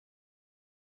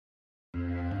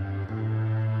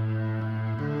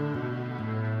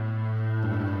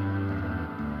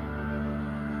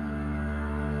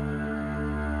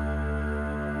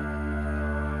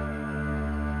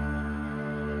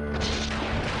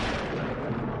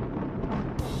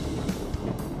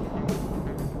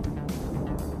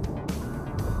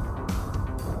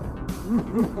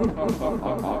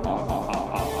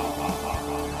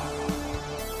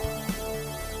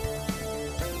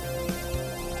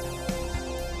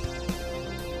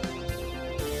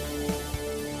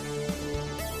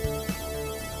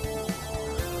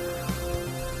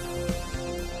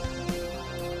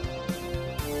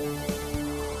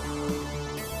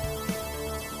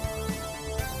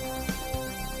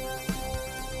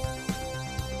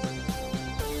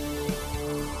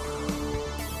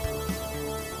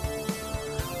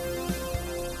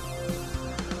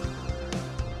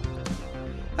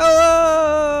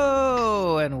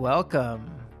Hello and welcome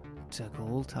to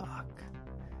Ghoul Talk.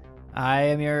 I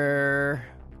am your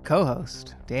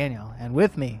co-host, Daniel, and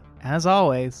with me, as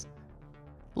always,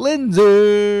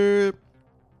 Lindsay.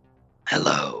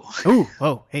 Hello. Ooh,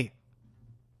 oh, hey.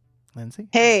 Lindsay?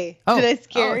 Hey, did I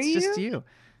scare it's you? Just you.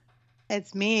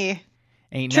 It's me.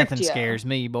 Ain't Tricked nothing ya. scares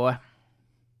me, boy.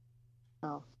 Oh,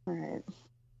 all right.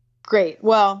 Great.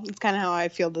 Well, it's kind of how I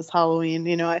feel this Halloween.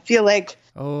 You know, I feel like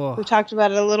Oh, we talked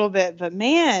about it a little bit, but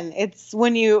man, it's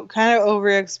when you kind of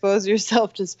overexpose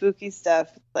yourself to spooky stuff.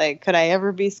 Like, could I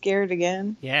ever be scared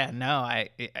again? yeah, no,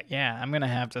 I'm gonna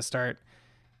have to start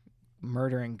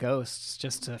murdering ghosts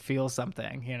just to feel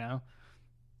something, you know?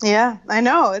 Yeah, I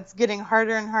know. It's getting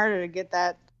harder and harder to get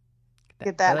that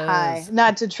high. buzz.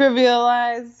 Not to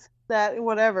trivialize that,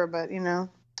 whatever, but you know,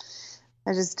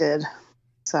 I just did.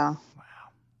 So,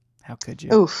 How could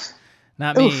you? oof.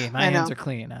 Not me. Oof, My I hands know. are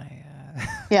clean.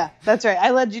 Yeah, that's right. I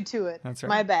led you to it. That's right.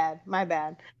 My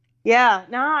bad. Yeah,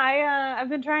 no, I've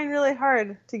been trying really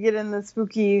hard to get in the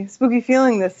spooky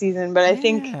feeling this season, but I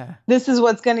think Yeah. this is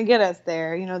what's going to get us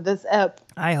there. You know, this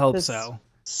I hope this so.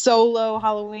 solo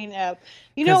Halloween ep.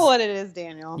 You know 'Cause- what it is,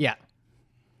 Daniel? Yeah.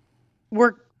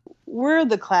 We're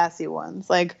the classy ones.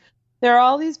 Like, there are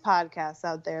all these podcasts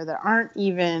out there that aren't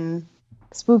even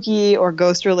spooky or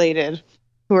ghost related,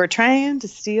 who are trying to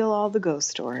steal all the ghost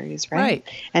stories, right?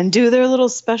 And do their little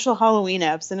special Halloween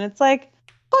eps. And it's like,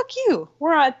 fuck you.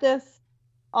 We're at this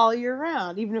all year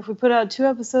round. Even if we put out 2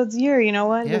 episodes a year, you know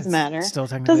what? It Yeah, doesn't matter. it's still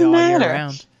technically Doesn't all year matter.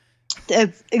 round.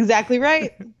 That's exactly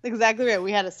right. Exactly right.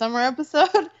 We had a summer episode,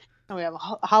 and we have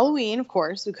a Halloween, of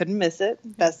course. We couldn't miss it.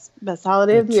 Best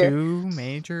holiday of the year. 2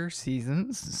 major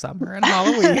seasons, summer and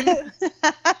Halloween.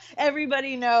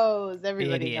 Everybody knows.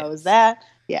 Everybody Idiots. knows that.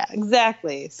 Yeah,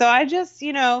 exactly. So I just,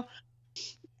 you know,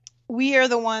 we are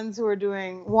the ones who are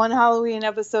doing one Halloween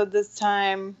episode this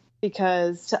time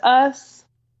because to us,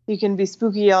 you can be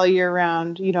spooky all year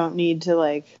round. You don't need to,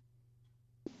 like,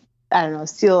 I don't know,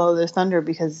 steal all their thunder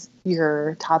because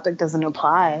your topic doesn't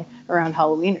apply around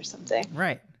Halloween or something.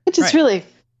 Right. It just Right.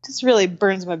 really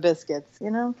burns my biscuits, you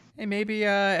know? Hey, maybe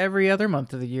every other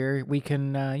month of the year we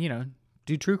can,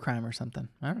 do true crime or something.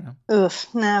 I don't know. Ugh,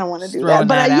 nah, I don't want to Just do throwing that.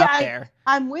 But that out there.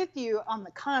 I'm with you on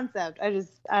the concept. I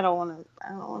don't want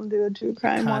to do a true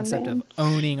crime Concept one of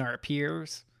owning our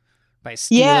peers by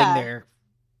stealing Yeah. their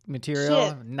material,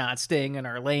 Shit. not staying in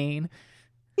our lane.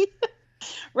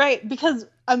 Right, because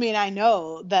I mean, I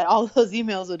know that all those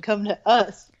emails would come to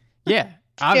us. Yeah,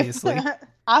 obviously.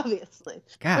 Obviously.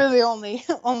 God. We're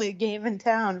the only game in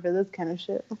town for this kind of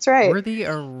shit. That's right. We're the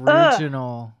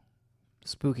original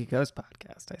Spooky Ghost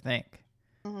podcast, I think.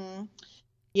 Mhm.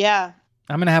 Yeah.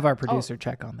 I'm going to have our producer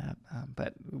check on that,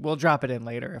 but we'll drop it in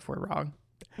later if we're wrong.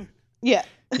 Yeah.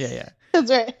 Yeah.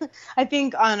 That's right. I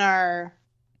think on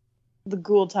the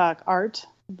Ghoul Talk art,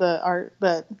 the art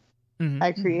that Mhm.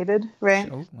 I created, right?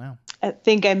 Oh, wow. I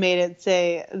think I made it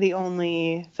say the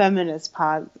only feminist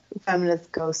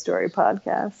ghost story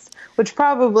podcast, which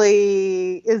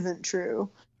probably isn't true,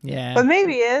 Yeah. but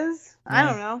maybe is. I Yeah.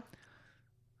 don't know.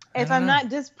 I If don't I'm know. not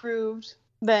disproved,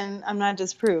 then I'm not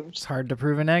It's disproved. hard to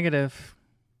prove a negative.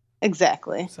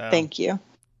 Exactly. So- Thank you,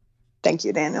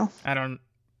 Daniel. I don't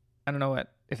know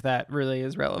if that really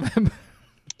is relevant.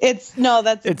 That's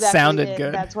It exactly sounded it.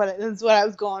 good. That's what I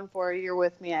was going for. You're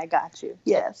with me. I got you.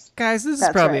 Yes. Guys, this is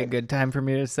That's probably a right. good time for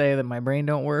me to say that my brain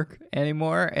don't work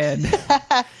anymore, and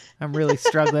I'm really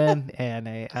struggling. And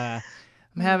I'm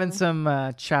having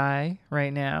some chai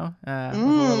right now with a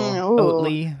little ooh.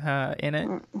 Oatly in it.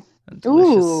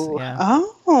 Delicious, Ooh. yeah.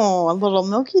 Oh, a little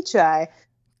milky chai.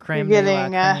 Creme You're de la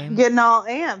creme. getting all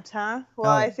amped, huh?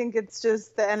 Well, Oh, I yeah. think it's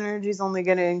just the energy's only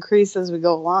going to increase as we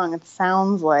go along. It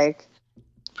sounds like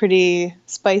pretty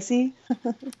spicy.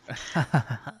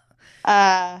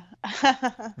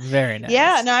 Very nice.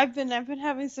 Yeah, no, I've been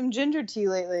having some ginger tea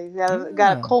lately.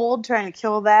 Got a Oh. cold, trying to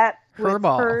kill that with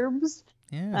Herbal. herbs.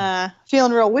 Yeah.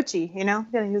 Feeling real witchy, you know.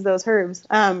 Gonna use those herbs.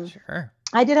 Sure.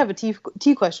 I did have a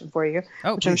tea question for you,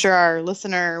 Oh, which I'm please. sure our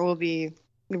listener will be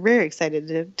very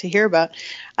excited to hear about.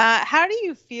 How do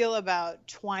you feel about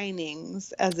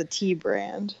Twinings as a tea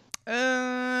brand?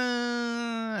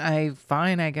 I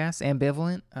fine, I guess.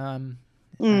 Ambivalent.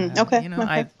 Okay. You know,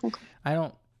 okay. I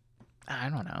don't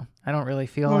know. I don't really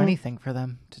feel anything for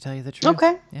them, to tell you the truth.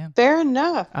 Okay. Yeah. Fair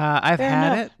enough. I've Fair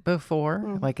had enough. it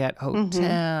before, like at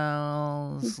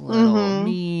hotels, little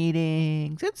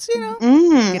meetings. It's, you know,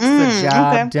 gets the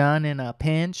job done in a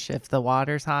pinch if the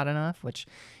water's hot enough, which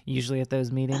usually at those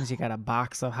meetings you got a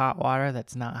box of hot water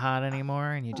that's not hot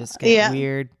anymore, and you just get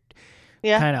weird,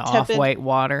 kind of off-white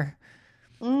water.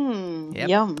 Yep.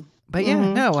 Yum. But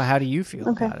yeah, no, how do you feel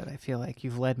about it? I feel like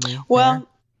you've led me Well,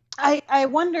 I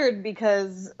wondered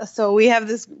because so we have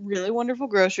this really wonderful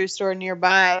grocery store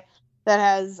nearby that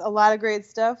has a lot of great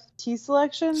stuff. Tea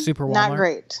selection, Super Walmart? not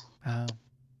great. Oh.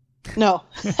 No,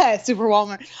 Super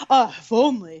Walmart. Oh, if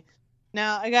only.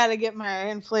 Now I got to get my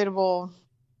inflatable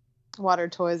water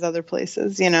toys other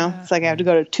places. You know, it's like I have to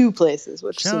go to 2 places,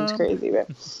 which seems crazy, right?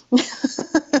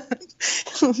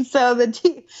 So the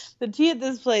tea at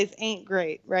this place ain't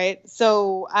great, right?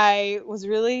 So I was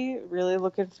really, really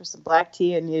looking for some black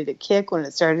tea. I needed a kick when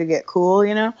it started to get cool,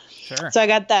 you know. Sure. So I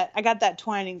got that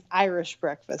Twinings Irish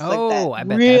breakfast. Oh, like that. I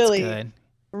bet really, that's good.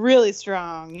 Really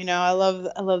strong, you know. I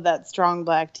love that strong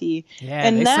black tea. Yeah,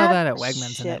 and they sell that at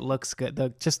Wegmans, and it looks good.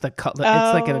 It's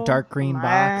like in a dark green box.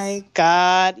 My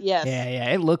God, yes.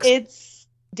 Yeah, it looks. It's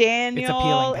Daniel. It's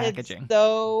appealing packaging. It's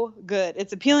so good.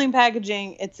 It's appealing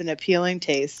packaging. It's an appealing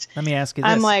taste. Let me ask you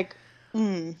this. I'm like,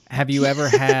 have you ever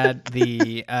had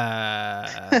the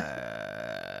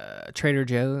Trader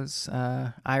Joe's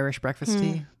Irish breakfast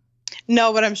tea?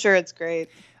 No, but I'm sure it's great.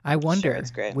 I wonder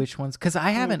which ones, because I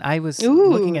haven't. I was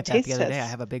looking at that the other day. I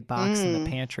have a big box in the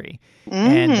pantry,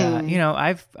 and you know,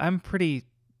 I'm pretty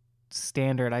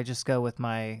standard. I just go with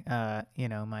my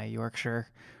my Yorkshire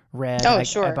Red.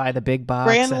 Sure. I buy the big box.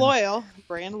 Brand loyal.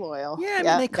 Yeah, I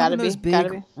mean, they come in those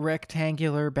big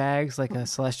rectangular bags, like a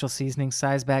Celestial Seasoning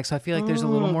size bag. So I feel like there's a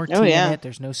little more tea in it.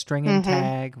 There's no stringing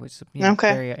tag, which is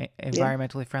very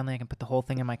environmentally friendly. I can put the whole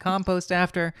thing in my compost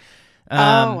after.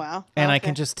 Wow. And I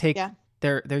can just take.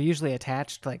 They're usually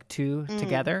attached like 2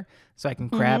 together, so I can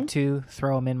grab 2,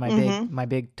 throw them in my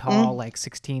big tall like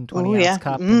 16, 20 ounce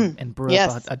cup and brew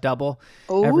up a double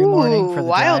every morning for the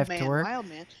drive to work. Wild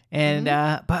man. And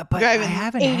but driving I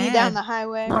haven't 80 had down the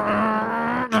highway.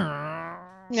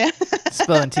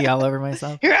 spilling tea all over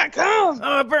myself. Here I come.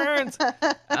 Oh, it burns.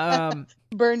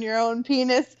 Burn your own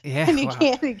penis. Yeah, and you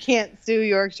can't sue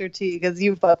Yorkshire tea because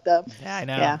you fucked up. Yeah, I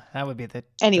know. Yeah. That would be the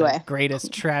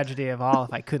greatest tragedy of all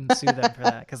if I couldn't sue them for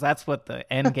that, because that's what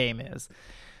the end game is.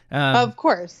 Of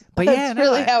course, but that's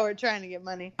really how we're trying to get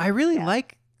money. I really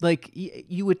like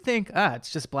you would think,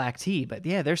 it's just black tea, but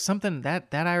yeah, there's something that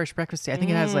Irish breakfast tea. I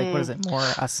think it has like, what is it, more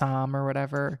Assam or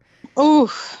whatever.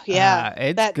 Oh, yeah,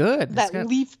 it's good. That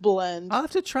leaf blend. I'll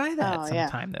have to try that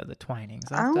sometime though. The Twinings.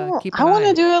 I want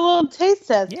to do a little taste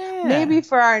test. Yeah. Maybe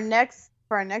for our next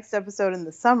episode in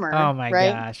the summer. Oh my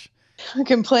gosh. We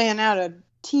can plan out a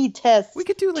tea test. We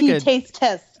could do like a taste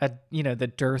test.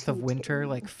 The dearth of winter,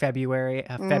 like February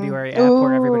app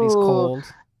where everybody's cold.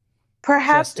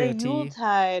 Perhaps a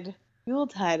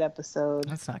Yuletide episode.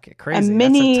 Let's not get crazy.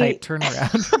 That's a tight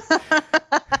turnaround.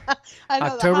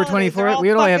 October 24th.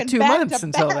 We only have 2 months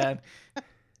until then.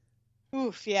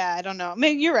 Oof, yeah, I don't know.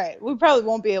 Maybe you're right. We probably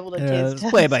won't be able to taste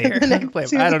play by ear. I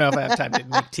don't know if I have time to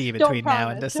make tea between now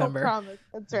and December. Don't promise.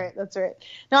 That's right.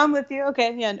 No, I'm with you.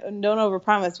 Okay, yeah, don't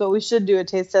overpromise. But we should do a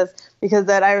taste test, because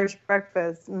that Irish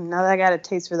breakfast, now that I got a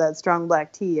taste for that strong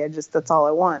black tea, that's all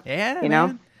I want. Yeah, you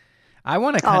know? I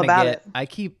want to kind of get. I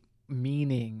keep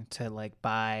meaning to like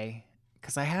buy,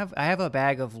 because I have a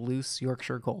bag of loose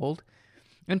Yorkshire Gold,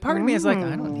 and part of me is like,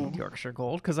 I don't need Yorkshire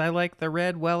Gold because I like the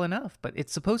red well enough, but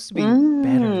it's supposed to be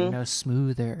better,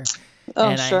 smoother.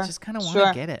 I just kind of want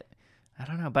to get it. I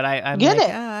don't know, but I'm get like,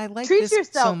 it. I like Treat this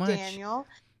yourself, so much. Daniel.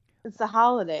 It's the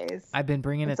holidays. I've been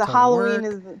bringing it to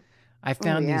Halloween work. I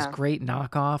found these great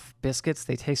knockoff biscuits.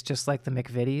 They taste just like the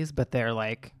McVitie's, but they're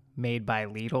like made by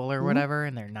Lidl or whatever,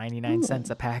 and they're 99 cents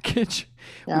a package,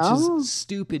 which is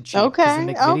stupid cheap. Because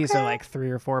the McVitie's are like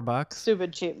 $3 or $4.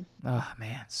 Stupid cheap. Oh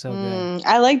man, so good.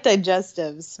 I like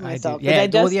digestives myself. Yeah,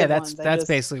 that's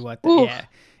basically what.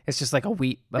 It's just like a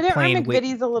plain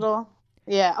McVitie's a little.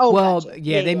 Yeah. Oh, well, gotcha.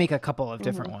 They make a couple of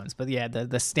different ones, but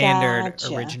the standard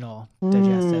original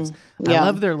digestives. I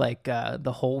love their like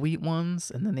the whole wheat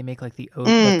ones, and then they make like the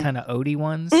kind of oaty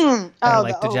ones. That are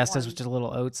like digestives with just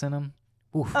little oats in them.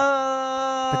 Oof.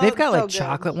 But they've got like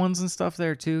chocolate ones and stuff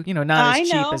there too. Not as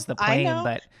cheap as the plain,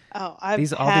 but all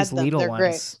these Lidl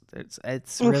ones.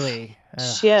 It's really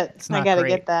shit. It's not I gotta great.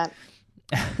 get that.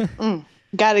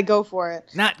 Got to go for it.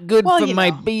 Not good for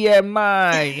my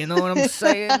BMI. You know what I'm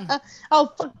saying? Oh,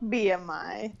 fuck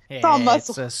BMI. Yeah, it's all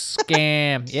muscle. It's a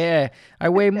scam. Yeah, I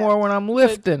weigh more when I'm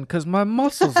lifting because my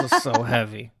muscles are so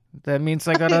heavy. That means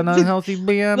I got an unhealthy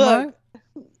BMI? Look,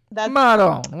 that's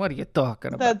Maron, what are you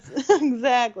talking about? That's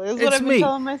exactly. That's what I've been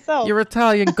telling myself. Your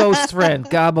Italian ghost friend,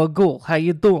 Gabagool. How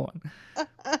you doing?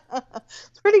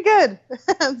 It's pretty good.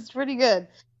 It's pretty good.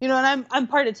 You know, and I'm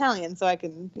part Italian, so I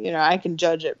can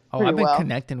judge it pretty well. I've been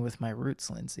connecting with my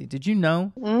roots, Lindsay. Did you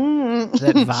know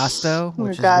that Vasto,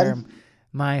 which is where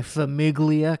my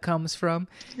famiglia comes from,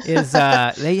 is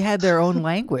they had their own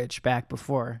language back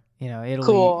before, Italy,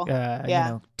 cool.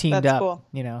 Teamed up, cool.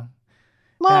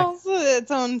 Well, it's its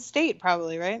own state,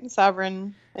 probably, right?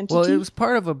 Sovereign entity. Well, it was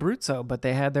part of Abruzzo, but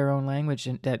they had their own language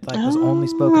that was only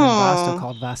spoken in Vasto,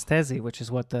 called Vastese, which is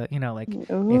what if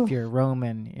you're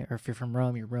Roman or if you're from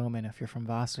Rome, you're Roman. If you're from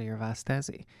Vasto, you're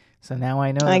Vastese. So now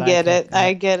I know. I get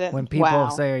it. When people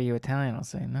say, "Are you Italian?" I'll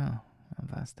say, "No, I'm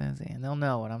Vastese," and they'll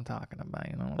know what I'm talking about.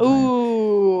 You know.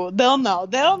 Ooh, they'll know.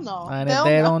 And if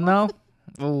they don't know,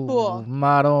 ooh, cool.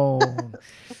 Maron.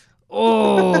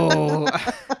 Oh.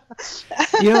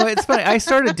 It's funny. I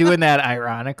started doing that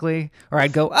ironically, or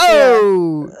I'd go,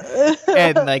 "Oh,"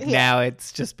 and now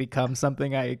it's just become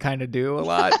something I kind of do a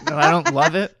lot, and I don't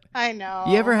love it. I know.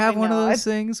 You ever have one of those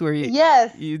things where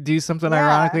you do something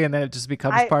ironically, and then it just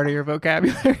becomes part of your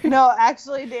vocabulary? No,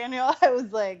 actually, Daniel, I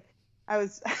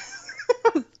was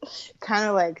kind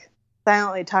of like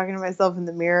silently talking to myself in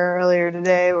the mirror earlier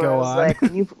today, where I was like,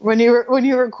 when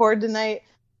you record tonight.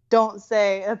 Don't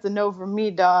say that's a no from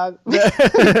me, dog. Do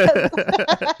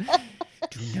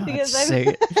not say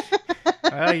it.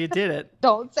 Well, you did it.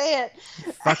 Don't say it.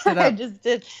 You fucked it up. I just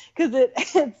did because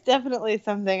it's definitely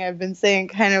something I've been saying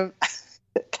kind of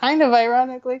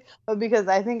ironically, but because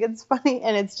I think it's funny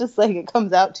and it's just like it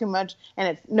comes out too much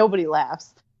and nobody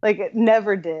laughs. Like it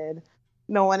never did.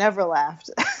 No one ever laughed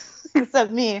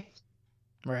except me.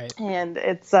 Right. And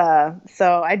it's so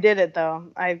I did it though.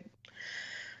 I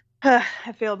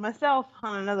failed myself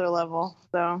on another level,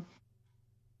 so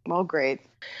well, great.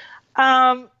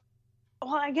 Well,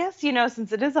 I guess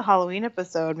since it is a Halloween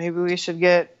episode, maybe we should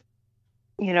give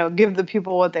the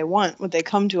people what they want, what they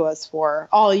come to us for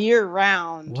all year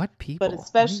round. What people? But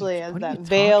especially as that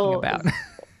veil,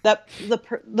 that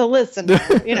the listener,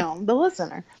 the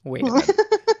listener. Wait a minute.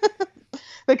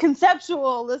 The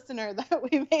conceptual listener that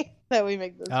we make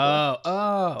this.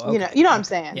 Oh, okay. You know what I'm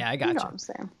saying? Yeah, I got you. You know what I'm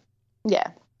saying?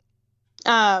 Yeah.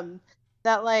 That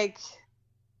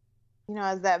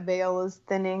as that veil is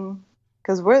thinning,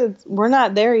 because we're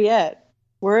not there yet.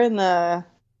 We're in the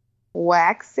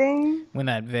waxing. When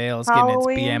that veil's getting its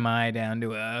BMI down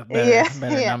to a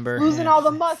better number. Losing all the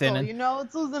muscle, thinning.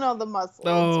 It's losing all the muscle.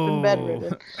 Oh. It's been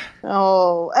bedridden.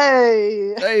 Oh,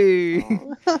 hey.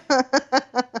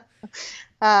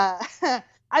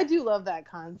 I do love that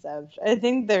concept. I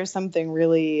think there's something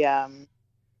really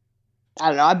I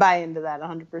don't know. I buy into that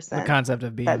 100%. The concept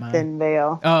of BMI. That thin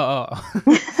veil. Oh.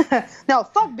 No,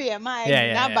 fuck BMI. I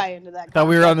do not buy into that concept. Thought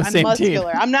we were on the same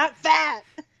muscular. team. I'm not fat.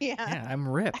 Yeah, I'm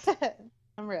ripped.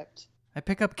 I'm ripped. I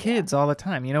pick up kids all the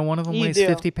time. One of them weighs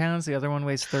 50 pounds. The other one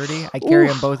weighs 30. I carry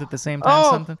them both at the same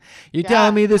time. Something. You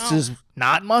telling me this is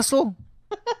not muscle?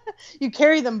 You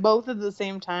carry them both at the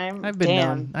same time? I've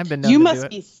been known. You must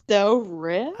be so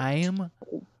ripped. I am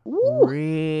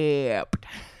ripped.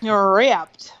 You're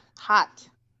ripped. Hot.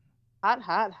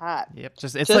 Yep.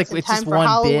 It's just one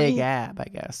Halloween. Big ab, I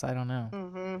guess. I don't know.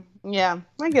 Mm-hmm. Yeah,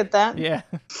 I get that. Yeah.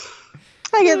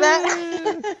 I get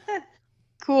that.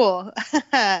 Cool.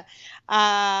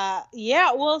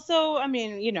 Yeah. Well, so I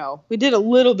mean, we did a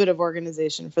little bit of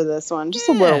organization for this one, just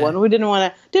a little one. We didn't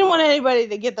want anybody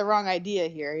to get the wrong idea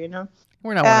here.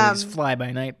 We're not one of these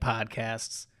fly-by-night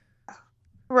podcasts.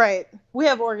 Right. We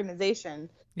have organization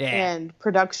and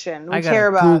production. We I got care a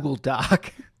about Google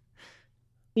Doc.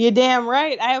 You're damn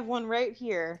right. I have one right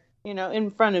here,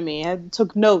 in front of me. I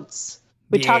took notes.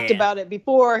 We talked about it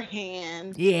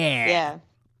beforehand. Yeah.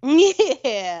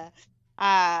 Yeah.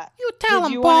 You tell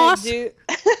him, boss.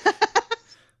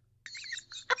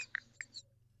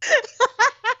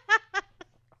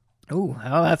 Ooh,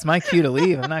 that's my cue to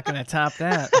leave. I'm not going to top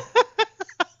that.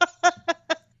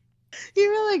 You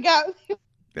really got me.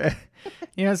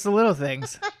 It's the little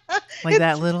things. Like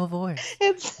that little voice.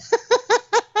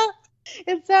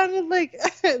 It sounded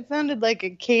like a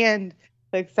canned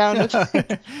sound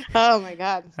effect. Oh my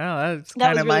god. Oh, that's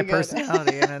kind of my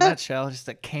personality in a nutshell. Just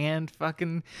a canned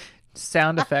fucking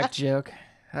sound effect joke.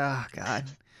 Oh god.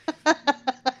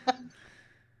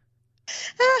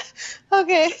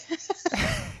 Okay.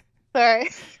 Sorry.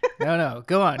 No.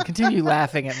 Go on. Continue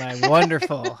laughing at my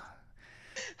wonderful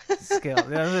skill.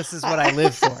 This is what I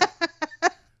live for.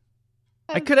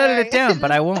 I could edit it down,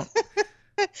 but I won't.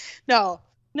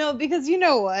 No, because you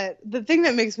know what? The thing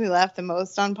that makes me laugh the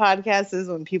most on podcasts is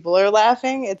when people are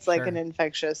laughing. It's like an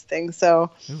infectious thing.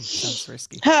 So, sounds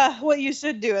risky. What you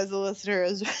should do as a listener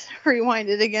is rewind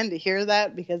it again to hear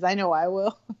that, because I know I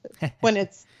will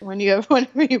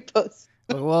whenever you post.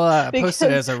 We'll post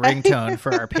it as a ringtone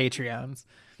for our Patreons.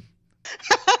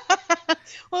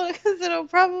 Well, because it'll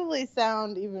probably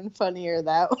sound even funnier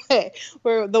that way.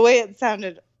 Where the way it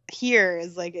sounded here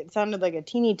is like it sounded like a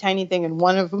teeny tiny thing in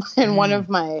one of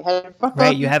my headphones.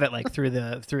 Right, you have it like through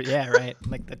right,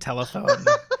 like the telephone.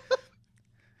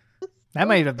 That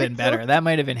might have been better. That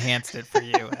might have enhanced it for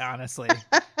you, honestly.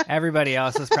 Everybody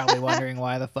else is probably wondering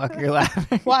why the fuck you're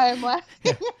laughing. Why I'm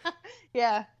laughing.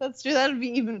 Yeah, that's true. That would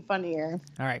be even funnier.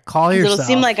 All right, call yourself.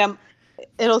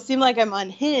 It'll seem like I'm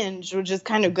unhinged, which is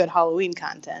kind of good Halloween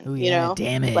content. Ooh, you know,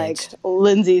 damaged. Like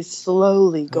Lindsay's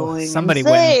slowly going. Somebody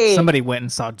went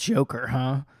and saw Joker,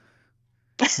 huh?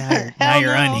 Now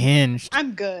you're unhinged.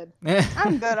 I'm good.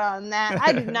 I'm good on that.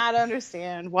 I do not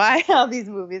understand why all these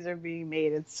movies are being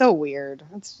made. It's so weird.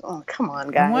 Come on,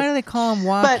 guys. And why do they call him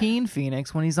Joaquin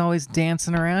Phoenix when he's always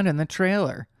dancing around in the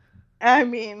trailer? I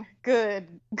mean, good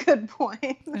point.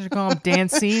 They should call him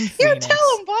Dancing Phoenix. You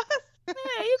tell him, boss. Yeah,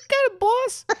 you got it,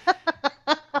 boss.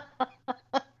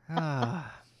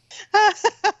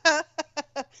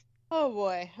 Oh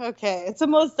boy. Okay, it's the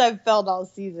most I've felt all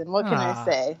season. What can I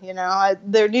say? You know,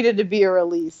 there needed to be a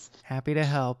release. Happy to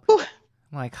help.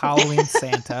 Like Halloween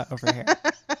Santa over here.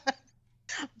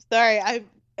 Sorry, I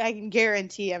can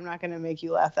guarantee I'm not going to make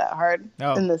you laugh that hard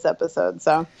in this episode.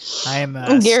 So I am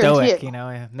stoic. You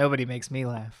know, nobody makes me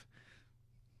laugh.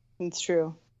 It's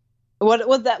true.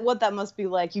 What that must be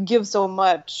like. You give so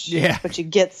much, but you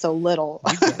get so little.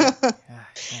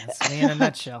 That's me in a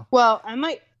nutshell. Well, I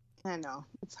know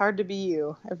it's hard to be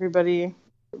you. Everybody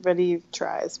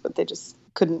tries, but they just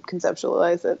couldn't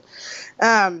conceptualize it.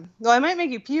 Well, I might make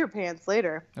you pee your pants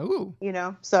later. Ooh, you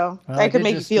know, so I could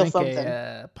make you feel something.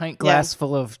 A pint glass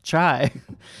full of chai.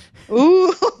 Ooh,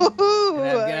 and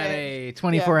I've got a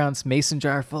 24-ounce mason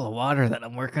jar full of water that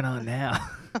I'm working on now.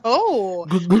 Oh,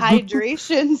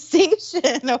 hydration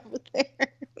station over there.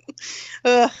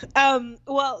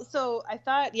 Well, so I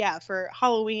thought, for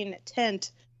Halloween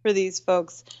tent for these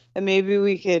folks, that maybe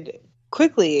we could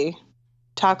quickly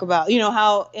talk about, you know,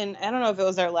 how, and I don't know if it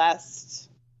was our last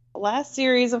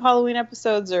series of Halloween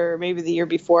episodes or maybe the year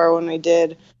before when we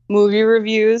did movie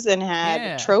reviews and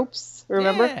had tropes.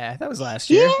 Remember? Yeah, that was last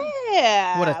year.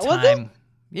 Yeah. What a time.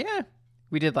 Yeah.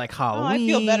 We did like Halloween. I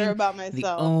feel better about myself.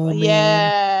 The Omen.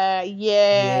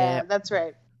 Yeah. That's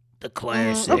right. The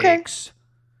classics. Okay.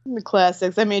 The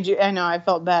classics. I know, I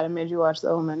felt bad. I made you watch The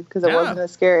Omen because it wasn't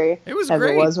as scary as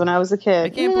it was when I was a kid. I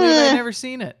can't believe I'd never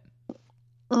seen it.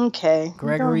 Okay.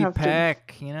 Gregory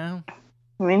Peck, you know?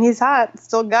 I mean, he's hot.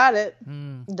 Still got it.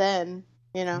 Then,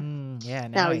 you know. Yeah,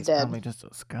 now he's dead. Probably just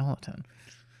a skeleton.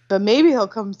 But maybe he'll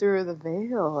come through the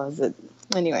veil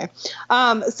anyway.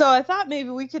 So I thought maybe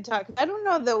we could talk. I don't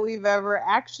know that we've ever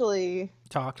actually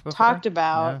talked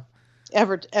about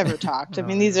ever talked. I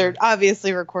mean, these are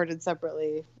obviously recorded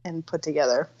separately and put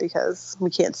together because we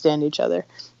can't stand each other.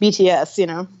 BTS, you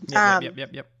know.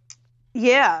 Yep.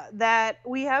 Yeah, that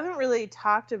we haven't really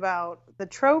talked about the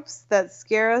tropes that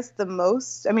scare us the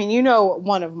most. I mean, you know,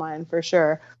 one of mine for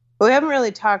sure. But we haven't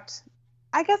really talked.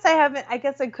 I guess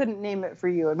I couldn't name it for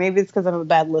you. And maybe it's because I'm a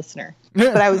bad listener.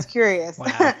 But I was curious.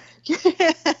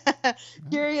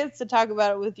 Curious to talk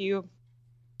about it with you.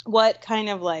 What kind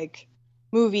of like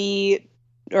movie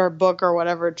or book or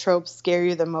whatever tropes scare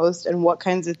you the most, and what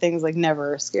kinds of things like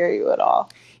never scare you at all?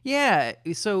 Yeah.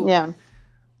 So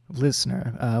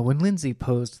listener, when Lindsay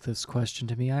posed this question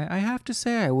to me, I have to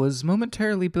say I was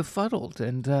momentarily befuddled,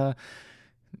 and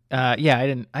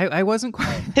I wasn't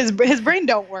quite. His brain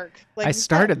don't work. Like I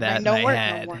started that, and I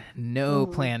had no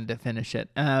plan to finish it.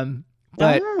 But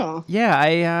I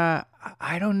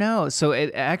don't know. So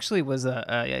it actually was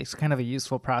it's kind of a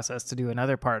useful process to do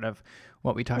another part of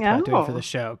what we talked about doing for the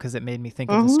show, because it made me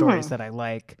think of the stories that I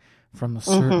like from a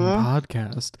certain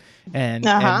podcast, and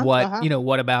what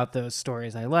what about those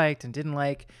stories I liked and didn't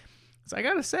like. So I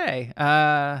gotta say,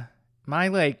 my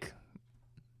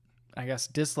I guess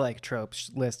dislike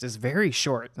tropes list is very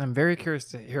short. I'm very curious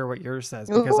to hear what yours says,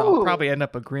 because I'll probably end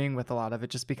up agreeing with a lot of it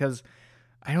just because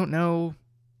I don't know.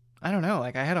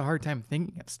 Like I had a hard time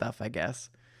thinking of stuff, I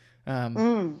guess. Sorry,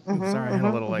 I had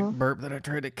a little burp that I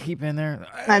tried to keep in there.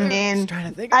 I mean,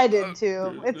 I did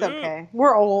too. It's okay.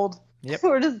 We're old. Yep.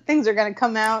 We're just, things are going to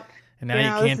come out. And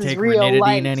now you can't take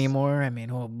ranitidine anymore. I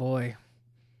mean, oh boy.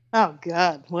 Oh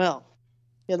God. Well,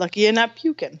 you're lucky you're not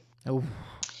puking. Okay,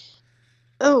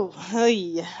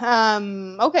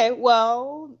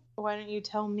 well, why don't you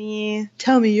tell me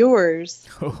yours?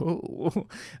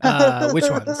 Which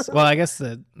ones? Well, I guess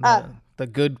the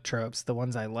good tropes, the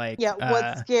ones I like. Yeah,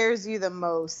 what scares you the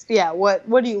most? Yeah, what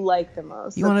do you like the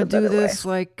most? You want to do this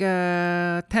like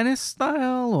tennis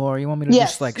style, or you want me to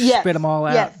just like spit them all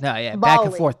out? Yes. No, yeah, back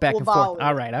and forth.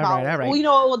 All right. Well, you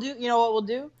know what we'll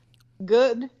do?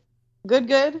 Good,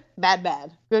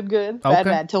 bad, good,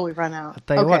 bad, till we run out. I'll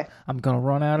tell you what, I'm gonna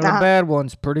run out of the bad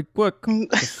ones pretty quick,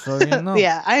 just so you know.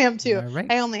 Yeah, I am too. Right.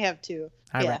 I only have 2.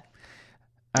 All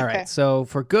right. So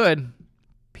for good,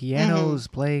 pianos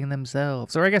playing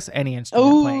themselves, or I guess any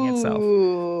instrument playing itself.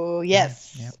 Ooh,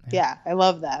 yes. Yeah, I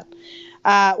love that.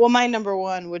 Well, my number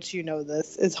 1, which you know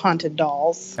this, is Haunted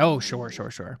Dolls. Oh, sure.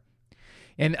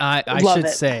 And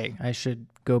I should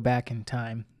go back in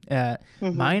time.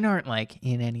 Mine aren't like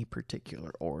in any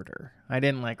particular order. I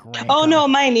didn't like rank. Oh, no,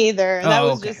 mine either. That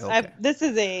was this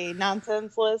is a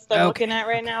nonsense list I'm looking at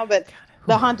right now, but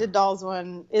the Haunted Dolls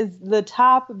one is the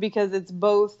top because it's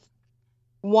both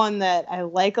one that I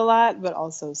like a lot, but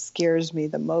also scares me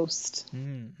the most.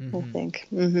 I think.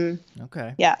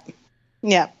 Okay. Yeah.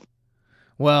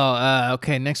 Well,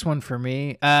 okay, next one for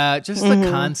me. Just the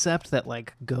concept that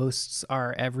like ghosts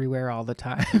are everywhere all the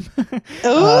time.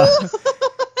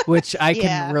 Which I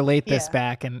can relate this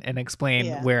back and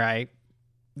explain where I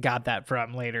got that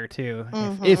from later too,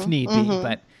 if need be.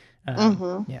 But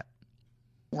yeah.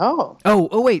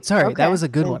 Oh, wait, sorry. Okay. That was a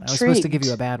good one. I was supposed to give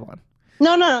you a bad one.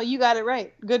 No, you got it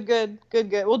right. Good.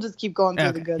 We'll just keep going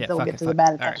through the good, so we'll get to the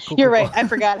bad. Right, cool, You're right. I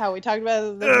forgot how we talked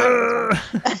about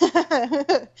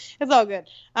it. It's all good.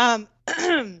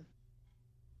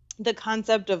 The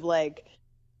concept of like,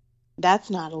 that's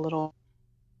not a little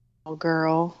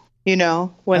girl, you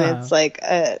know, when it's like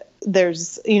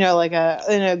there's, you know, like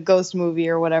in a ghost movie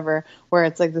or whatever, where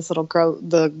it's like this little girl,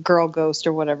 the girl ghost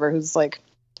or whatever, who's like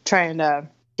trying to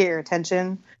get your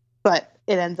attention, but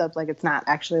it ends up like it's not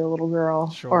actually a little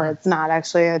girl or it's not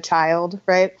actually a child,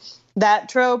 right? That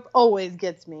trope always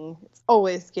gets me. It's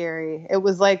always scary. It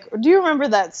was like, do you remember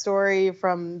that story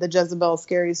from the Jezebel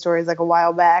Scary Stories like a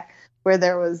while back where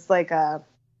there was like a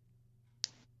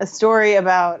story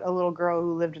about a little girl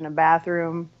who lived in a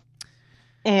bathroom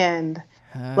and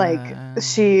like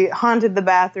she haunted the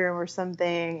bathroom or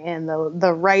something, and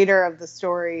the writer of the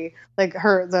story, like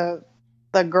the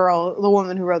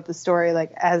woman who wrote the story,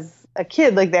 like as a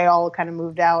kid, like they all kind of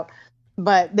moved out,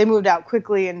 but they moved out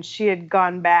quickly and she had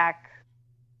gone back.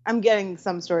 I'm getting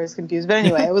some stories confused, but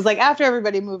anyway, it was like after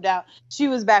everybody moved out, she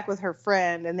was back with her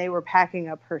friend and they were packing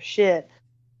up her shit,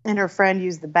 and her friend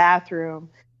used the bathroom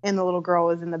and the little girl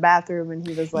was in the bathroom and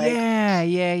he was like,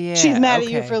 yeah, she's mad at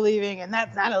you for leaving and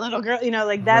that's not a little girl, you know,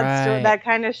 like that that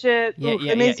kind of shit.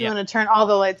 It makes me want to turn all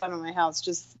the lights on in my house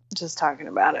just talking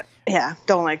about it. Yeah,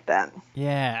 don't like that.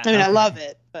 Yeah, I mean, I love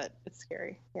it, but it's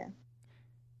scary. Yeah.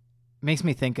 Makes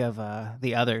me think of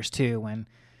The Others too, when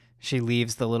she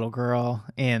leaves the little girl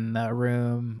in the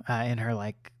room in her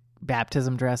like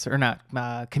baptism dress or not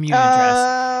communion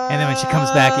dress, and then when she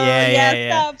comes back,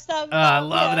 stop. I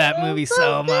love that movie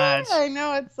so much. I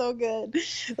know, it's so good.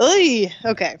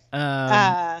 Okay.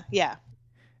 Yeah.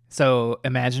 So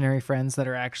imaginary friends that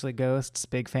are actually ghosts,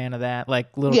 big fan of that.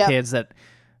 Like little kids that,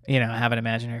 you know, have an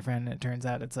imaginary friend and it turns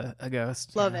out it's a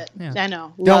ghost. Love it. Yeah. I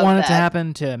know. Don't want it to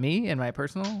happen to me in my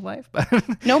personal life, but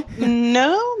nope.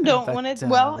 No, don't want it.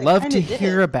 Well, love to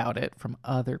hear about it from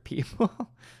other people.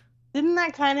 Didn't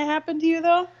that kind of happen to you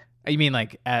though? You mean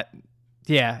like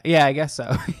yeah, I guess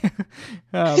so.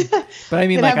 But I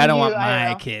mean, like, I don't want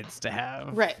my kids to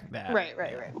have that. Right.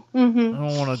 Mm-hmm. I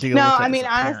don't want to deal with it. No, I mean,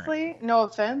 honestly, no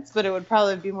offense, but it would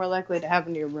probably be more likely to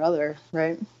happen to your brother,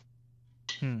 right?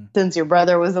 Since your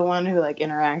brother was the one who like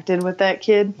interacted with that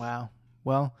kid. Wow.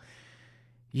 Well,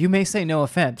 you may say no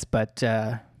offense, but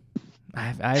I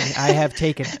have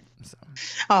taken it. So.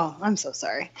 Oh, I'm so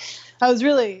sorry. I was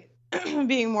really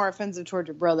being more offensive toward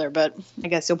your brother, but I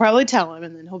guess you'll probably tell him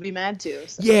and then he'll be mad too.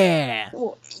 So. Yeah.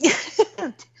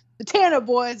 The Tana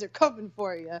boys are coming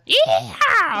for you.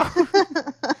 Yeah.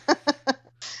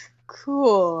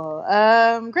 Cool.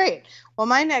 Great. Well,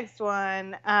 my next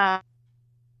one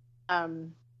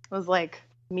was like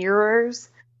mirrors,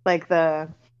 like the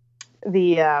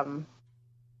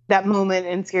that moment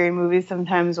in scary movies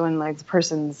sometimes when like the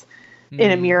person's in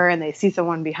a mirror and they see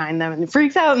someone behind them and it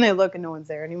freaks out and they look and no one's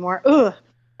there anymore. Ugh,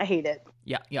 I hate it.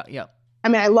 Yeah. I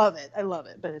mean, I love it,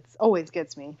 but it always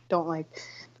gets me. Don't like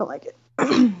it,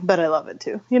 but I love it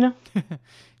too. You know.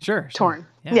 Sure. Torn.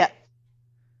 Yeah.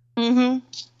 Mm-hmm.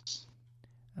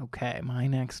 Okay, my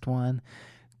next one,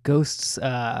 ghosts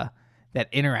that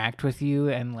interact with you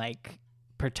and like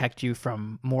protect you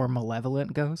from more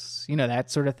malevolent ghosts. You know,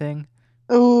 that sort of thing.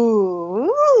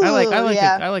 Ooh,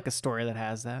 I like a story that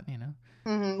has that, you know.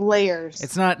 Mm-hmm. Layers.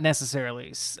 It's not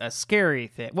necessarily a scary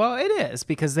thing. Well, it is,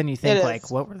 because then you think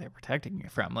like, what were they protecting you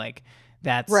from? Like,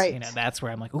 that's right. You know, that's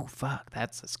where I'm like, oh fuck,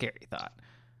 that's a scary thought.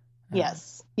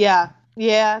 Yes. Yeah.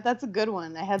 That's a good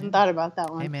one. I hadn't thought about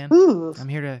that one. Hey man, Ooh. I'm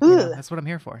here to. You know, that's what I'm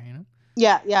here for. You know.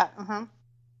 Yeah.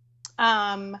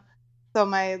 So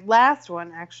my last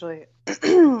one actually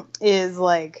is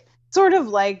like sort of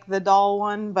like the doll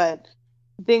one, but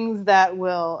things that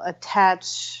will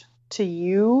attach to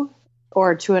you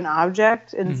or to an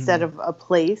object instead of a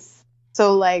place.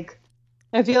 So like,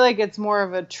 I feel like it's more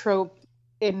of a trope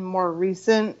in more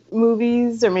recent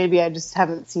movies, or maybe I just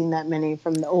haven't seen that many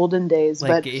from the olden days. Like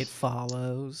but It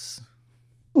Follows.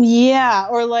 Yeah,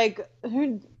 or like,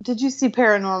 did you see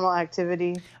Paranormal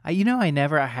Activity? I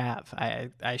never have.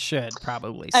 I should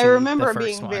probably see I remember the first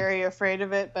being one. very afraid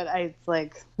of it, but it's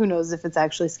like, who knows if it's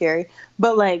actually scary.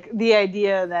 But like the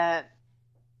idea that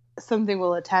something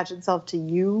will attach itself to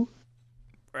you,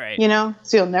 right? You know,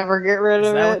 so you'll never get rid of it.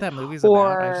 Is that what that movie's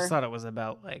about? I just thought it was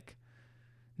about like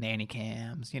nanny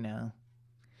cams, you know,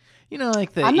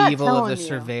 like the evil of the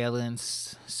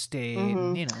surveillance state,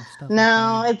 and, you know, stuff.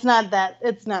 No, like it's not that.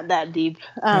 It's not that deep.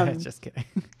 Just kidding.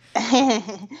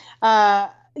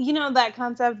 You know, that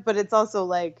concept, but it's also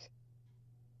like,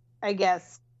 I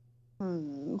guess,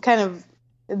 kind of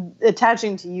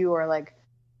attaching to you, or like,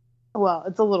 well,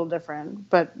 it's a little different,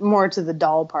 but more to the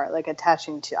doll part, like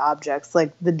attaching to objects,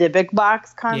 like the Dybbuk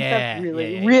box concept.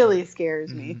 Really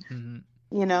scares me. Mm-hmm.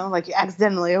 You know, like you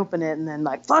accidentally open it and then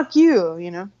like, fuck you,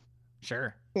 you know?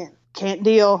 Sure. Can't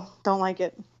deal. Don't like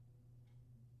it.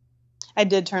 I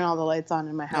did turn all the lights on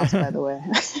in my house, by the way.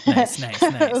 Nice.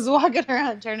 I was walking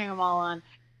around turning them all on.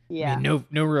 Yeah. I mean,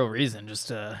 no real reason, just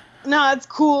No, it's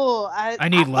cool. I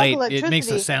need light. It makes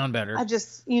the sound better. I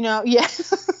just, yeah.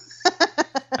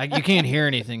 You can't hear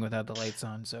anything without the lights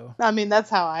on, so. I mean,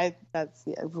 that's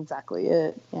exactly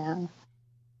it. Yeah.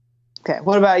 Okay,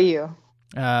 what about you?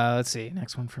 Let's see.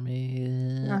 Next one for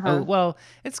me. Oh, well,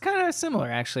 it's kind of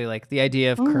similar actually. Like the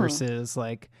idea of curses,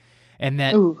 like, and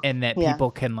that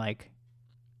people can like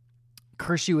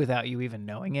curse you without you even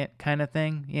knowing it, kind of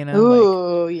thing. You know?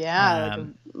 Ooh,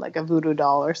 like a voodoo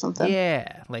doll or something.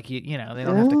 Yeah, like they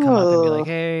don't have to come up and be like,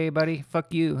 "Hey, buddy,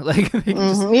 fuck you." Like they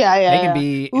can they can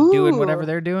be doing whatever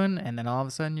they're doing, and then all of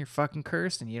a sudden you're fucking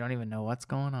cursed, and you don't even know what's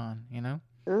going on. You know?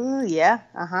 Ooh, yeah.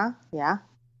 Yeah.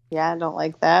 Yeah, I don't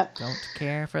like that. Don't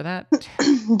care for that.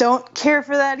 Don't care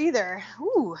for that either.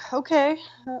 Ooh, okay.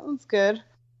 That one's good.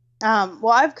 Well,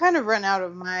 I've kind of run out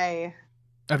of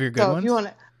your good ones?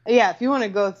 If you want to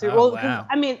go through. Oh, wow.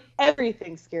 I mean,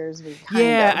 everything scares me.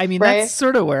 I mean, right? That's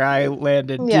sort of where I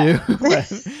landed too.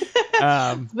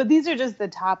 But these are just the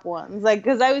top ones. Like,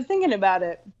 because I was thinking about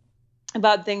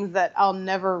things that I'll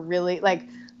never really like.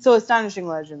 So Astonishing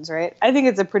Legends, right? I think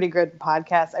it's a pretty good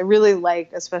podcast. I really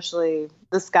like, especially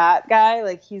the Scott guy.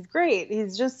 Like, he's great.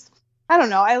 He's just, I don't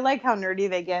know. I like how nerdy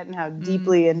they get and how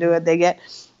deeply into it they get.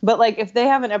 But like, if they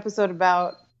have an episode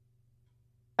about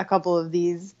a couple of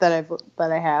these that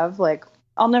I have, like,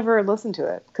 I'll never listen to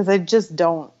it because I just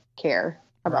don't care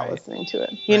about listening to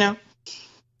it, you know?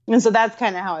 And so that's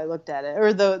kind of how I looked at it.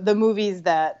 Or the movies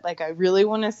that like I really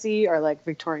want to see are like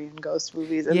Victorian ghost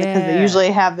movies, and because they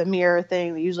usually have the mirror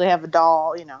thing, they usually have a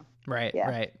doll, you know. Right.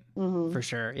 Mm-hmm. For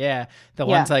sure. Yeah, the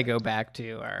ones I go back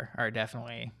to are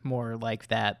definitely more like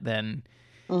that than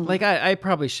like I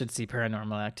probably should see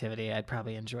Paranormal Activity. I'd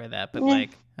probably enjoy that, but like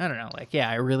I don't know. Like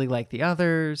I really like the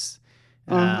others.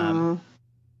 I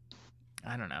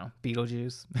don't know,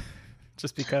 Beetlejuice.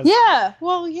 Just because. Yeah.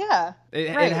 Well, yeah. It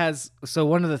has. So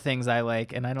one of the things I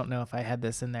like, and I don't know if I had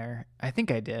this in there. I think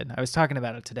I did. I was talking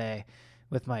about it today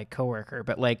with my coworker,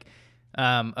 but like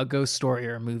a ghost story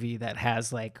or a movie that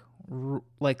has like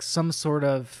some sort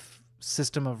of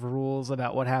system of rules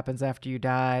about what happens after you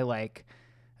die, like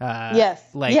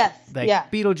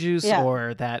Beetlejuice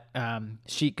or that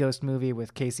Sheet Ghost movie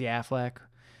with Casey Affleck.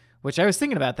 Which I was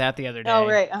thinking about that the other day. Oh,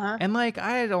 right. And like,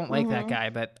 I don't like that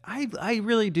guy, but I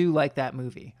really do like that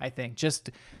movie. I think just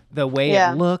the way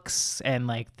it looks and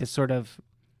like the sort of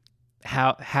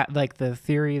how like the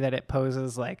theory that it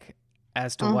poses, like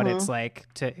as to what it's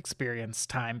like to experience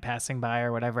time passing by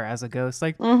or whatever as a ghost.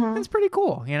 Like, it's pretty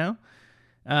cool, you know?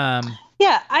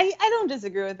 Yeah, I don't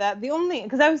disagree with that.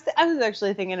 Because I was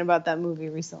actually thinking about that movie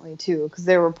recently too, because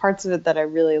there were parts of it that I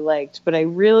really liked, but I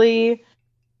really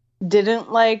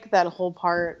didn't like that whole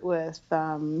part with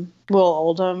Will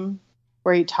Oldham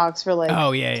where he talks for like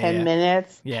 10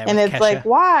 minutes. Yeah, and it's Kesha. Like,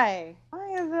 why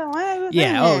is it?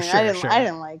 Yeah, I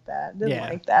didn't like that. Didn't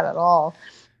like that at all.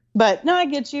 But no, I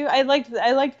get you. I liked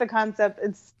the concept.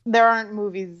 There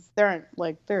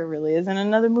really isn't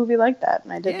another movie like that,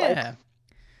 and I did like.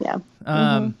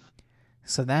 Yeah.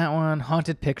 So that one,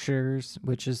 Haunted Pictures,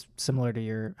 which is similar to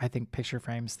your, I think, Picture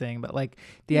Frames thing, but like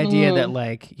the idea that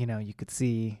like, you know, you could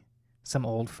see some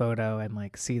old photo and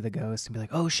like see the ghost and be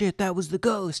like, oh shit, that was the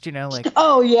ghost, you know, like.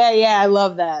 Oh yeah, I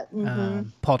love that.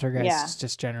 Poltergeists,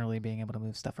 just generally being able to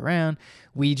move stuff around,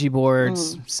 Ouija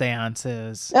boards,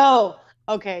 seances. Oh,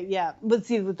 okay, yeah. But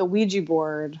see, with the Ouija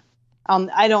board,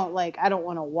 I don't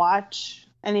want to watch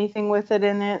anything with it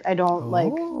in it. I don't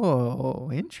like.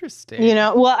 Oh, interesting. You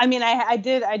know, well, I mean, I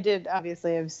did.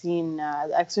 Obviously, I've seen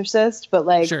The Exorcist, but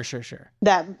like, sure.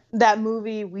 That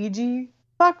movie Ouija.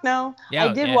 Fuck no.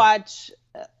 I did watch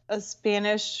a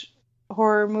Spanish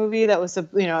horror movie that was,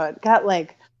 you know, it got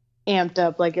like amped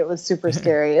up, like it was super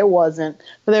scary. It wasn't,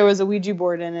 but there was a Ouija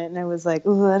board in it, and I was like,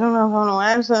 ooh, I don't know if I want to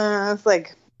watch that. It's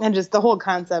like, and just the whole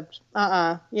concept,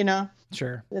 you know.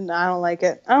 Sure. And I don't like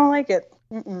it.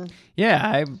 Mm-mm.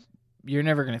 Yeah, you're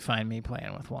never gonna find me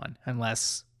playing with one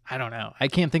unless, I don't know. I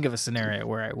can't think of a scenario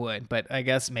where I would, but I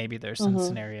guess maybe there's some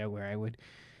scenario where I would,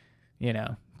 you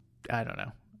know, I don't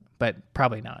know. But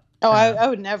probably not. Oh, I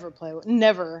would never play with.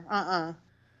 Never.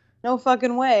 No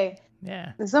fucking way.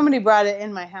 Yeah. If somebody brought it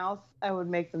in my house, I would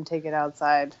make them take it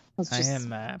outside. I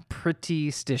am pretty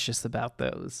stitious about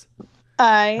those.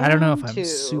 I don't know if I'm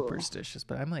superstitious,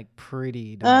 but I'm like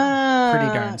pretty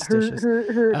darn stitious.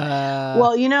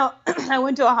 Well, you know, I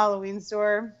went to a Halloween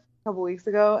store a couple weeks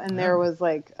ago, and there was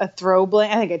like a throw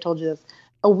blanket. I think I told you this.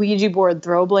 A Ouija board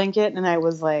throw blanket, and I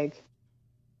was like,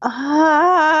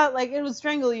 like it would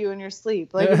strangle you in your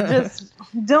sleep. Like, just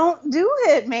don't do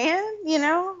it, man. You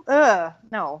know?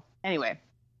 No. Anyway,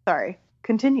 sorry.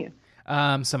 Continue.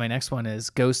 So my next one is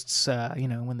ghosts. You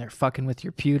know, when they're fucking with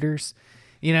your pewters.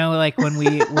 You know, like when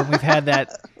we've had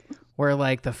that where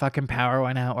like the fucking power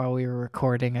went out while we were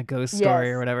recording a ghost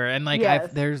story or whatever, and like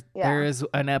there is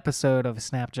an episode of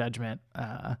Snap Judgment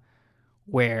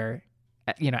where,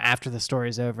 you know, after the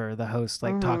story's over, the host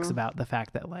like talks about the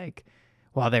fact that like,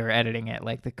 while they were editing it,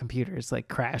 like the computers like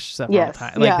crashed several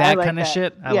times, like that kind of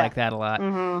shit. I like that a lot.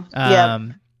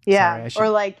 Sorry, or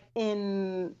like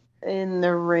in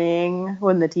The Ring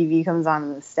when the TV comes on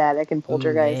and the static and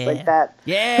Poltergeist, like that.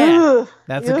 Yeah,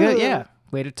 that's a good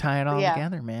way to tie it all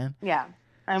together, man. Yeah,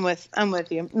 I'm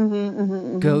with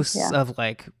you. Ghosts of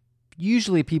like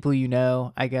usually people you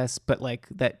know, I guess, but like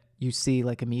that you see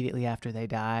like immediately after they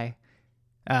die.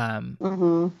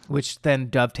 Which then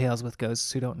dovetails with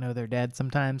ghosts who don't know they're dead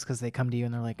sometimes because they come to you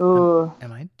and they're like,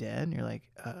 am I dead? And you're like,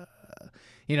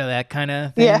 you know, that kind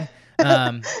of thing. Yeah.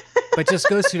 But just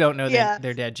ghosts who don't know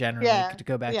they're dead generally. To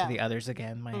go back to The Others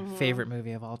again, my favorite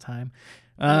movie of all time.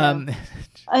 And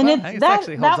it's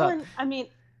that one. I mean,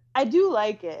 I do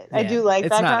like it. I do like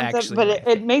that concept, but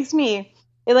it makes me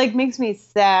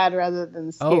sad rather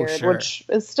than scared, which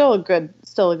is still a good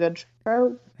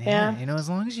trope. Yeah, you know, as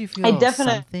long as you feel I'm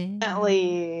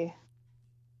definitely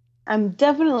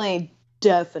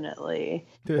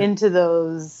into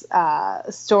those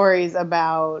stories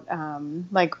about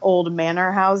like old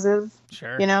manor houses.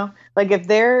 Sure. You know, like if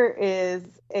there is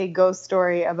a ghost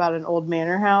story about an old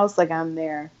manor house, like I'm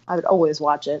there. I would always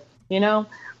watch it. You know,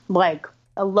 like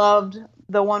I loved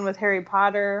the one with Harry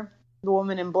Potter, The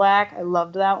Woman in Black. I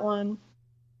loved that one.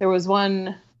 There was one,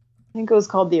 I think it was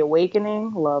called The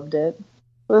Awakening. Loved it.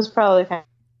 It was probably kind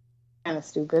of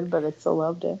stupid, but I still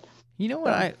loved it. You know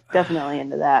what? I definitely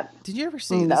into that. Did you ever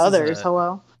see The Others?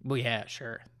 Hello. Well, yeah,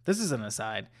 sure. This is an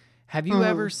aside. Have you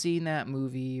ever seen that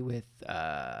movie with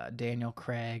Daniel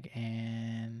Craig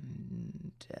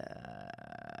and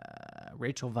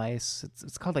Rachel Weisz?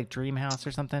 It's called like Dream House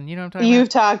or something. You know what I'm talking about? You've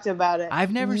talked about it.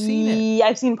 I've never seen it.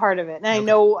 I've seen part of it, and I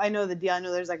know the deal. I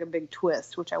know there's like a big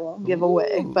twist, which I won't give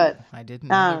away. But I didn't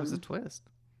know there was a twist.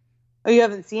 Oh, you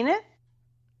haven't seen it?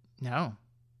 No.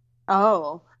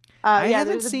 Oh. I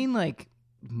haven't seen like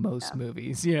most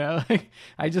movies, you know.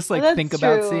 I just like think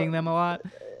about seeing them a lot.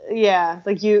 Yeah,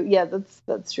 like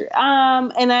that's true.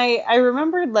 And I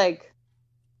remembered like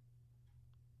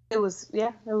it was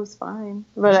fine,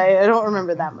 but I don't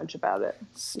remember that much about it.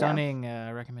 Stunning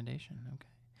recommendation.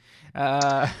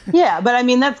 Okay. Yeah, but I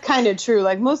mean that's kind of true.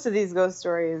 Like most of these ghost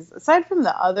stories, aside from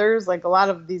The Others, like a lot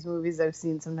of these movies I've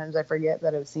seen, sometimes I forget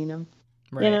that I've seen them.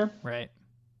 Right. You know? Right.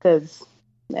 Because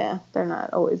they're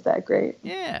not always that great.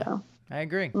 Yeah, so. I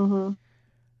agree. Mm-hmm.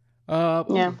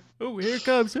 Yeah. Oh, here it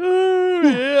comes. Oh,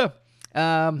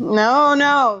 yeah.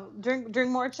 No. Drink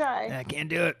more chai. I can't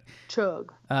do it.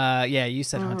 Chug. Yeah, you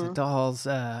said haunted dolls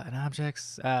and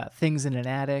objects, things in an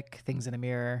attic, things in a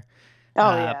mirror.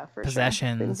 Oh yeah, for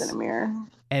Possessions. Sure. Things in a mirror.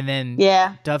 And then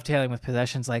dovetailing with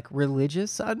Possessions, like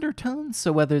religious undertones.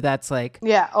 So whether that's like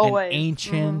always. an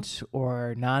ancient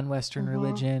or non-Western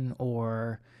religion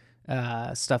or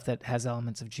stuff that has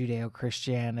elements of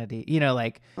Judeo-Christianity,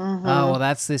 like, oh, well,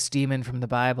 that's this demon from the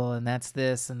Bible and that's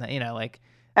this and that, like,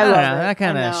 I don't know, that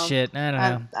kind of shit. I don't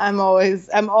know.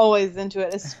 I'm always into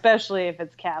it, especially if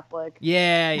it's Catholic.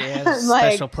 Yeah.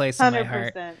 Special place in my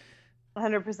heart.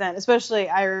 100%, especially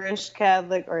Irish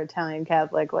Catholic or Italian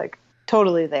Catholic, like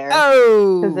totally there.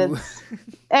 Oh, because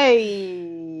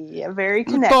it's very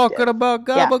connected. You're talking about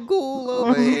gabagool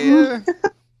over here.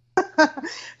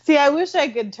 See, I wish I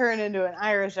could turn into an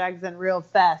Irish accent real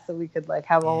fast so we could like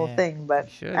have a whole thing, but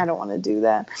I don't want to do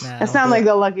that. I sound like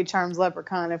the Lucky Charms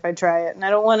leprechaun if I try it, and I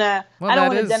don't want to. I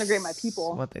don't want to denigrate my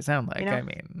people. What they sound like, I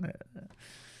mean.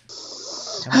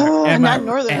 Am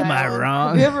I wrong?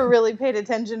 Have you ever really paid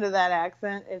attention to that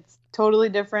accent? It's totally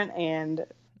different and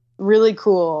really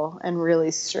cool and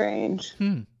really strange.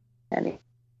 Anyway,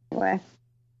 I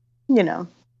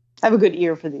have a good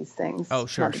ear for these things. Oh,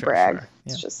 sure, not to brag. Sure.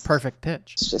 Yeah. It's just perfect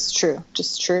pitch. It's just true.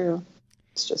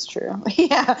 It's just true.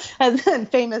 Yeah, as in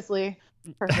famously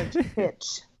perfect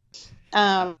pitch.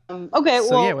 Okay.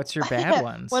 So what's your bad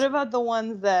ones? What about the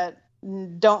ones that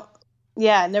don't?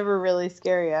 Yeah, never really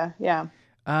scare you. Yeah.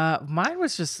 Mine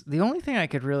was just the only thing I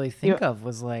could really think of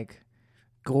was like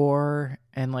gore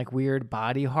and like weird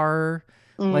body horror.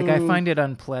 Like I find it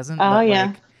unpleasant. But,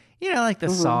 like, like the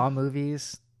Saw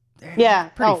movies.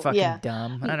 They're pretty fucking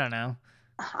dumb. I don't know.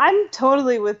 I'm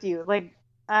totally with you. Like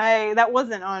that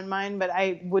wasn't on mine, but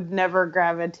I would never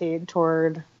gravitate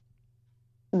toward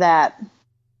that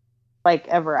like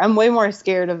ever. I'm way more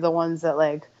scared of the ones that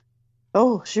like,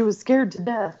 oh, she was scared to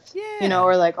death. Yeah.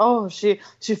 Or like, oh, she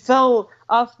fell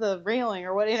off the railing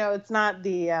or what, it's not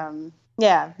the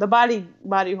the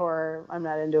body horror. I'm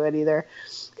not into it either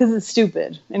because it's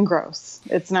stupid and gross.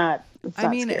 It's not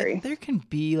scary. There can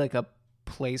be like a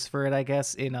place for it, I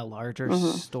guess, in a larger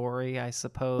story, I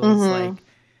suppose. Like,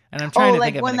 and I'm trying to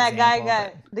think of when that example, guy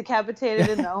got decapitated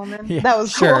in the Omen. That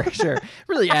was sure, cool. Sure.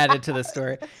 Really added to the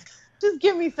story. Just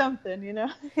give me something,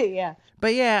 yeah.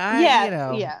 But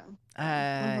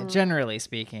generally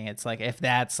speaking, it's like if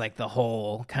that's like the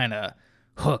whole kind of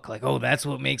hook, like, oh, that's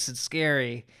what makes it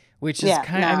scary. Which is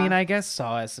kind of, I mean, I guess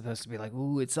Saw is supposed to be like,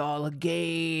 ooh, it's all a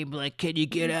game. Like, can you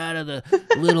get out of the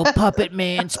little puppet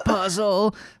man's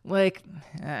puzzle? Like,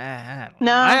 I don't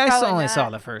know. I only saw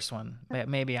the first one.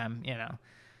 Maybe I'm,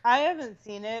 I haven't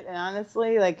seen it. And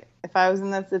honestly, like, if I was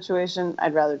in that situation,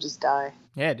 I'd rather just die.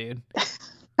 Yeah, dude.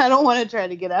 I don't want to try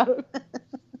to get out of it.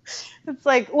 It's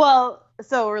like, well,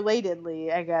 so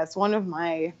relatedly, I guess, one of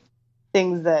my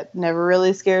things that never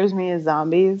really scares me is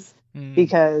zombies.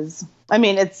 Because I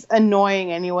mean, it's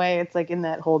annoying anyway. It's like in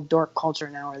that whole dork culture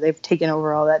now where they've taken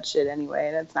over all that shit anyway,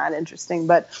 and it's not interesting.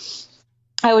 But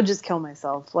I would just kill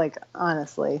myself. Like,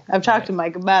 honestly, I've talked to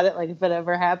Mike about it. Like, if it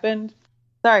ever happened,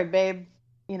 sorry, babe,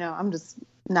 I'm just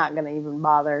not going to even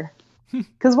bother.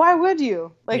 Because why would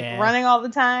you? Like, running all the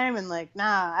time and like,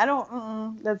 nah, I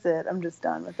don't, that's it. I'm just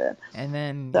done with it. And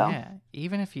then,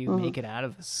 even if you make it out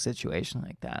of a situation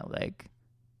like that, like,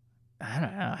 I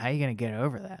don't know. How are you going to get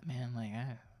over that, man? Like,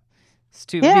 it's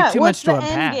too much to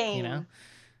unpack,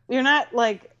 You're not,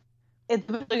 like, it's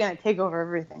really going to take over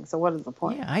everything, so what is the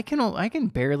point? Yeah, I can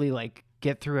barely, like,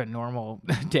 get through a normal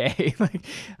day. Like,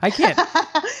 I can't...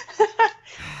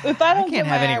 If I don't can't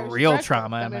have any real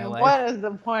trauma in my life. What is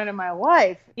the point of my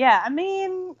life? Yeah, I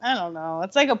mean, I don't know.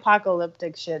 It's like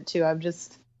apocalyptic shit, too.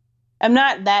 I'm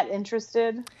not that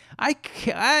interested.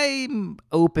 I'm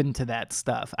open to that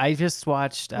stuff. I just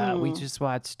watched, we just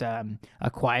watched A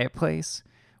Quiet Place,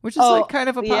 which is like kind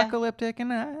of apocalyptic,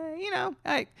 and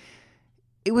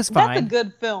it was fine. That's a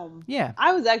good film. Yeah.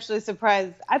 I was actually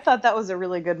surprised. I thought that was a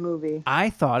really good movie. I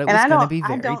thought it was going to be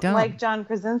very dumb. I don't like John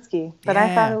Krasinski, but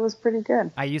I thought it was pretty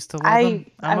good. I used to love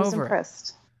him. I was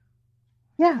impressed.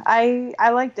 Yeah, I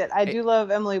liked it. I do love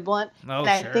Emily Blunt. Oh, and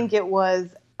I think it was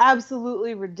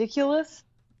absolutely ridiculous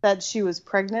that she was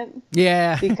pregnant.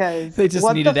 Yeah, because they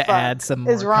just needed to add some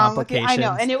more complications. I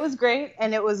know, and it was great,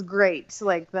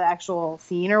 like the actual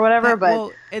scene or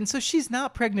whatever. And so she's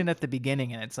not pregnant at the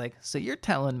beginning, and it's like, so you're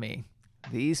telling me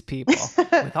these people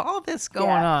with all this going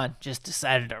on just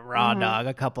decided to raw dog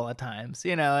a couple of times,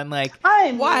 and like,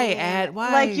 why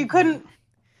like you couldn't.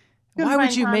 Why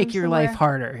would you make your life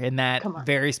harder in that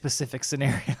very specific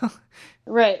scenario?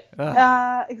 Right.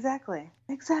 Exactly.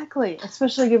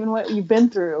 Especially given what you've been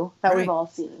through that we've all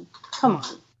seen. Come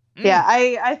on. Yeah,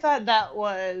 I thought that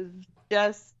was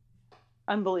just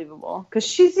unbelievable. Because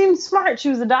she seemed smart. She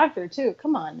was a doctor, too.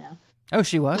 Come on now. Oh,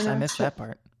 she was? I missed that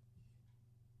part.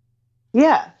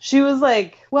 Yeah, she was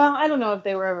like, well, I don't know if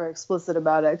they were ever explicit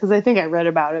about it because I think I read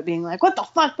about it being like, what the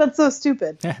fuck, that's so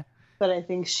stupid. But I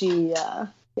think she, I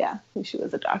think she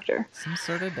was a doctor. Some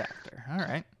sort of doctor. All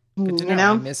right, good to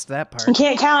know. I missed that part. You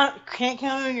can't count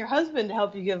on your husband to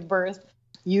help you give birth.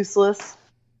 Useless,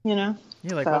 Yeah,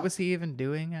 like what was he even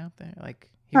doing out there? Like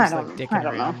he was like dicking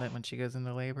around when she goes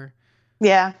into labor.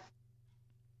 Yeah.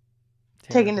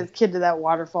 Taking his kid to that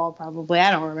waterfall, probably. I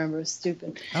don't remember. It was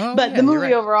stupid. Oh, but the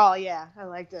movie overall, I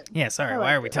liked it. Yeah, sorry.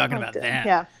 Why are we talking about that?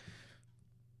 Yeah.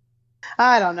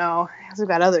 I don't know. We've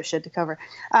got other shit to cover.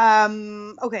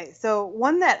 Okay, so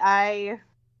one that I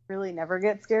really never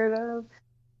get scared of,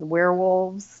 the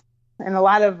werewolves, and a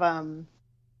lot of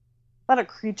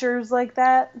creatures like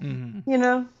that.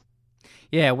 Mm-hmm.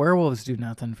 Yeah, werewolves do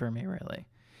nothing for me, really.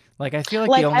 Like I feel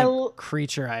like the only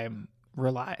creature I'm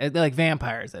like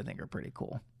vampires, I think are pretty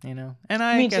cool, and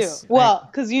I guess too. Well,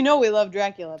 because we love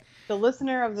Dracula. The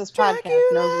listener of this podcast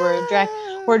knows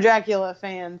we're Dracula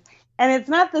fans, and it's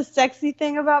not the sexy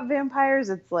thing about vampires.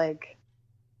 It's like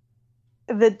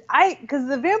because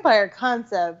the vampire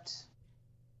concept,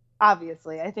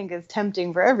 obviously, I think is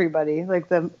tempting for everybody, like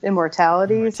the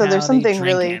immortality. So there's something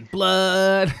really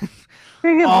blood.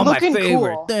 All looking my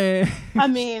favorite cool. Thing. I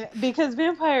mean, because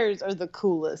vampires are the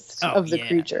coolest of the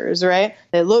creatures, right?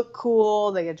 They look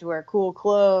cool. They get to wear cool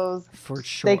clothes. For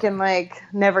sure. They can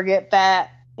never get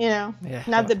fat. Yeah.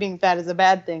 Not that being fat is a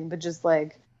bad thing, but just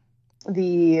like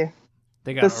the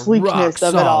sleekness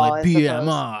of it all.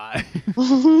 BMI.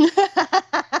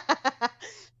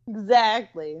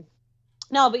 Exactly.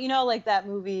 No, but like that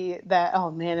movie that,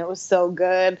 oh man, it was so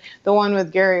good. The one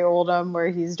with Gary Oldman where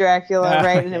he's Dracula,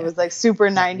 right? And it was like super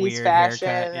 90s fashion.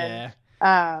 Haircut,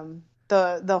 and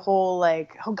the whole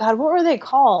oh God, what were they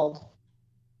called?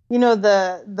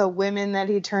 The women that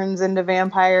he turns into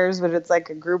vampires, but it's like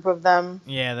a group of them.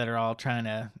 Yeah, that are all trying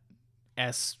to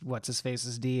what's his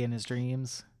face's D in his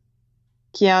dreams.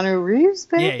 Keanu Reeves,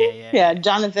 baby? Yeah.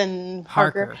 Jonathan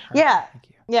Harker. Yeah.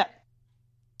 Yeah.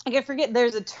 I forget,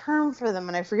 there's a term for them,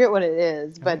 and I forget what it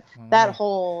is, but that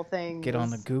whole thing. Get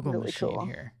on the Google really machine cool.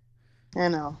 here. I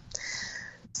know.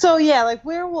 So, yeah, like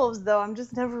werewolves, though, I'm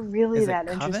just never really that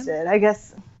interested. I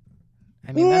guess.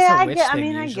 I mean, that's a witch thing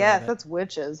I usually, guess that's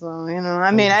witches, though.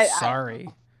 Sorry.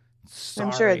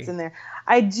 I'm sure it's in there.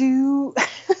 I do.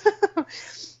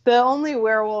 The only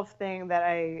werewolf thing that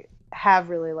I have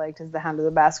really liked is the Hound of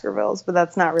the Baskervilles, but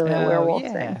that's not really a werewolf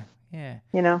thing. Yeah.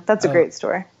 That's a great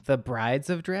story. The Brides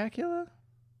of Dracula?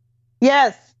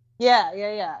 Yes. Yeah.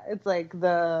 It's like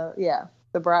the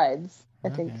brides, I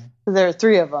think. There are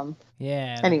 3 of them.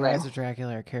 Yeah. Anyway. The Brides of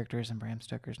Dracula are characters in Bram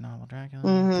Stoker's novel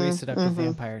Dracula. 3 seductive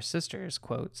vampire sisters,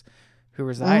 quotes, who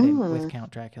resided with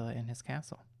Count Dracula in his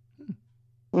castle.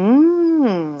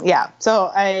 Yeah.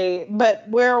 So but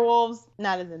werewolves,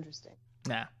 not as interesting.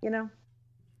 Nah.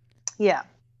 Yeah.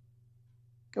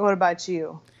 What about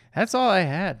you? That's all I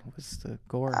had was the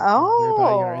gore.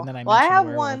 Oh, and then I have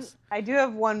one. I do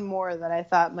have one more that I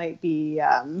thought might be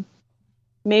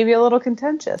maybe a little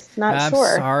contentious. I'm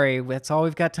sorry. That's all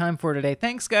we've got time for today.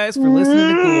 Thanks, guys, for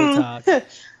listening to Ghoul Talk.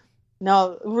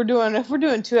 No, if we're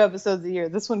doing 2 episodes a year,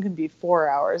 this one can be 4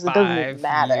 hours. It doesn't even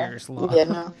matter. 5 years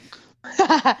long.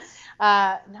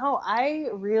 No, I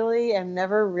really am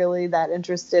never really that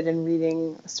interested in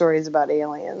reading stories about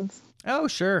aliens. Oh,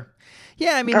 sure.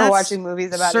 Yeah, I mean, that's watching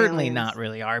movies about certainly aliens. Not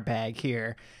really our bag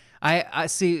here. I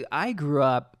see. I grew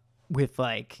up with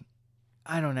I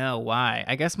don't know why.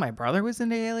 I guess my brother was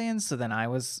into aliens, so then I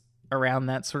was around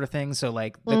that sort of thing. So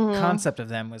the concept of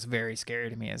them was very scary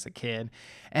to me as a kid,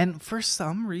 and for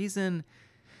some reason,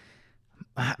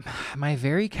 my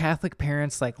very Catholic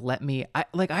parents let me.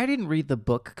 I didn't read the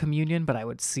book Communion, but I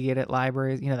would see it at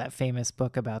libraries. That famous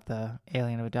book about the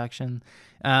alien abduction.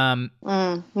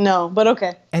 No, but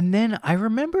okay. And then I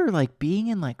remember being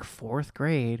in 4th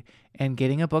grade and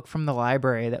getting a book from the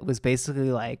library that was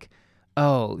basically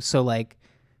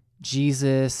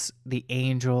Jesus, the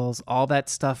angels, all that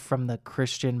stuff from the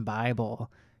Christian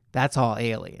Bible, that's all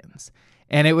aliens.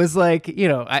 And it was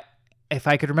if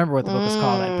I could remember what the book was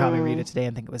called, I'd probably read it today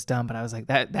and think it was dumb. But I was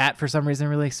that for some reason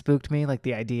really spooked me.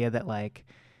 The idea that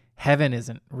heaven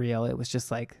isn't real. It was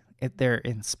just they're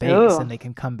in space and they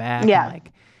can come back. Yeah.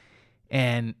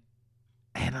 And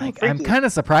I'm kind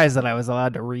of surprised that I was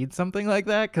allowed to read something like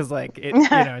that. Cause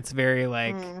it's very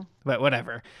but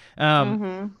whatever.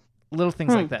 Little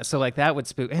things like that. So that would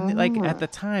spook. And at the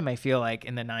time, I feel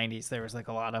in the 90s, there was a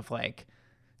lot of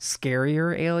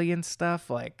scarier alien stuff,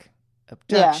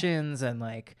 abductions and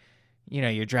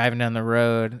you're driving down the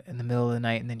road in the middle of the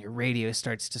night and then your radio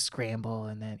starts to scramble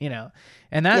and then,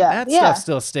 and that stuff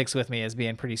still sticks with me as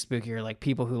being pretty spooky, or like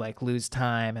people who like lose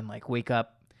time and like wake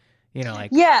up,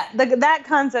 like. Yeah, that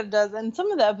concept does. And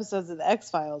some of the episodes of the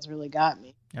X-Files really got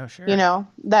me. Oh, sure.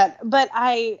 But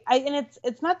I and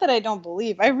it's not that I don't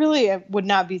believe. I really would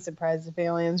not be surprised if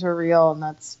aliens were real, and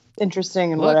that's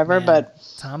interesting and whatever. Man,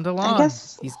 but Tom DeLonge, I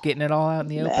guess he's getting it all out in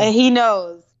the open. He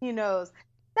knows.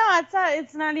 No,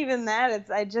 it's not even that.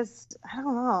 I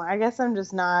don't know. I guess I'm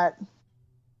not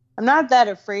that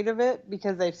afraid of it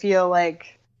because I feel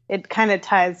like it kind of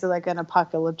ties to like an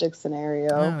apocalyptic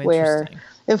scenario where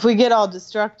if we get all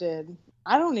destructed,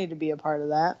 I don't need to be a part of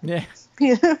that. Yeah.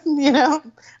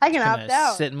 I can opt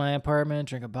out. Sit in my apartment,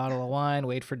 drink a bottle of wine,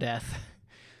 wait for death.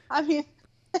 I mean,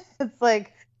 it's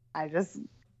like, I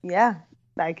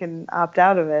can opt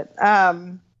out of it.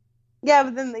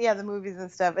 But then, the movies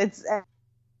and stuff, it's,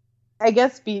 I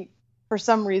guess for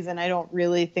some reason, I don't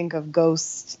really think of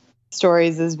ghost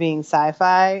stories as being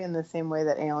sci-fi in the same way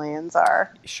that aliens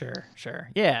are. Sure.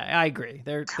 Yeah, I agree.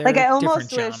 They're like, I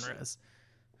different genres.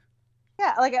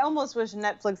 Yeah, like I almost wish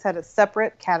Netflix had a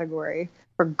separate category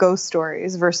for ghost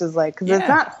stories versus like, because it's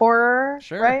not horror,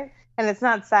 right? And it's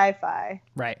not sci-fi.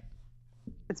 Right.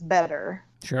 It's better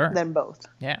than both.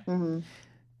 Yeah. Mm-hmm.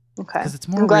 Okay. Because it's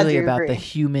more really about the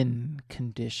human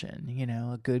condition.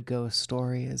 A good ghost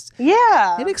story is.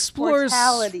 Yeah. It explores.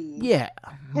 Mortality. Yeah.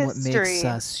 History. What makes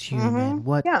us human. Mm-hmm.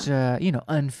 What,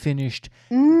 unfinished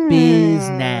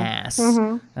business.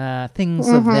 Mm-hmm. Things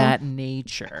of that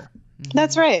nature. Mm-hmm.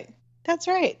 That's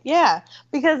right. Yeah.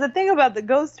 Because the thing about the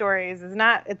ghost stories is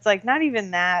it's like not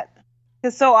even that.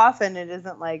 Because so often it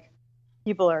isn't like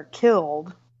people are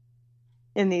killed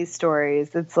in these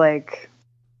stories. It's like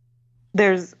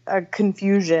there's a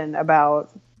confusion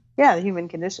about the human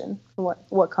condition,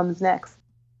 what comes next,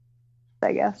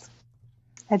 I guess.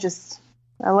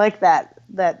 I like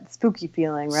that spooky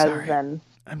feeling rather than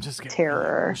I'm just getting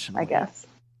terror, I guess.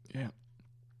 Yeah.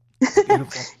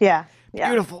 Beautiful. Yeah.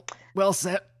 Beautiful. Well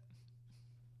said.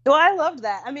 Well, I loved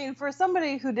that. I mean, for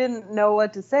somebody who didn't know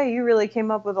what to say, you really came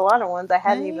up with a lot of ones I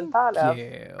hadn't even thought of.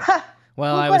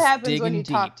 Well, look I was what happens when you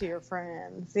deep. talk to your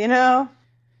friends, you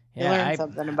learn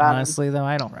something about honestly, though,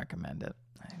 I don't recommend it.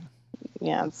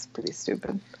 Yeah, it's pretty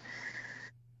stupid.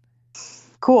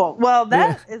 Cool. Well,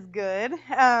 that is good.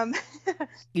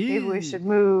 Maybe we should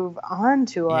move on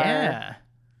to our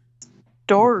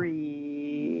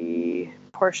story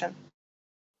portion.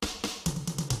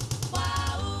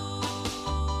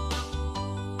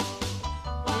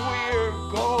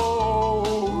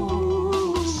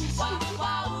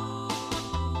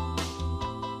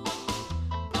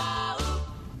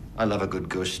 I love a good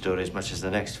ghost story as much as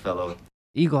the next fellow.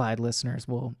 Eagle-eyed listeners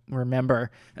will remember.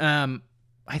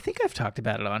 I think I've talked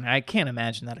about it on. I can't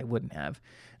imagine that I wouldn't have.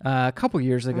 A couple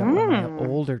years ago, when my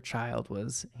older child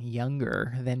was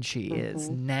younger than she is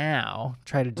now,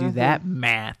 try to do that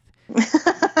math.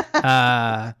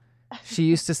 She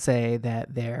used to say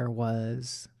that there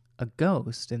was a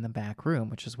ghost in the back room,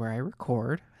 which is where I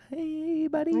record. Hey,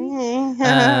 buddy.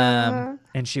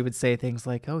 And she would say things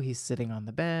like, "Oh, he's sitting on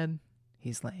the bed.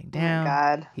 He's laying down. Oh my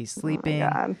God. He's sleeping." Oh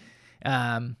my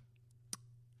God.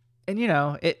 And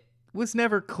it was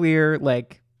never clear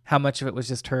like how much of it was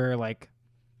just her like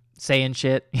saying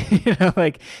shit,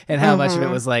 and how much of it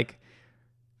was like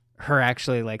her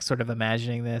actually like sort of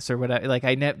imagining this or whatever. Like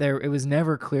it was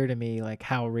never clear to me like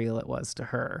how real it was to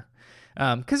her.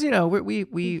 Because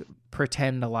we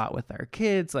pretend a lot with our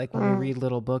kids. Like when we read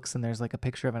little books and there's like a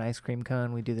picture of an ice cream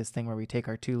cone, we do this thing where we take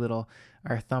our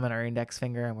thumb and our index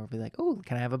finger and we'll be like, "Oh,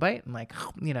 can I have a bite?" And like,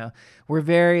 we're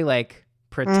very like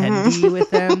pretendy with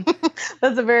them.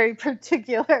 That's a very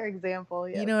particular example.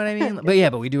 Yes. You know what I mean?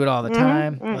 But we do it all the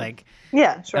time. Like,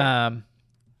 yeah, sure.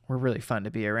 We're really fun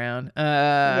to be around.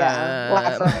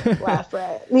 Laugh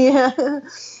right. Yeah.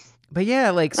 But yeah,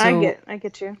 like, so I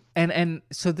get you. And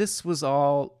so this was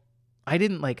all, I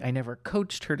never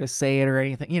coached her to say it or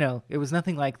anything, it was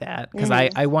nothing like that because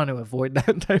I want to avoid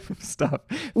that type of stuff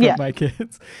with my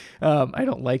kids. I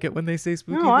don't like it when they say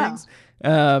spooky things.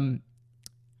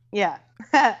 Yeah.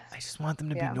 I just want them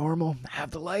to be normal,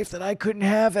 have the life that I couldn't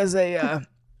have as a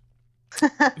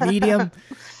medium.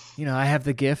 I have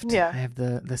the gift. Yeah. I have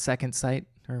the second sight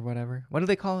or whatever. What do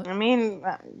they call it? I mean,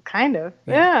 kind of.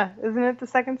 Yeah. Isn't it the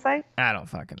second sight? I don't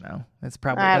fucking know. That's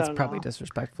probably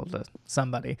disrespectful to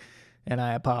somebody. And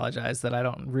I apologize that I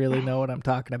don't really know what I'm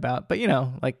talking about. But,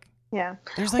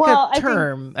 there's like a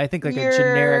term, I think like a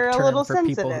generic term for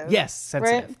people. Yes,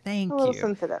 sensitive. Right? Thank you. A little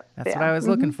sensitive. That's what I was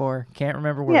looking for. Can't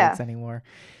remember words anymore.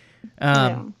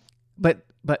 But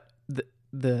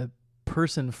the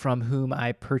person from whom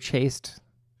I purchased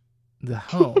the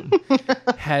home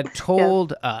had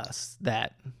told us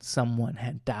that someone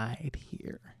had died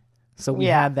here. So we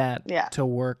had that to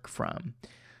work from.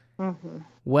 Mm-hmm.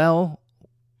 Well,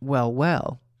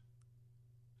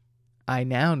 I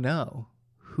now know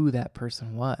who that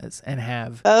person was and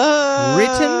have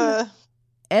written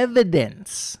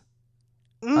evidence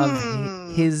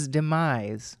of his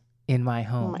demise in my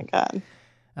home. Oh my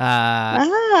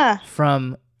God.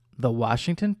 From the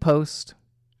Washington Post,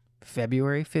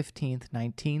 February 15th,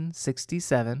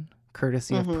 1967,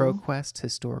 courtesy of ProQuest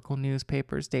Historical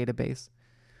Newspapers Database.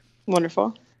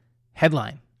 Wonderful.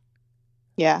 Headline.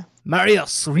 Yeah.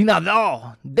 Marius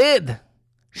Rinaldo dead.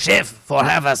 Chef for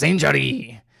havas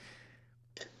injury.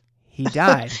 He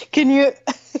died. Can you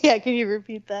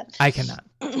repeat that? I cannot.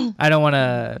 I don't want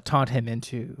to taunt him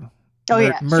into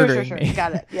murdering me.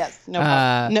 Got it. Yes. No,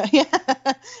 yeah.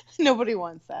 Nobody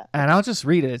wants that. And I'll just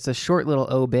read it. It's a short little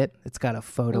obit. It's got a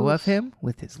photo of him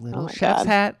with his little chef's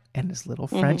hat and his little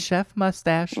French chef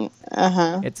mustache.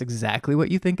 It's exactly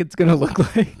what you think it's going to look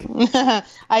like.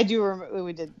 I do remember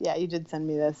we did. Yeah, you did send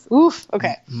me this. Oof.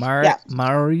 Okay. Marius. It's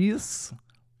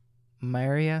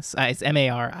Marius. I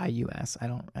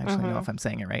don't actually know if I'm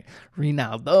saying it right.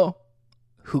 Rinaldo,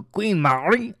 who Queen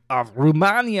Marie of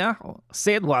Romania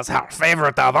said was her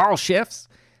favorite of all chefs,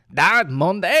 died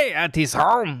Monday at his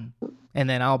home. And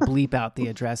then I'll bleep out the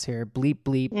address here. Bleep,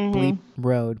 bleep, bleep,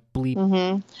 road,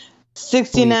 bleep.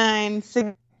 69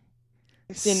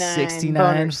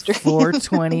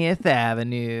 420th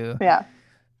Avenue. Yeah.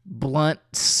 Blunt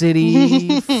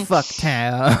City,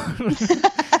 fucktown.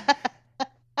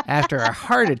 After a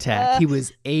heart attack, he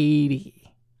was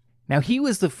 80. Now, he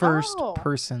was the first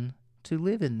person to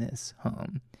live in this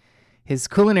home. His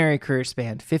culinary career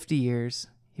spanned 50 years.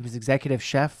 He was executive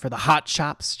chef for the Hot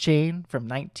Shops chain from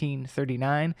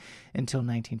 1939 until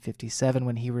 1957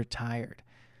 when he retired.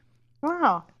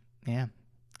 Wow. Yeah.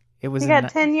 It was. He got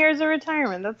 10 years of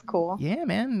retirement. That's cool. Yeah,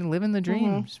 man. Living the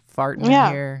dream. Farting in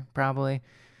here, probably.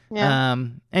 Yeah.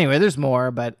 Anyway, there's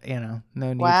more, but, no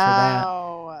need for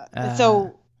that.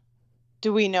 So,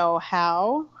 do we know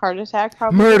how? Heart attack,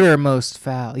 probably? Murder most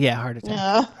foul. Yeah, heart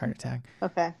attack. Heart attack.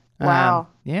 Okay. Wow.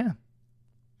 Yeah.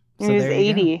 So he was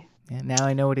 80. Yeah, now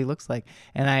I know what he looks like.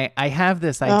 And I have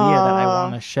this idea that I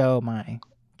want to show my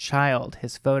child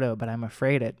his photo, but I'm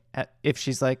afraid if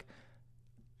she's like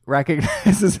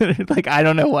recognizes it, like I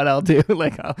don't know what I'll do.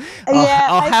 Like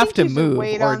I'll have to move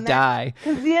or die.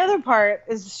 Because the other part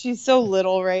is she's so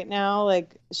little right now,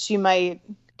 like she might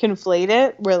conflate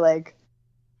it where like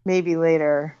maybe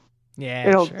later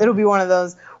it'll be one of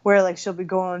those where like she'll be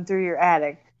going through your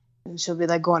attic and she'll be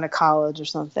like going to college or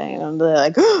something and be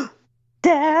like, oh,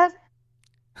 Dad,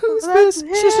 who's this?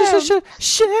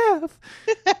 Chef.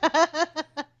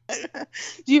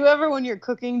 Do you ever, when you're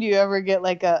cooking, get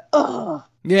like a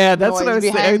yeah, that's what I was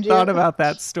saying. I thought about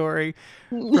that story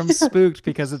from Spooked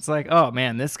because it's like, oh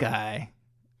man, this guy,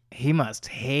 he must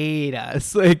hate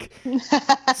us. Like,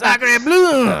 sacre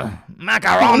bleu,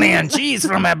 macaroni and cheese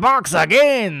from a box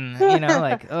again.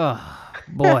 Like, oh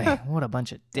boy, what a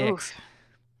bunch of dicks. Oof.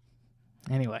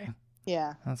 Anyway.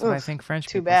 Yeah. That's what I think French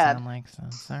people sound like. So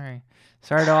sorry.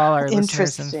 Sorry to all our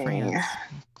listeners in France.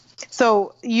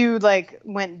 So you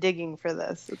went digging for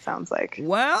this, it sounds like.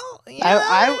 Well,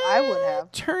 I would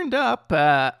have. Turned up.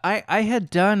 I had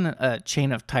done a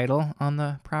chain of title on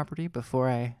the property before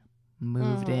I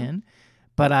moved in.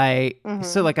 But I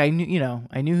knew,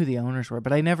 I knew who the owners were,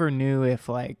 but I never knew if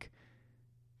it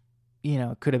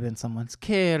could have been someone's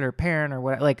kid or parent or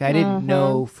what. Like I didn't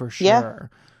know for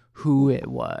sure who it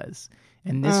was.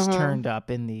 And this turned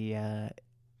up in the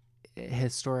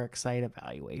historic site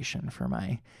evaluation for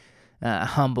my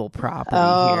humble property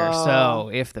here. So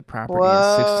if the property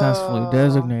is successfully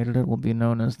designated, it will be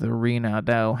known as the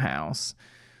Rinaldo House.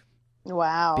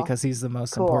 Wow. Because he's the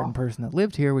most important person that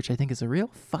lived here, which I think is a real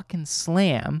fucking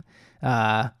slam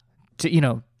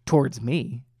towards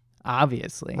me.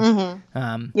 Obviously.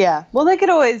 Yeah. Well, they could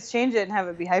always change it and have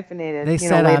it be hypefinated. They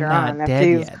said later I'm not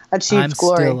dead yet. I'm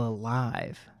still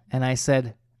alive. And I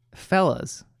said,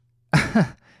 fellas,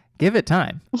 give it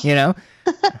time. I'm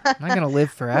not going to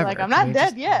live forever. I'm not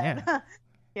dead yet.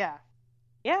 Yeah.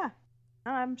 Yeah.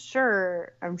 I'm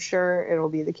sure it'll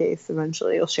be the case.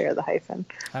 Eventually you'll share the hyphen.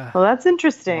 Well, that's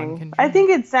interesting. I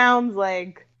think it sounds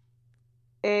like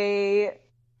a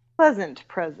pleasant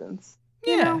presence.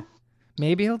 Yeah.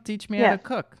 Maybe he'll teach me how to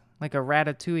cook, like a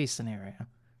Ratatouille scenario.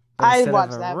 I'd watch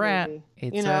that movie.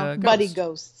 It's a ghost. Buddy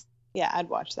ghosts. Yeah, I'd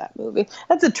watch that movie.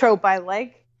 That's a trope I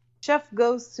like. Chef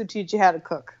ghosts who teach you how to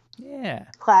cook. Yeah.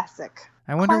 Classic.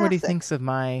 I wonder what he thinks of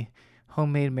my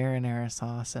homemade marinara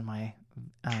sauce and my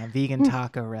vegan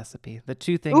taco recipe. The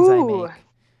two things I make.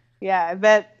 Yeah, I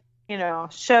bet,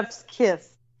 chef's kiss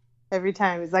every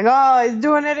time. He's like, oh, he's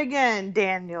doing it again,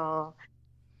 Daniel.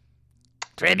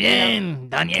 Très bien,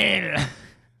 Daniel.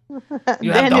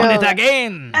 You have done it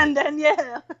again. And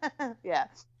Daniel. Yeah.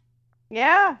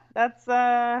 Yeah, that's,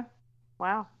 wow,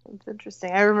 that's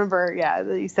interesting. I remember,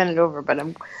 you sent it over, but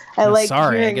I like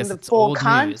hearing the full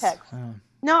context. Oh.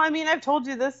 No, I mean, I've told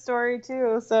you this story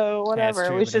too, so whatever.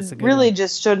 True, we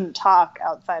shouldn't talk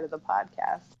outside of the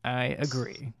podcast. I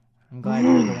agree. I'm glad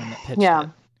you're the one that pitched it.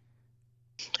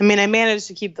 I mean, I managed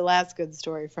to keep the last good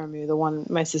story from you, the one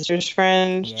my sister's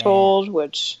friend told,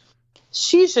 which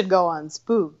she should go on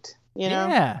Spooked,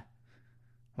 Yeah.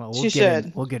 Well,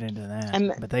 we'll get into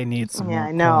that, but they need some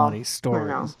more quality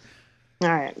stories. All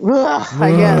right. Ugh,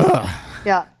 I guess.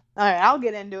 Yeah. All right. I'll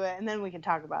get into it, and then we can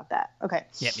talk about that. Okay.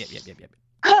 Yep.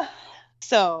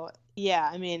 So, yeah,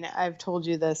 I mean, I've told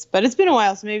you this, but it's been a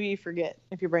while, so maybe you forget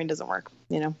if your brain doesn't work.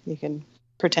 You can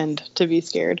pretend to be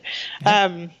scared.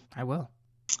 Yeah, I will.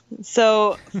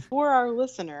 So, for our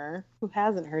listener who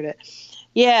hasn't heard it,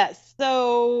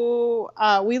 so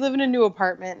we live in a new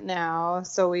apartment now,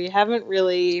 so we haven't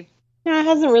really, it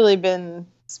hasn't really been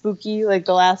spooky like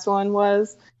the last one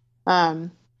was.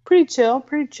 Pretty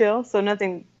chill. So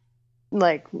nothing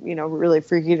like, really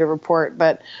freaky to report.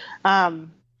 But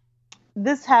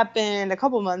this happened a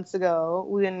couple months ago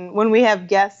when we have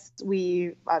guests,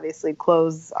 we obviously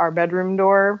close our bedroom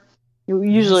door.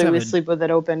 Usually we sleep with it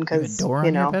open because, door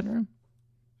in your bedroom?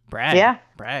 Brag. Yeah.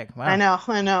 Brag. Wow. I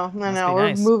know. We're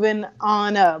nice. Moving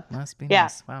on up. Must be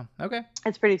nice. Wow. Okay.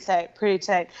 It's pretty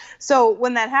tight. So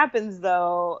when that happens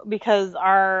though, because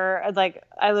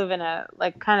I live in a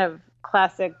kind of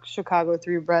classic Chicago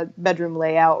 3-bedroom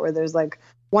layout where there's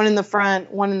one in the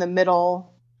front, one in the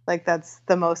middle, that's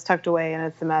the most tucked away and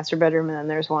it's the master bedroom, and then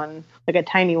there's one a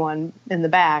tiny one in the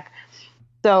back.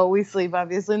 So we sleep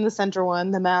obviously in the center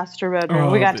one, the master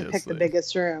bedroom. We got to pick the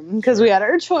biggest room because we had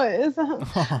our choice.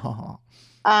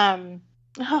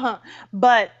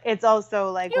 But it's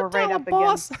also we're right up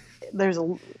against. There's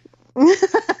a.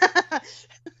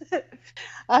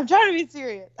 I'm trying to be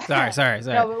serious. Sorry.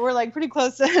 No, but we're pretty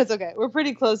close to. It's okay. We're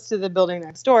pretty close to the building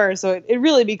next door, so it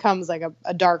really becomes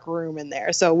a dark room in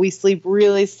there. So we sleep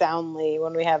really soundly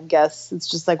when we have guests. It's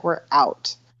just we're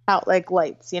out like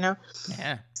lights,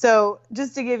 Yeah. So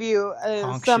just to give you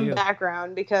some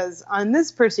background, because on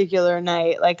this particular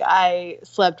night, I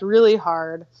slept really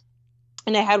hard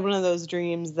and I had one of those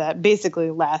dreams that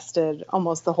basically lasted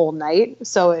almost the whole night.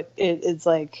 So it's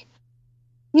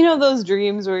those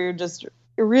dreams where you're just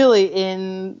really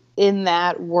in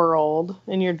that world,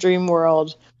 in your dream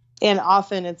world. And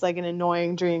often it's an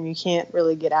annoying dream you can't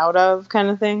really get out of kind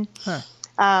of thing. Huh.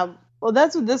 Well,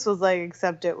 that's what this was like,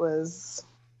 except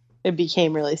it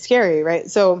became really scary, right?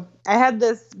 So I had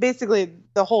this, basically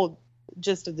the whole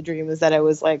gist of the dream was that I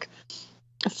was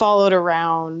followed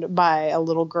around by a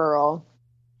little girl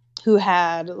who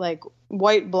had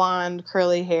white blonde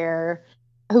curly hair,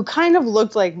 who kind of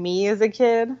looked like me as a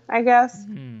kid, I guess.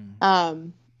 Mm-hmm.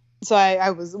 So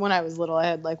when I was little, I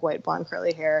had white blonde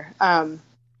curly hair,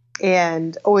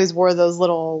 and always wore those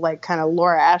little kind of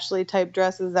Laura Ashley type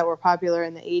dresses that were popular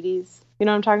in the 80s. You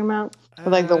know what I'm talking about?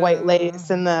 With the white lace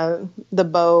and the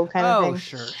bow kind of thing. Oh,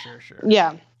 sure.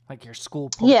 Yeah. Like your school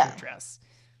poster dress.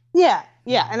 Yeah.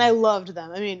 And I loved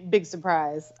them. I mean, big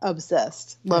surprise.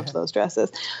 Obsessed. Loved those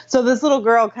dresses. So this little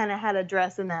girl kind of had a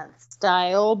dress in that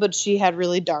style, but she had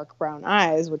really dark brown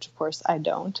eyes, which of course I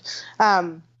don't.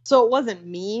 So it wasn't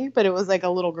me, but it was a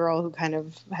little girl who kind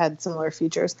of had similar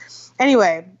features.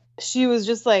 Anyway, she was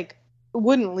just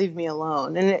wouldn't leave me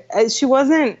alone. And she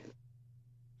wasn't,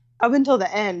 up until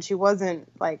the end, she wasn't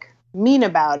mean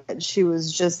about it. She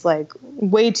was just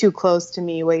way too close to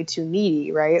me, way too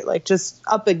needy, right? Just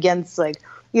up against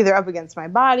either up against my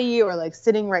body or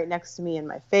sitting right next to me in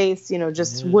my face,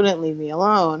 just wouldn't leave me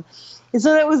alone. And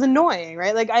so that was annoying,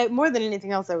 right? I more than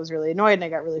anything else, I was really annoyed and I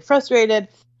got really frustrated.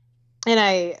 And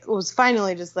I was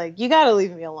finally just you got to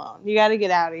leave me alone. You got to get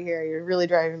out of here. You're really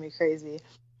driving me crazy.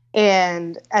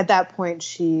 And at that point,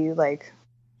 she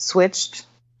switched.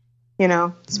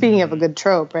 Speaking of a good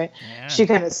trope, right? Yeah. She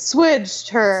kind of switched.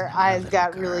 Her eyes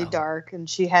got really dark, and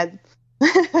she had.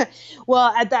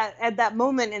 Well, at that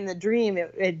moment in the dream,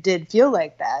 it did feel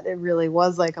like that. It really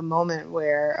was a moment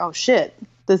where, oh shit,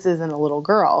 this isn't a little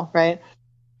girl, right?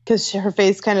 Because her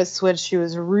face kind of switched. She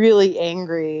was really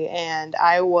angry, and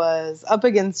I was up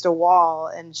against a wall,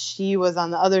 and she was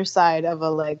on the other side of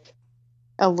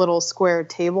a little square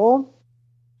table.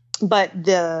 But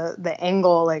the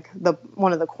angle,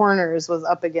 one of the corners was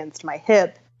up against my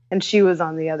hip, and she was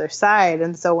on the other side.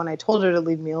 And so when I told her to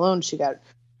leave me alone, she got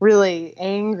really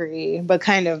angry, but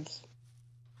kind of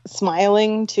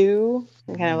smiling too,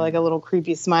 and kind of like a little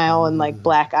creepy smile and like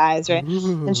black eyes, right?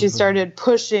 And she started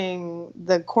pushing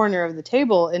the corner of the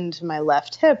table into my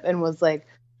left hip and was like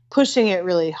pushing it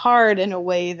really hard in a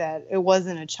way that it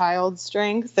wasn't a child's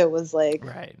strength. It was like,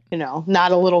 you know,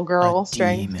 not a little girl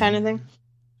strength kind of thing.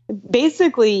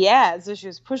 Basically, yeah. So she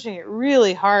was pushing it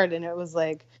really hard, and it was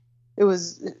like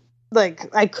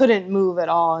I couldn't move at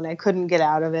all, and I couldn't get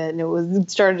out of it, and it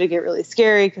started to get really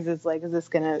scary because it's like,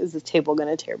 is this table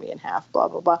gonna tear me in half? Blah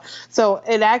blah blah. So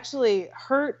it actually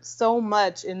hurt so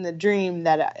much in the dream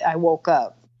that I woke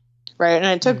up, right? And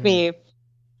it took me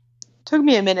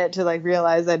a minute to like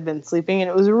realize I'd been sleeping, and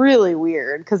it was really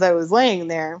weird because I was laying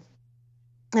there,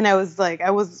 and I was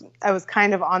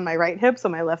kind of on my right hip, so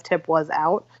my left hip was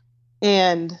out,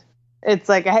 and it's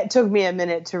like it took me a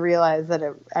minute to realize that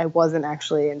I wasn't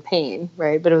actually in pain,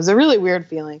 right? But it was a really weird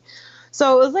feeling.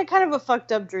 So it was like kind of a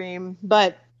fucked up dream,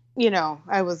 but you know,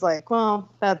 I was like, well,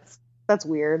 that's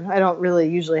weird. I don't really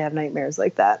usually have nightmares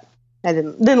like that. I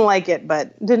didn't like it,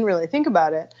 but didn't really think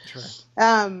about it. Sure.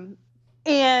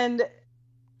 And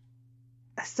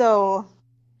so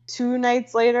 2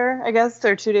 nights later, I guess,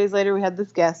 or 2 days later, we had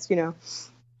this guest, you know,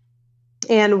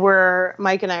 and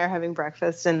Mike and I are having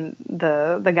breakfast, and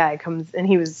the guy comes, and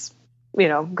he was, you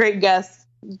know, great guest,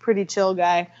 pretty chill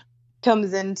guy,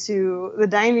 comes into the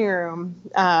dining room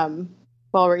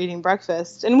while we're eating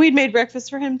breakfast. And we'd made breakfast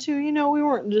for him too. You know, we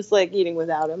weren't just like eating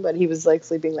without him, but he was like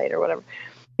sleeping late or whatever.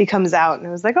 He comes out and it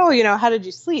was like, oh, you know, how did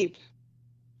you sleep?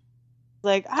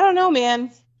 Like, I don't know,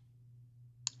 man.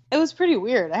 It was pretty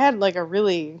weird. I had like a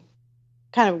really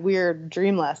kind of weird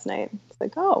dream last night. It's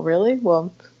like, oh, really?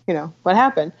 Well, you know, what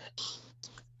happened?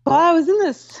 Well, I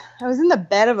was in the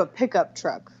bed of a pickup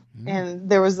truck, and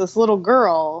there was this little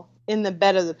girl in the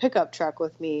bed of the pickup truck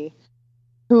with me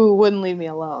who wouldn't leave me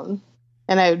alone.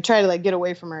 And I would try to like get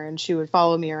away from her, and she would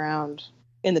follow me around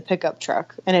in the pickup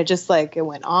truck. And it just like, it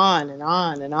went on and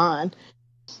on and on.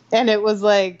 And it was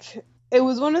like, it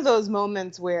was one of those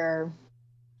moments where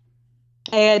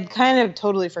I had kind of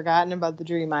totally forgotten about the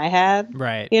dream I had.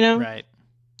 Right. You know? Right.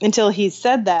 Until he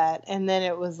said that. And then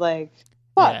it was like,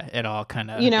 fuck. Yeah, it all kind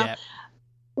of, you know? Yeah.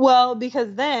 Well,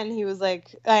 because then he was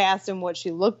like, I asked him what she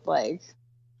looked like.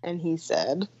 And he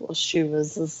said, well, she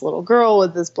was this little girl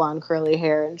with this blonde curly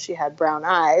hair, and she had brown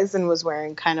eyes and was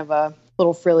wearing kind of a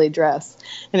little frilly dress.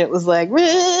 And it was like,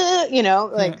 you know,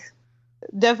 like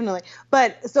definitely.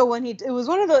 But so when it was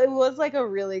like a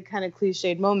really kind of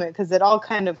cliched moment, because it all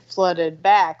kind of flooded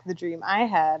back the dream I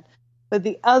had. But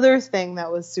the other thing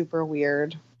that was super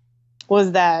weird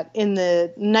was that in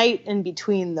the night in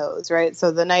between those, right?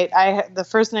 So the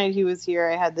first night he was here,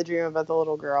 I had the dream about the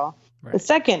little girl. Right. The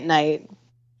second night,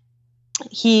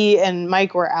 he and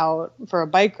Mike were out for a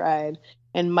bike ride,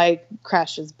 and Mike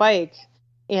crashed his bike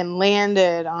and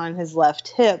landed on his left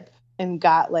hip and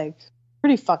got like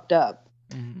pretty fucked up.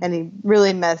 Mm-hmm. And he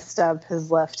really messed up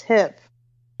his left hip.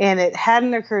 And it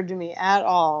hadn't occurred to me at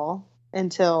all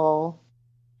until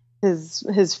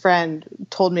his friend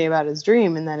told me about his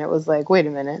dream. And then it was like, wait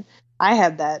a minute, I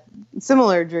had that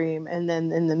similar dream. And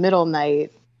then in the middle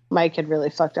night, Mike had really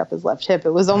fucked up his left hip.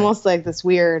 It was almost like this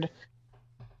weird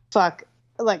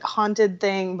like haunted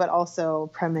thing, but also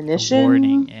premonition.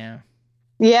 Warning, yeah.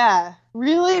 Yeah,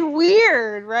 really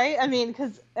weird, right? I mean,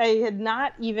 because I had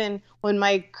not even, when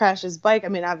Mike crashed his bike, I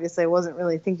mean, obviously I wasn't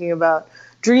really thinking about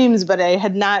dreams, but I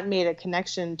had not made a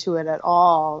connection to it at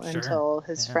all until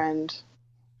his friend.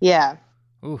 Yeah.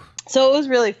 Oof. So it was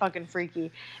really fucking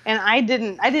freaky. And I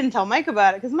didn't tell Mike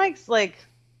about it because Mike's like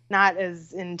not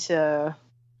as into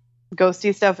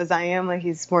ghosty stuff as I am. Like,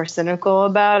 he's more cynical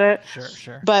about it.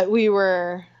 Sure. But we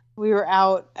were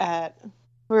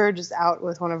just out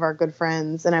with one of our good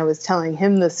friends, and I was telling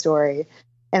him the story,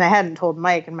 and I hadn't told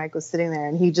Mike, and Mike was sitting there,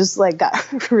 and he just like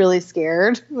got really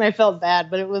scared, and I felt bad,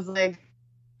 but it was like,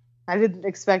 I didn't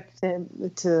expect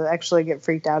him to actually get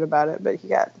freaked out about it, but he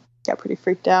got pretty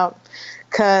freaked out,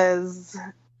 cause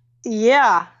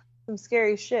yeah, some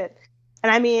scary shit.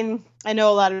 And I mean, I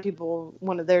know a lot of people,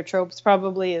 one of their tropes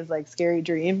probably is like scary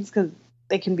dreams, because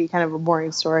they can be kind of a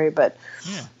boring story, but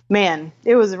man,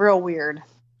 it was real weird.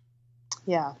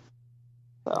 Yeah.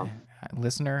 So,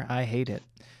 listener, I hate it.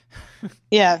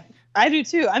 Yeah, I do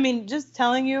too. I mean, just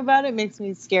telling you about it makes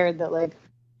me scared that like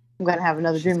I'm gonna have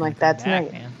another dream like that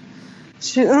tonight. Man.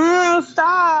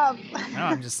 Stop! No,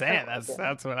 I'm just saying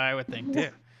that's what I would think too.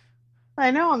 I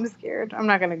know, I'm scared. I'm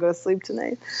not gonna go to sleep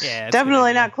tonight. Yeah,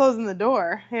 definitely not closing the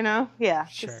door. You know? Yeah,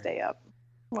 sure. Just stay up.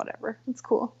 Whatever. It's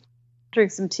cool.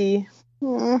 Drink some tea.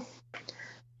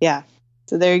 Yeah.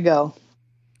 So there you go.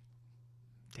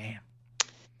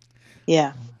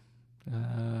 Yeah.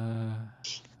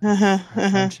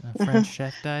 A French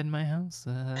chef died in my house.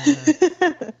 And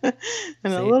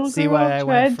a little see girl why I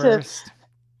went first.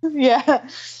 Yeah.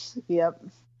 Yep.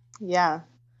 Yeah.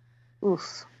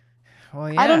 Oof.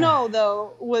 Well, yeah. I don't know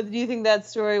though. Do you think that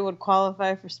story would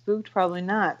qualify for Spooked? Probably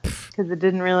not, because it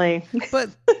didn't really. But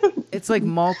it's like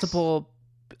multiple.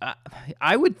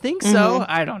 I would think so. Mm-hmm.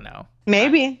 I don't know.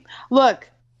 Maybe. Look,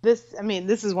 this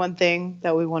is one thing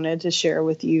that we wanted to share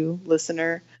with you,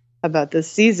 listener, about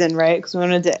this season, right? Because we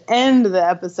wanted to end the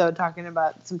episode talking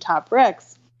about some top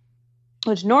recs,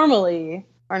 which normally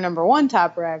our number one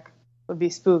top rec would be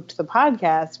Spooked, the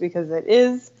podcast, because it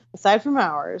is, aside from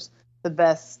ours, the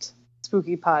best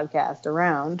spooky podcast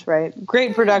around, right?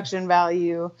 Great production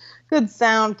value, good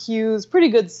sound cues, pretty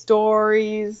good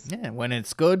stories. Yeah, when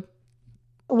it's good.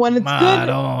 When it's good,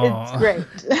 it's great.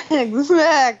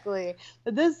 Exactly.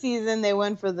 But this season, they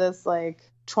went for this like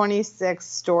 26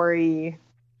 story.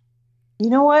 You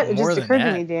know what? It just occurred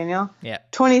to me, Daniel. Yeah.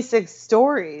 26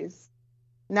 stories,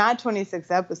 not 26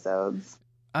 episodes.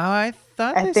 Oh, I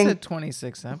thought they said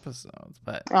 26 episodes,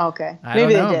 but okay.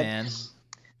 Maybe they did. Man.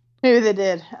 Maybe they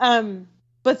did.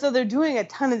 But so they're doing a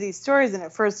ton of these stories, and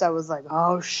at first I was like,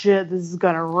 "Oh shit, this is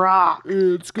gonna rock!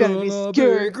 It's gonna be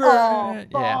scary!"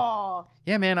 Oh,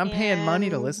 yeah, man, I'm paying money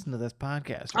to listen to this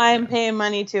podcast. I'm paying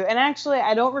money too, and actually,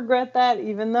 I don't regret that.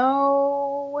 Even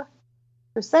though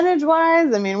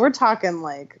percentage-wise, I mean, we're talking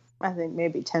like I think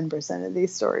maybe 10% of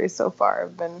these stories so far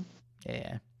have been,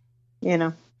 yeah.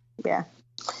 Well,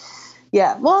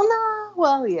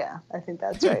 yeah, I think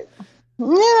that's right.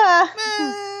 Yeah.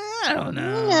 I don't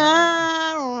know.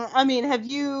 Yeah. I mean, have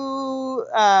you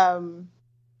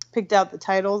picked out the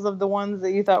titles of the ones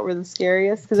that you thought were the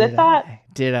scariest? Because I thought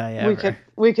did I ever?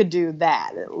 we could do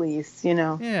that at least, you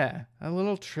know. Yeah, a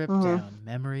little trip down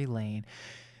memory lane.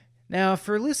 Now,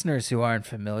 for listeners who aren't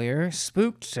familiar,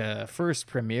 Spooked first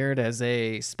premiered as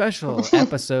a special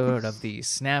episode of the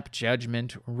Snap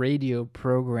Judgment radio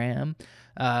program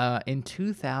in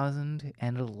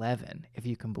 2011, if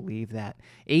you can believe that.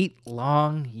 8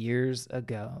 long years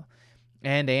ago.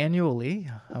 And annually,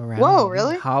 around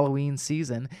the Halloween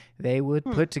season, they would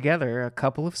put together a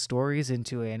couple of stories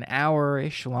into an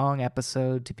hour-ish long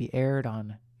episode to be aired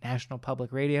on National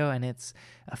Public Radio and its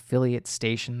affiliate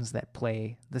stations that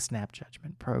play the Snap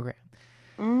Judgment program.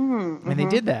 Mm-hmm. And they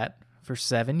did that for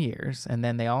 7 years, and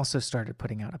then they also started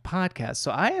putting out a podcast.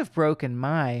 So I have broken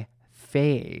my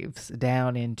faves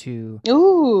down into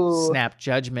Snap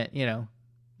Judgment,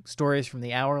 stories from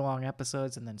the hour-long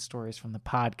episodes and then stories from the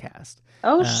podcast.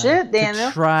 Oh, shit, Daniel.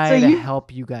 To try to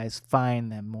help you guys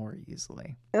find them more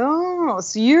easily. Oh,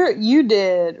 so you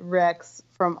did Rex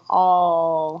from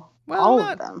all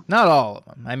of them. Not all of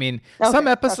them. I mean, some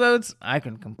episodes I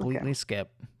can completely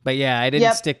skip. But yeah, I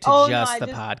didn't stick to the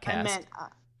podcast.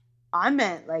 I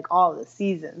meant like all the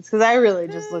seasons, because I really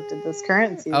just looked at this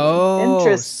current season. Oh,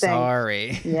 interesting.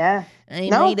 Sorry. Yeah. I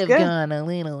might have gone a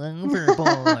little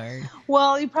overboard.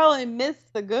 Well, you probably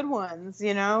missed the good ones,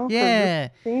 Yeah.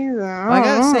 Well, I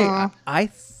gotta say, I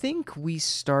think we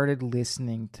started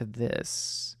listening to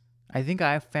this. I think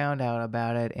I found out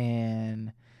about it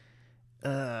in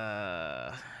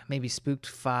maybe Spooked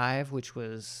 5, which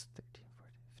was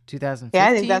 2015. Yeah,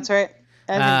 I think that's right.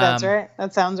 That's right.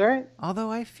 That sounds right.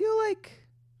 Although I feel like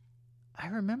I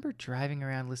remember driving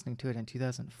around listening to it in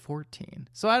 2014.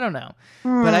 So I don't know.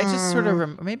 But I just sort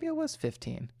of maybe it was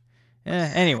 15.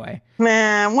 Anyway.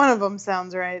 Man, one of them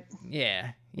sounds right.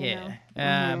 Yeah.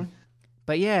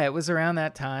 But yeah, it was around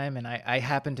that time, and I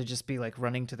happened to just be like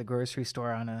running to the grocery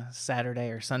store on a Saturday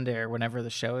or Sunday or whenever the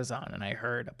show is on, and I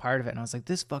heard a part of it, and I was like,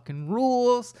 this fucking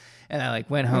rules. And I like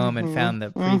went home and found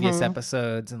the previous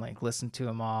episodes and like listened to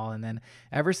them all. And then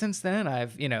ever since then,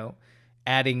 I've,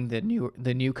 adding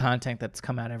the new content that's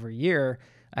come out every year,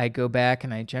 I go back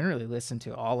and I generally listen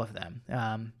to all of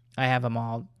them. I have them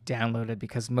all downloaded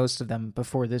because most of them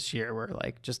before this year were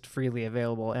like just freely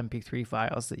available MP3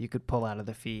 files that you could pull out of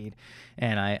the feed.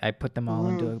 And I put them all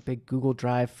into a big Google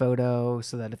Drive photo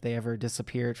so that if they ever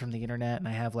disappeared from the internet, and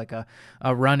I have like a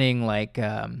running like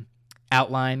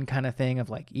outline kind of thing of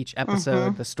like each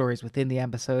episode, the stories within the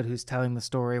episode, who's telling the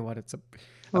story, what it's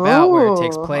about, where it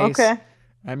takes place. Okay.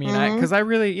 I mean, because I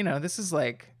really, this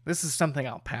is something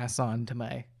I'll pass on to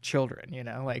my children,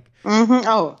 like,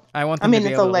 I want them to be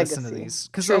able to listen to these.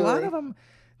 Because a lot of them,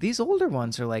 these older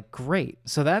ones are like great.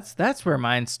 So that's where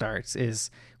mine starts, is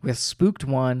with Spooked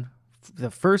 1, the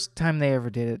first time they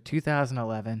ever did it,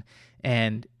 2011.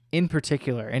 And in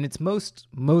particular, and it's most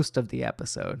of the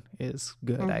episode is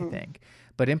good, I think.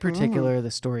 But in particular,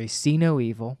 the story See No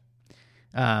Evil,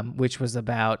 which was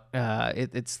about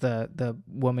it's the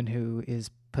woman who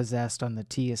is possessed on the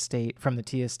Tea Estate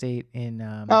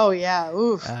in oh yeah,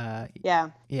 oof, yeah,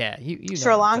 you know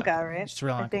Sri Lanka, right?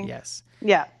 Sri Lanka, yes.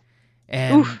 Yeah.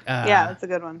 And oof. Yeah, that's a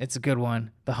good one. It's a good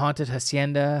one. The Haunted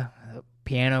Hacienda,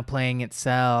 piano playing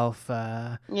itself,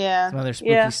 some other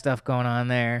spooky stuff going on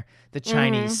there. The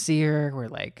Chinese Seer, where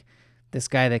like this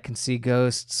guy that can see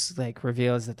ghosts like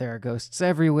reveals that there are ghosts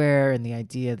everywhere, and the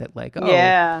idea that like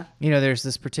there's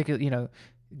this particular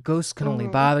ghosts can only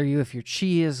bother you if your chi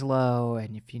is low,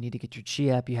 and if you need to get your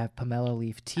chi up, you have pomelo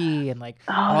leaf tea, and like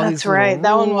all that's these right. rules.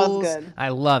 That one was good. I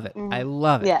love it. I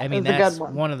love it. Yeah, I mean, that's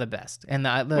one of the best, and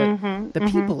the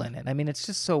people in it. I mean, it's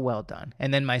just so well done.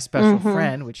 And then my special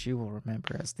friend, which you will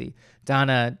remember as the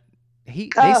Donna. They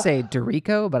say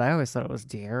Dorico, but I always thought it was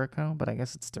D'Erico, but I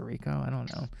guess it's Dorico. I don't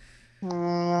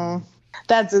know.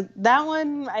 That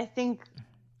one. I think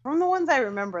from the ones I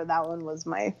remember, that one was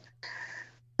my.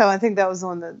 So I think that was the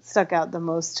one that stuck out the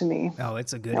most to me. Oh,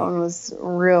 it's a good one. That one was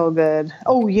real good.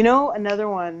 Oh, another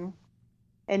one,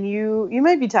 and you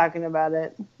might be talking about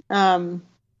it. And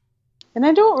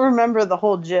I don't remember the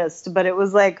whole gist, but it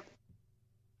was like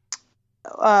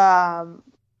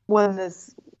when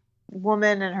this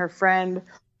woman and her friend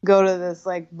go to this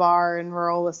like bar in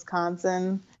rural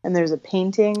Wisconsin, and there's a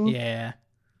painting. Yeah.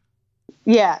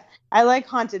 Yeah. I like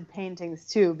haunted paintings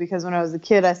too, because when I was a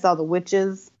kid, I saw The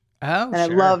Witches. Oh, and I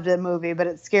loved the movie, but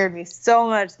it scared me so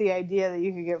much, the idea that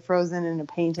you could get frozen in a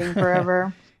painting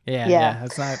forever. Yeah.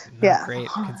 That's not great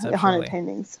conceptually. Haunted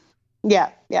paintings.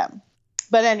 Yeah.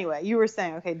 But anyway, you were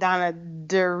saying, okay, Donna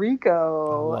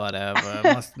Dorico.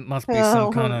 Whatever. Must be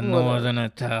some kind of northern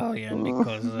Italian,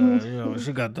 because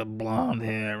she got the blonde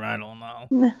hair. I don't know.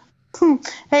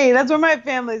 Hey, that's where my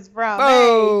family's from.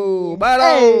 Oh,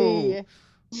 hey.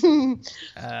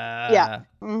 Yeah.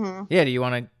 Mm-hmm. Yeah, do you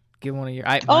want to give one of your...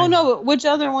 no, which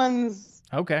other ones?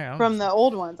 Okay. From the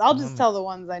old ones. I'll just tell the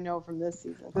ones I know from this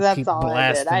season. That's all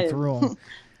I did. I through them.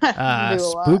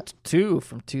 Spooked 2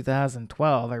 from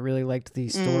 2012. I really liked the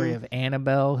story of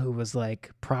Annabelle, who was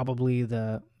like probably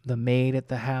the maid at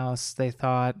the house, they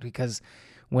thought, because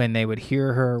when they would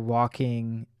hear her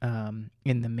walking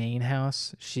in the main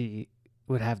house, she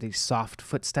would have these soft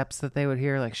footsteps that they would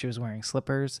hear, like she was wearing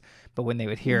slippers. But when they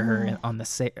would hear her in the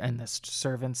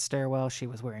servant's stairwell, she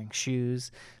was wearing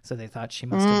shoes. So they thought she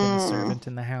must have been a servant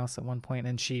in the house at one point.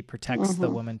 And she protects the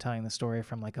woman telling the story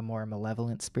from like a more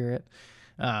malevolent spirit,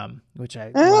 which I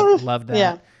loved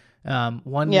that.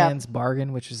 One Man's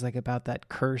Bargain, which is like about that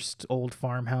cursed old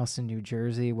farmhouse in New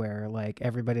Jersey where like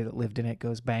everybody that lived in it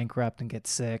goes bankrupt and gets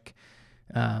sick.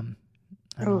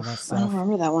 I don't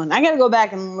remember that one. I gotta go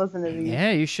back and listen to these.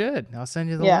 Yeah, you should. I'll send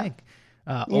you the link.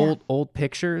 Old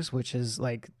Pictures, which is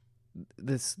like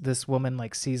this woman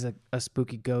like sees a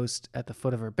spooky ghost at the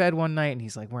foot of her bed one night, and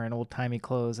he's like wearing old timey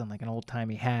clothes and like an old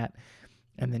timey hat,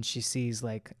 and then she sees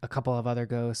like a couple of other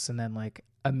ghosts, and then like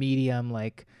a medium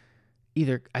like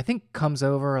either I think comes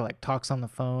over or like talks on the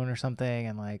phone or something,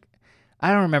 and like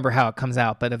I don't remember how it comes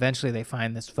out, but eventually they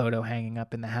find this photo hanging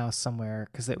up in the house somewhere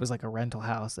because it was like a rental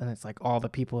house, and it's like all the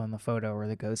people in the photo were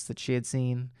the ghosts that she had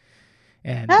seen.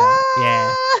 And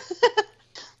and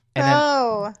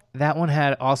then that one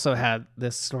also had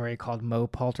this story called Mo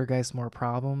Poltergeist More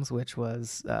Problems, which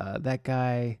was that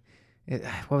guy,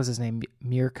 what was his name?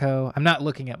 Mirko. I'm not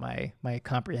looking at my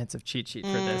comprehensive cheat sheet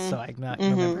for this, so I'm not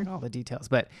remembering all the details,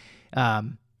 but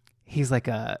he's like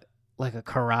a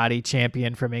karate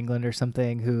champion from England or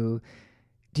something who,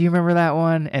 do you remember that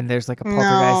one? And there's like a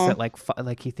poltergeist that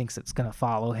like he thinks it's going to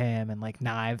follow him, and like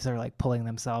knives are like pulling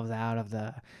themselves out of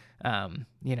the,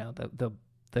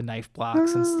 the knife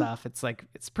blocks and stuff. It's like,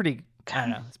 it's pretty, I don't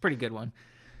know. It's a pretty good one.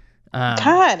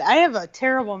 God, I have a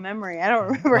terrible memory. I don't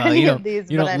remember any of these.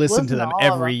 You don't listen to them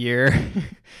every year.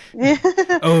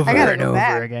 Over and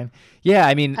over again. Yeah,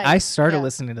 I mean, I started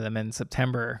listening to them in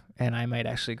September, and I might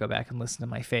actually go back and listen to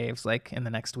my faves like in the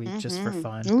next week just for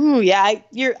fun. Ooh, yeah,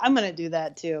 I'm gonna do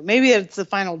that too. Maybe it's the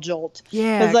final jolt.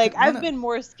 Yeah, because like I've been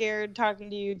more scared talking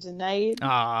to you tonight than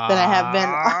I have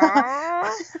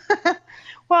been.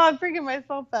 Well, I'm freaking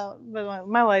myself out, but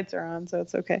my lights are on, so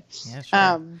it's okay. Yeah,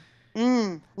 sure.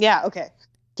 Yeah, okay.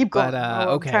 Keep going.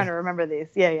 Okay. I'm trying to remember these.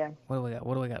 Yeah. What do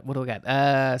we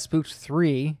got? Spooked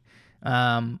 3,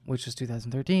 which was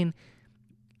 2013.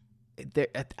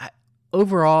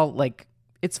 Overall, like,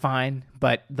 it's fine,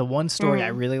 but the one story I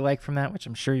really like from that, which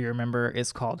I'm sure you remember,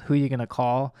 is called Who You Gonna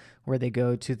Call, where they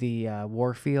go to the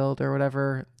Warfield or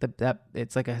whatever.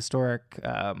 It's like a historic,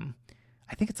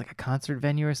 I think it's like a concert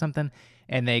venue or something,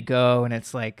 and they go and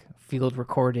it's like field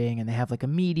recording, and they have like a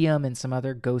medium and some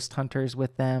other ghost hunters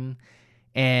with them,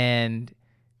 and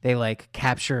they like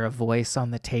capture a voice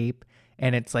on the tape,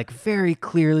 and it's like very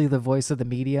clearly the voice of the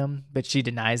medium, but she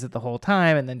denies it the whole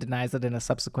time and then denies it in a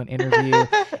subsequent interview.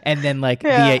 And then like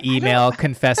via email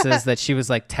confesses that she was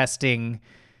like testing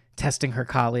her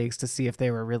colleagues to see if they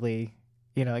were really,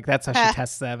 like that's how she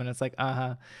tests them. And it's like,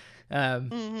 I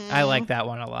like that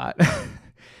one a lot.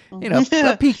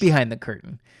 A peek behind the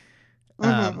curtain.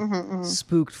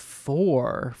 Spooked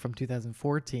 4 from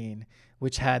 2014,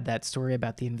 which had that story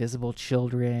about the invisible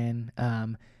children.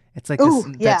 It's like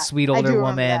that sweet older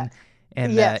woman.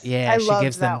 And she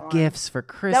gives them gifts for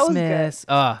Christmas.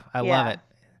 Oh, I love it.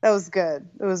 That was good.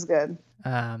 It was good.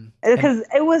 Because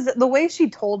it was the way she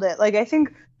told it. Like, I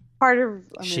think part of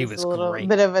she was a little great.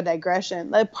 Bit of a digression.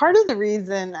 Like, part of the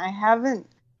reason I haven't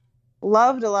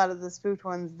loved a lot of the spooked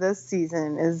ones this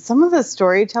season is some of the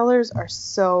storytellers are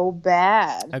so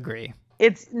bad. Agree.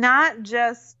 It's not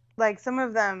just like some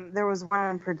of them. There was one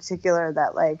in particular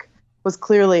that like was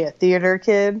clearly a theater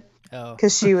kid.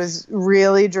 Because she was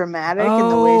really dramatic in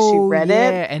the way she read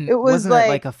it. And it was wasn't it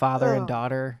like a father and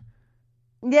daughter?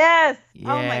 Yes.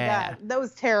 Yeah. Oh my God. That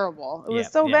was terrible. It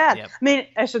was so bad. I mean,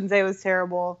 I shouldn't say it was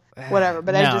terrible, whatever,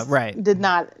 but I just did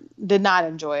not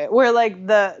enjoy it. Where like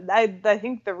I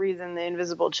think the reason the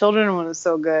Invisible Children one was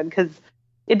so good, because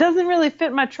it doesn't really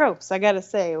fit my tropes, I gotta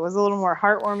say. It was a little more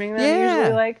heartwarming than I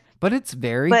usually like. But it's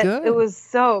very good. It was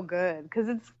so good because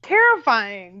it's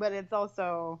terrifying, but it's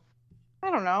also, I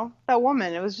don't know, that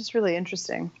woman. It was just really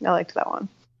interesting. I liked that one.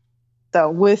 So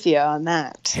with you on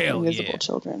that. Invisible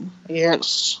Children.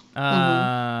 Yes.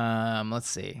 Let's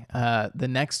see. The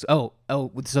next. So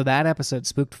that episode,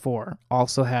 Spooked 4,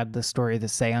 also had the story of the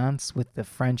seance with the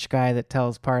French guy that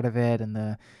tells part of it and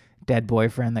the dead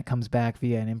boyfriend that comes back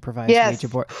via an improvised Ouija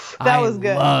board. That was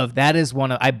good. That is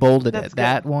one of, I bolded it. Good.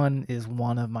 That one is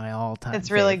one of my all-time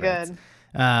It's really favorites. Good.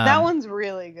 That one's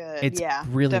really good. It's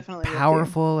really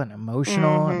powerful and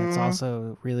emotional, and it's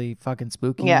also really fucking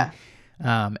spooky. Yeah.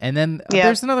 And then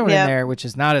there's another one in there which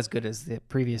is not as good as the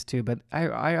previous two, but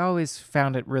I always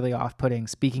found it really off-putting,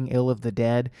 Speaking Ill of the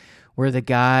Dead, where the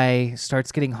guy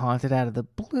starts getting haunted out of the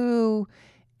blue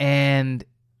and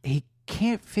he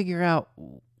can't figure out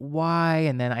why,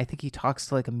 and then I think he talks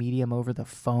to like a medium over the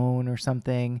phone or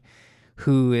something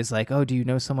who is like, oh, do you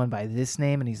know someone by this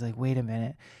name? And he's like, wait a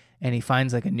minute. And he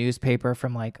finds like a newspaper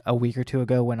from like a week or two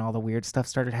ago when all the weird stuff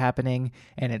started happening,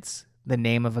 and it's the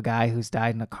name of a guy who's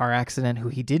died in a car accident who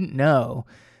he didn't know,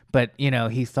 but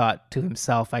he thought to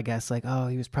himself, I guess, like, oh,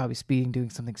 he was probably speeding, doing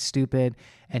something stupid.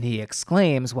 And he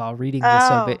exclaims while reading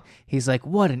this, he's like,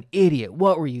 what an idiot,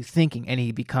 what were you thinking? And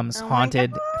he becomes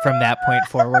haunted from that point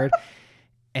forward.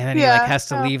 And then he like has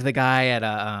to leave the guy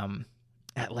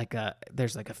at like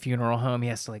there's like a funeral home. He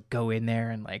has to like go in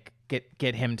there and like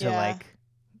get him to like,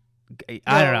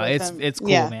 I don't know. It's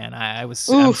cool, man. I'm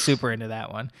super into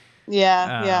that one.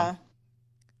 Yeah.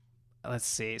 Let's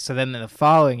see. So then in the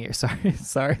following year,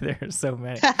 sorry, there's so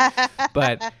many.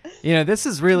 But this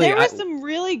is really there were some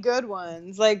really good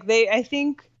ones. Like I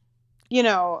think,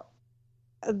 it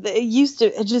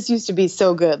just used to be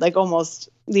so good. Like almost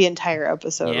the entire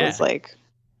episode was like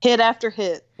hit after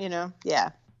hit. Yeah.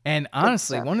 And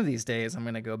honestly, one of these days I'm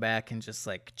going to go back and just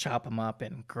like chop them up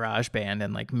in GarageBand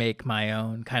and like make my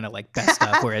own kind of like best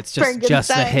stuff where it's just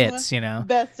the hits,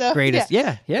 Best stuff. Greatest.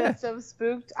 Yeah. Best stuff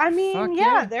Spooked. I mean,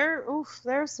 there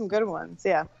are some good ones.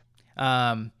 Yeah.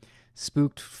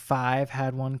 Spooked 5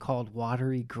 had one called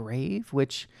Watery Grave,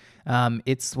 which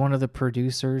it's one of the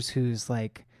producers who's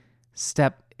like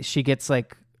she gets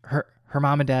like her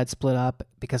mom and dad split up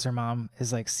because her mom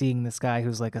is like seeing this guy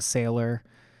who's like a sailor.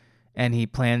 And he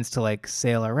plans to like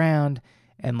sail around,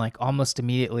 and like almost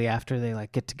immediately after they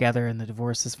like get together and the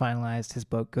divorce is finalized, his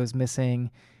boat goes missing,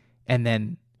 and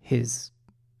then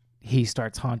he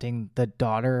starts haunting the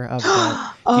daughter of the.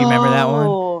 Do you remember that one?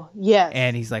 Oh, yes.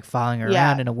 And he's like following her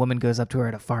around, and a woman goes up to her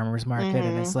at a farmer's market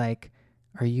and is like,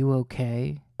 "Are you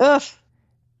okay?" Ugh.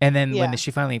 And then when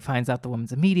she finally finds out the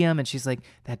woman's a medium, and she's like,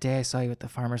 that day I saw you at the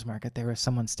farmer's market, there was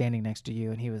someone standing next to you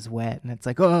and he was wet. And it's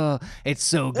like, oh, it's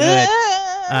so good.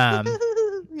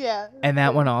 And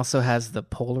that one also has the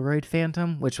Polaroid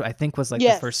Phantom, which I think was like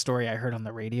the first story I heard on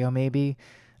the radio maybe,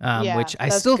 which I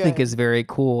still think is very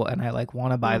cool. And I like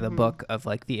want to buy the book of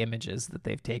like the images that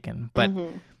they've taken. But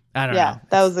I don't know. Yeah,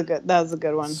 that was a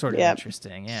good one. Sort of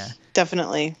interesting, yeah.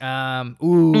 Definitely.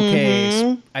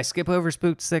 Okay. I skip over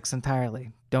Spooked 6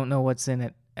 entirely. Don't know what's in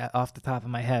it off the top of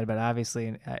my head, but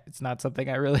obviously it's not something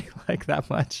I really like that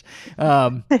much.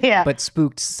 But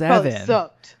Spooked 7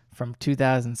 from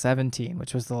 2017,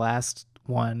 which was the last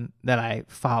one that I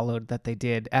followed that they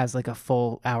did as like a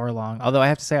full hour long. Although I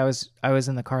have to say I was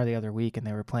in the car the other week and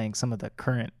they were playing some of the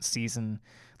current season,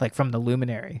 like from the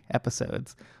Luminary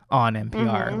episodes on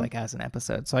NPR, like as an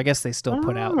episode. So I guess they still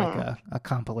put out like a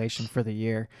compilation for the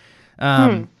year.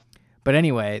 But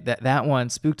anyway, that one,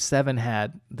 Spooked 7,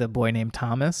 had the boy named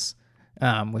Thomas,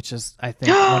 which is, I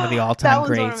think, one of the all-time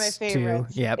greats, one of my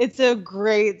favorites. too. Yep. It's a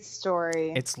great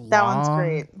story. It's long, that one's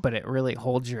great. But it really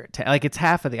holds your like it's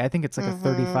half of I think it's like a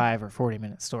 35 or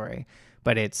 40-minute story,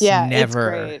 but it's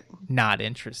never not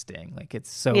interesting. Like it's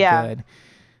so good.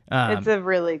 It's a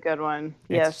really good one.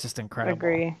 Yes. It's just incredible.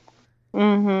 Agree.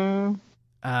 And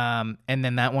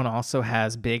then that one also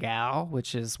has Big Al,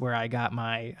 which is where I got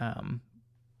my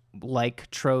like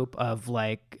trope of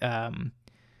like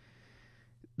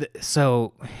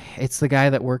so it's the guy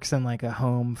that works in like a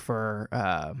home for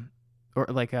or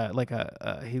like a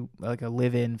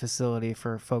live-in facility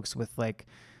for folks with like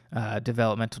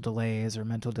developmental delays or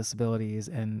mental disabilities,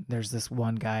 and there's this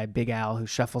one guy, Big Al, who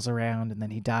shuffles around and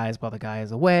then he dies while the guy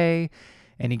is away,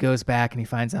 and he goes back and he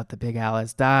finds out that Big Al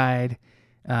has died,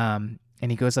 and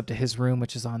he goes up to his room,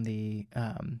 which is on the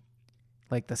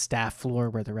like the staff floor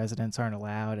where the residents aren't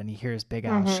allowed, and he hears Big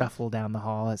Al shuffle down the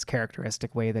hall, his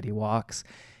characteristic way that he walks,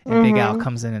 and Big Al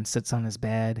comes in and sits on his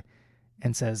bed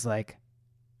and says like,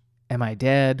 "Am I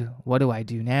dead? What do I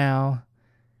do now?"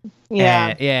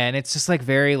 And it's just like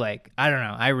very like, I don't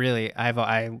know, I really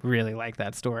like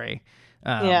that story.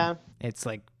 It's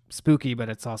like spooky, but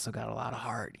it's also got a lot of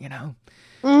heart, you know.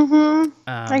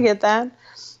 I get that.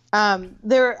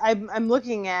 I'm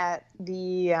looking at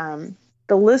the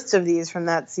list of these from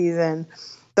that season.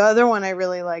 The other one I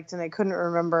really liked, and I couldn't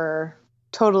remember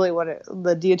totally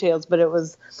the details, but it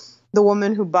was the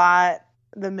woman who bought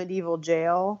the medieval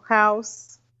jail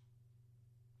house.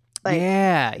 Like,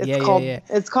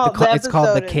 it's called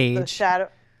The Cage. The Shadow.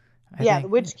 The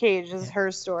Witch Cage is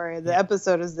her story. The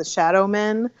episode is The Shadow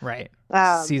Men. Right.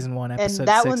 Season 1, episode and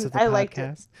that 6 one, of the I podcast. Liked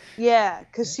it. Yeah,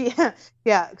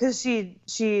 because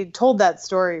she told that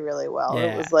story really well.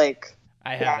 Yeah. It was like,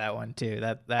 I have that one too.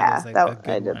 That is like a good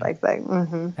I did one. like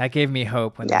that. That gave me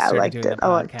hope when they started doing the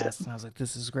podcast, and I was like,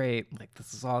 "This is great! Like,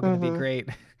 this is all going to be great."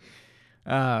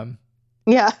 Yeah.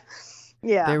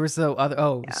 There was the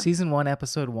other season 1,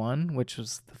 episode 1, which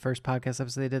was the first podcast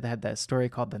episode they did. They had that story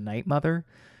called The Night Mother,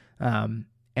 and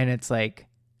it's like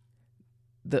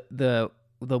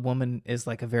the woman is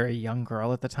like a very young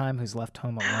girl at the time who's left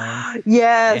home alone.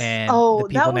 Yes. And the people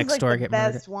that was next like door the get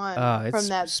best murdered. one it's from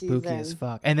that spooky season. as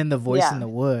fuck. And then the voice in the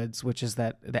woods, which is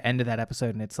the end of that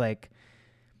episode, and it's like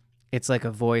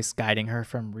a voice guiding her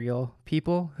from real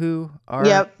people who are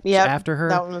after her.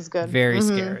 That one was good. Very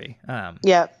scary. That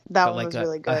one was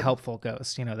really good. A helpful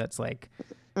ghost, you know, that's like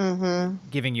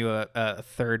giving you a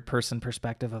third person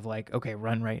perspective of like, okay,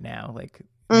 run right now. Like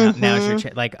now's your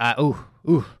chance. Like,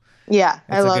 ooh. Yeah,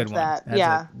 it's I loved that.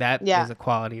 That is a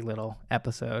quality little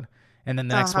episode. And then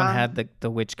the next one had the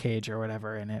Witch Cage or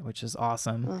whatever in it, which is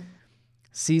awesome.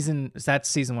 That's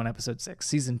season 1, episode 6.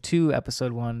 Season 2,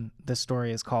 episode 1, the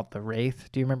story is called The Wraith.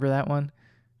 Do you remember that one?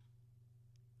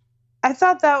 I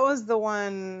thought that was the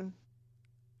one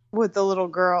with the little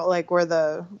girl, like where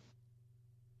the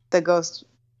ghost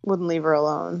wouldn't leave her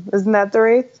alone. Isn't that The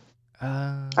Wraith?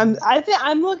 I'm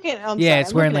looking.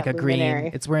 It's wearing like a green.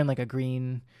 It's wearing like a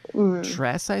green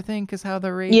dress, I think, is how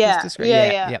the Wraith is described.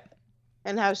 Yep.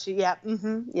 And how she, yep. I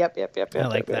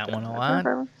like that one a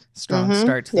lot. Strong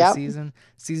start to the season.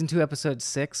 Season 2, episode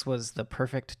 6 was The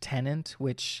Perfect Tenant,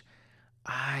 which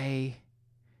I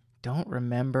don't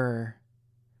remember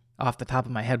off the top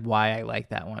of my head why I like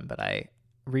that one, but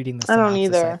reading the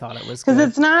synopsis, I thought it was good. Because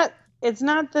it's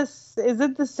not this. Is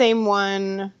it the same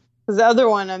one? Because the other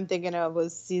one I'm thinking of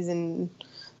was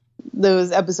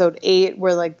episode 8,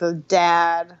 where like the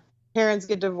parents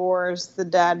get divorced, the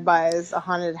dad buys a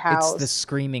haunted house. It's the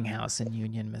Screaming House in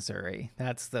Union, Missouri.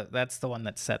 That's the one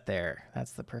that's set there.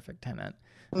 That's The Perfect Tenant.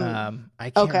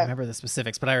 I can't remember the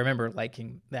specifics, but I remember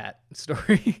liking that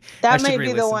story. That might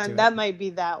be the one. That might be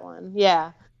that one.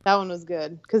 Yeah, that one was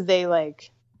good because they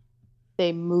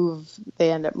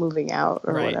end up moving out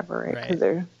or whatever, right? Because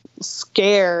they're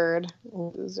scared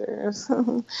losers.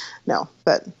 No,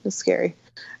 but it's scary.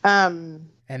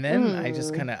 And then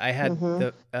I had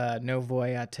the No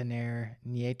Voy a Tener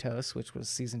Nietos, which was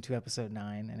season 2, episode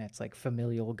 9, and it's like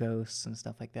familial ghosts and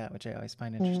stuff like that, which I always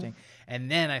find interesting. And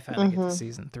then I finally get to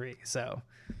season 3, so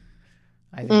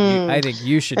I think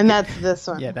you should. And that's this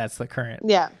one. Yeah, that's the current.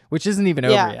 Yeah, which isn't even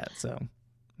over yet, so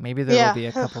maybe there will be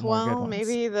a couple more good ones.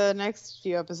 Maybe the next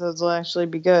few episodes will actually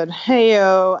be good.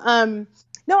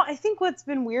 No, I think what's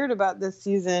been weird about this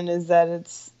season is that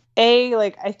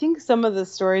like I think some of the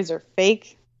stories are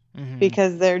fake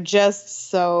because they're just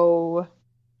so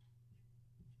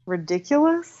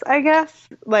ridiculous, I guess.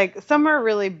 Like some are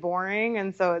really boring,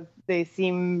 and so they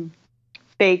seem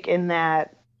fake in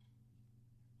that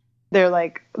they're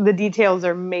like the details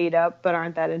are made up but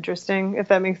aren't that interesting, if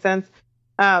that makes sense.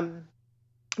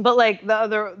 But like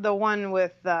the one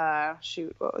with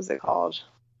what was it called?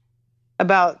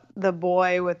 About the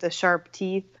boy with the sharp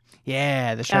teeth.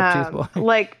 Yeah, the sharp tooth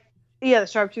boy. The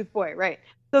sharp tooth boy, right.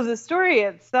 So the story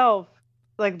itself,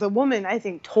 like the woman, I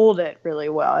think, told it really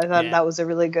well. I thought that was a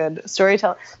really good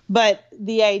storytelling. But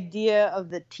the idea of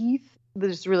the teeth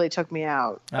just really took me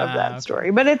out of that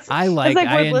story. But I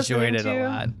enjoyed it a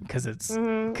lot because it's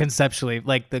conceptually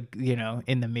like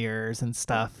in the mirrors and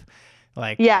stuff.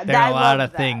 Like there are a lot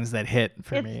of things that hit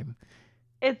for me.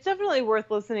 It's definitely worth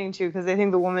listening to because I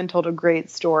think the woman told a great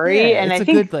story, and it's a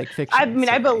good fiction.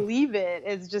 I believe it.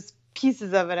 It's just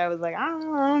pieces of it. I was like, I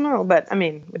don't know, but I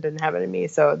mean, it didn't happen to me,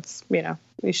 so it's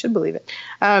we should believe it.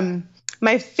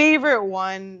 My favorite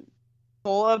one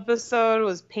full episode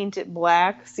was Paint It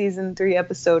Black, season 3,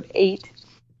 episode 8,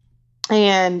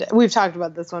 and we've talked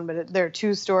about this one, but there are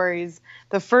 2 stories.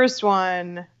 The first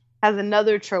one has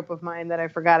another trope of mine that I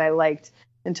forgot I liked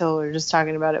until we were just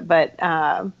talking about it, but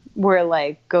where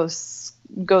like ghosts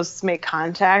make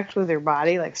contact with your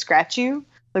body, like scratch you,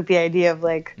 like the idea of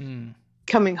like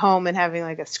coming home and having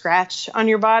like a scratch on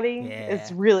your body.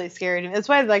 It's really scary to me. That's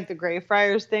why like the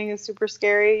Greyfriars thing is super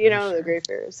scary. The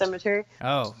Greyfriars Cemetery.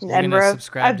 Oh, in you're Edinburgh. Gonna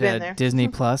subscribe to Disney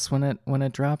Plus when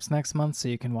it drops next month, so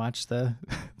you can watch the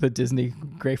Disney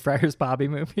Greyfriars Bobby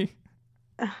movie.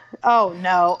 Oh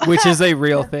no, which is a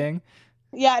real thing.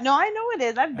 Yeah, no, I know it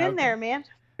is. I've been there, man.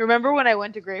 Remember when I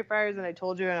went to Greyfriars and I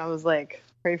told you and I was like,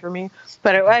 pray for me?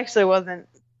 But it actually wasn't.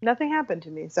 Nothing happened to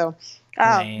me. So,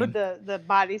 but the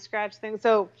body scratch thing.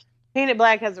 So, Paint It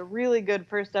Black has a really good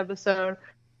first episode.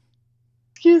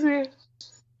 Excuse me.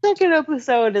 Second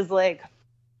episode is like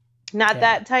not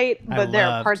that tight, but there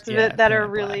are parts of it that are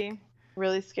really,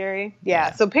 really scary.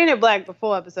 Yeah. So, Paint It Black, the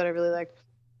full episode, I really liked.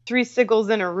 3 Sickles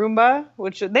in a Roomba,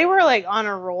 which they were like on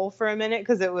a roll for a minute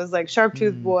because it was like Sharp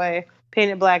Tooth Boy,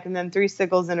 Paint It Black, and then 3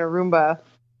 Sickles in a Roomba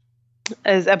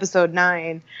is episode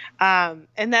 9. And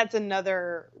that's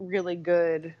another really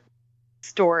good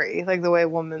story, like the way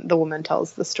the woman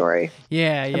tells the story.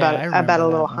 About a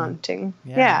little haunting.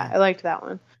 I liked that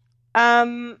one.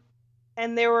 And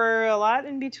there were a lot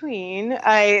in between.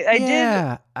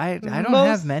 I don't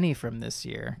have many from this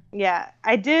year. Yeah,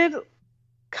 I did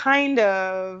kind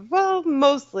of,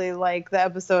 mostly like the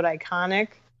episode Iconic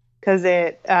because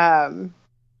it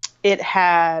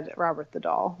had Robert the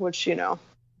Doll, which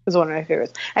was one of my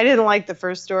favorites. I didn't like the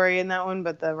first story in that one,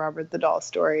 but the Robert the Doll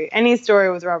story, any story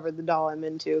with Robert the Doll, I'm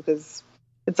into because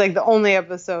it's like the only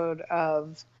episode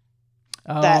of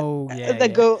that one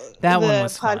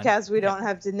was podcast fun. We don't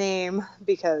have to name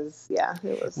because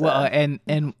it was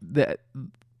and the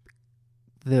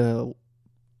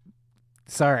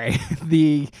sorry,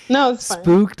 the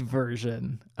spooked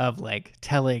version of like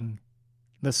telling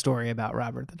the story about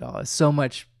Robert the Doll is so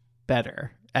much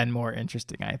better and more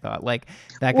interesting, I thought. Like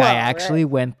that guy actually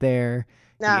went there,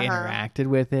 he interacted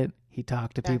with it, he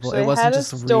talked to people. It wasn't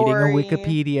just reading a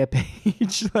Wikipedia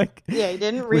page. Like he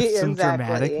didn't read with some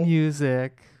dramatic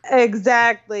music.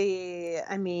 Exactly.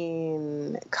 I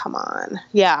mean, come on.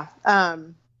 Yeah.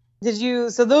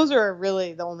 So those are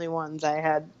really the only ones I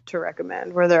had to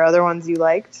recommend. Were there other ones you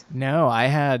liked? No, I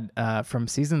had from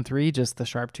season 3, just the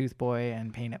Sharp Tooth Boy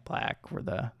and Paint It Black were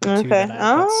the 2 that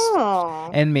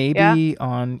and maybe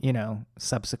on,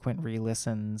 subsequent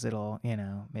re-listens, it'll,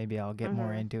 maybe I'll get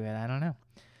more into it. I don't know.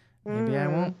 Maybe I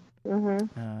won't.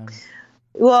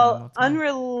 Well,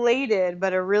 unrelated,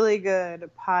 but a really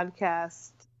good podcast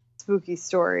spooky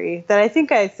story that I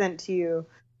think I sent to you.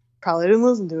 Probably didn't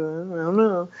listen to it. I don't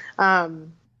know.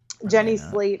 Jenny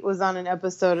Slate was on an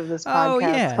episode of this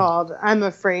podcast called I'm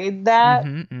Afraid That.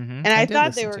 And I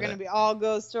thought they were going to be all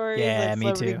ghost stories. Yeah, like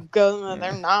me too.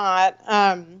 They're not.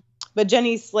 But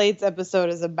Jenny Slate's episode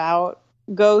is about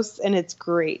ghosts, and it's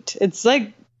great. It's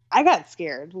like, I got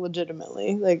scared,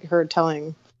 legitimately, like her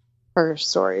telling her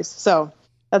stories. So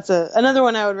that's another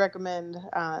one I would recommend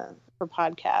for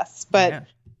podcasts. But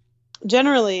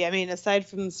generally, I mean, aside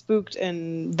from Spooked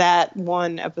and that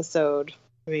one episode,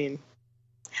 I mean,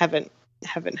 haven't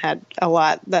had a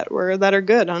lot that are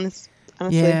good, honestly.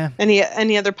 Yeah.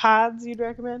 Any other pods you'd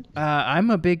recommend?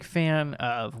 I'm a big fan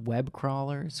of web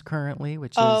crawlers currently,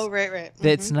 which is right.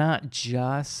 It's not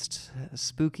just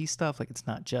spooky stuff. Like it's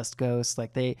not just ghosts.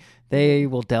 Like they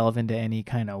will delve into any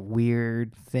kind of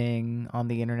weird thing on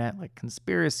the internet, like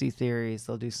conspiracy theories.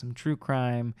 They'll do some true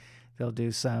crime. They'll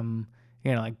do some,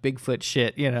 like Bigfoot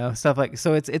shit, stuff like.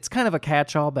 So it's kind of a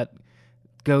catch-all, but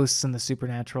ghosts and the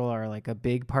supernatural are like a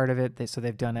big part of it. So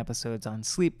they've done episodes on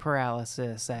sleep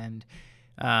paralysis and,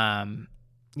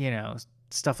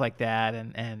 stuff like that,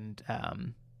 and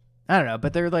I don't know,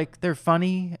 but they're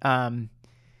funny.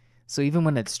 So even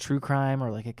when it's true crime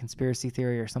or like a conspiracy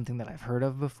theory or something that I've heard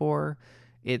of before,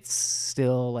 it's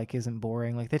still like isn't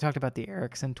boring. Like they talked about the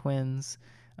Erickson twins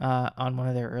on one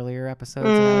of their earlier episodes,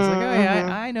 and I was like, oh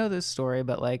yeah, I know this story,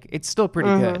 but like it's still pretty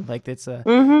good. Like it's a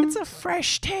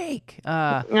fresh take.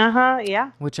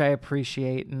 Yeah. Which I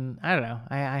appreciate, and I don't know,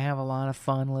 I have a lot of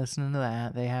fun listening to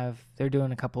that. They're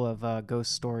doing a couple of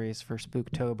ghost stories for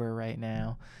Spooktober right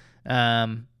now.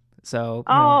 So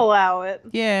I'll allow it.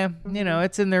 Yeah,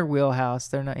 it's in their wheelhouse.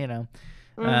 They're not,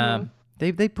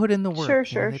 they put in the work.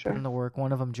 Sure. Put in the work.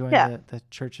 One of them joined the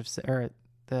Church of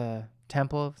the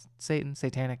Temple of Satan,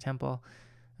 Satanic Temple.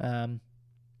 So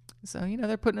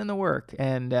they're putting in the work,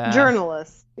 and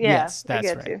journalists. Yeah, yes,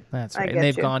 that's right. That's right. And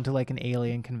they've gone to like an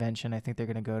alien convention. I think they're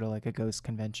going to go to like a ghost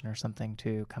convention or something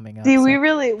too coming up. See, we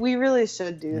really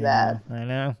should do that. I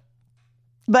know.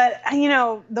 But,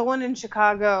 the one in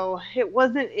Chicago, it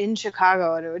wasn't in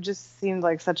Chicago, and it just seemed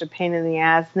like such a pain in the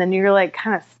ass. And then you're, like,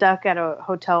 kind of stuck at a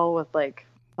hotel with, like,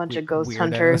 a bunch of ghost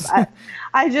hunters. I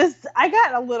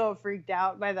got a little freaked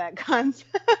out by that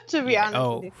concept, to be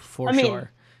honest with you. For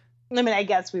sure. I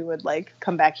guess we would, like,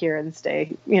 come back here and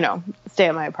stay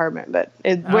at my apartment. But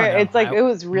it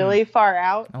was really far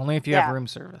out. Only if you have room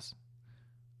service.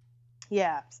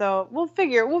 Yeah, so we'll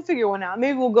figure one out.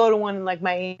 Maybe we'll go to one in like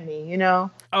Miami,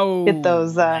 Oh, get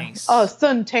those nice.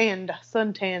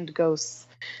 sun-tanned ghosts.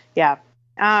 Yeah.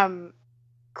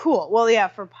 Cool. Well, yeah,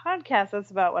 for podcasts, that's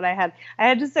about what I had. I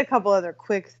had just a couple other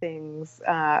quick things,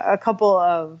 a couple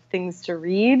of things to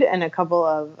read and a couple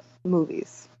of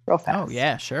movies real fast. Oh,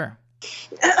 yeah, sure.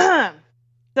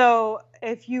 So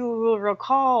if you will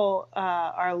recall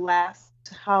our last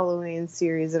Halloween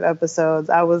series of episodes,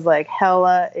 I was like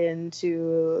hella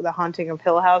into the Haunting of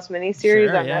Hill House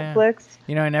miniseries on Netflix.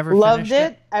 I never loved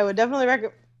it. I would definitely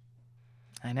recommend.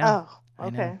 I know. Oh,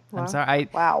 okay. Well, I'm sorry.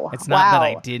 Wow. It's not that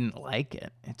I didn't like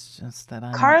it. It's just that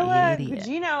I'm Carla an idiot.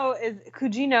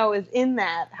 Gugino is in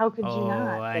that. How could you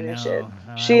not finish it?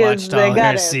 She watched all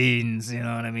her scenes. You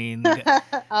know what I mean?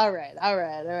 All right.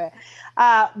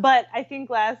 But I think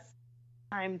last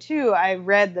time too, I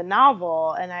read the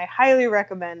novel, and I highly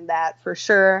recommend that for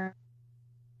sure.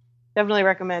 Definitely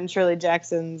recommend Shirley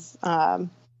Jackson's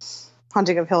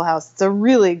Haunting of Hill House. It's a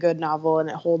really good novel, and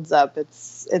it holds up.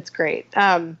 It's great.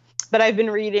 But I've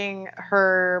been reading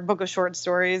her book of short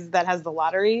stories that has the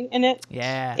lottery in it.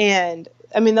 Yeah. And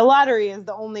the lottery is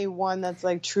the only one that's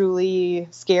like truly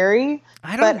scary.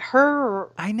 I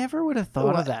never would have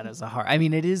thought of that as a horror.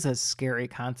 It is a scary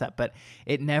concept, but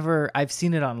I've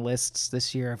seen it on lists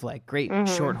this year of like great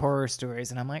short horror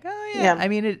stories. And I'm like, oh yeah.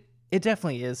 It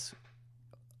definitely is.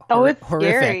 It's horrific.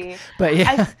 Scary. But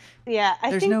yeah.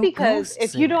 I think because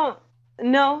if you don't,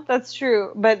 no, that's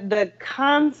true. But the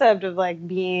concept of like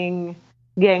being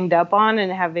ganged up on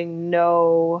and having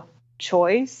no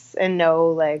choice and no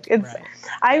like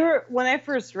when I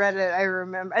first read it, I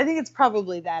remember, I think it's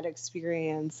probably that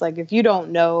experience. Like if you don't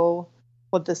know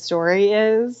what the story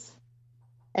is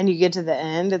and you get to the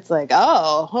end, it's like,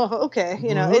 oh, okay.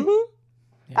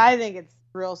 I think it's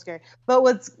real scary. But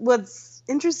what's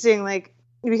interesting, like,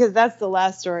 because that's the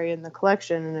last story in the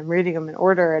collection and I'm reading them in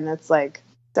order, and it's like,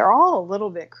 they're all a little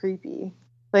bit creepy.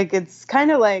 Like, it's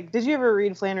kind of like, did you ever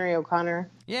read Flannery O'Connor?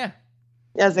 Yeah.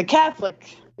 As a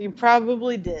Catholic, you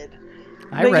probably did.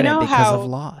 I read it because of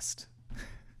Lost.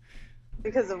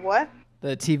 Because of what?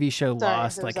 The TV show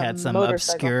Lost had some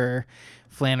obscure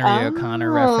Flannery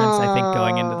O'Connor reference, I think,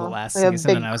 going into the last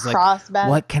season. And I was like,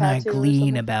 what can I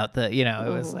glean about the, it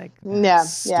was like,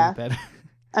 stupid.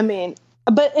 Yeah.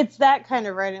 But it's that kind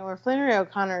of writing where Flannery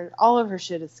O'Connor, all of her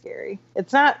shit is scary.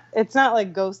 It's not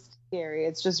like ghost scary.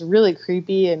 It's just really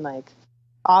creepy and like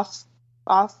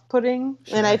off-putting.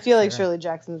 And I feel like Shirley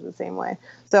Jackson's the same way.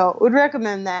 So would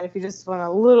recommend that if you just want a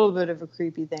little bit of a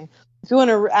creepy thing. If you want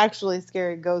a actually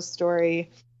scary ghost story,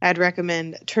 I'd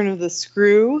recommend Turn of the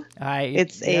Screw.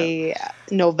 It's a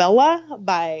novella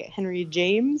by Henry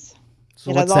James.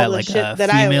 So what's that, like a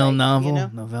female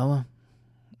novel? Novella?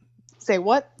 Say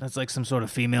what? That's like some sort of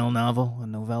female novel, a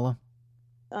novella.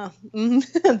 Oh,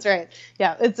 that's right.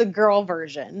 Yeah, it's a girl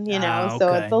version, okay.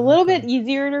 So it's a little bit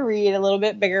easier to read, a little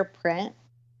bit bigger print,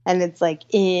 and it's like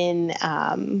in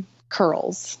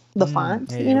curls, the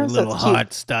font, little so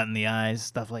hearts dotting the eyes,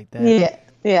 stuff like that.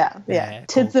 Yeah.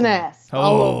 Tits and ass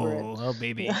all over it. Oh,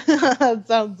 baby. That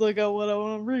sounds like what I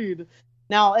want to read.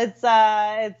 No, it's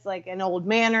like an old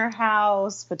manor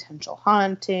house, potential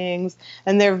hauntings,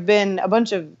 and there have been a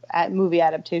bunch of movie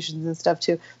adaptations and stuff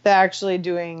too. They're actually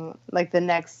doing like the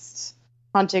next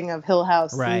Haunting of Hill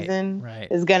House season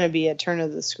is going to be a Turn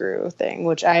of the Screw thing,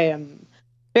 which I am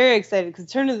very excited because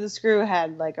Turn of the Screw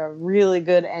had like a really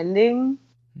good ending.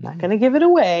 Not going to give it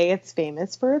away. It's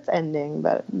famous for its ending,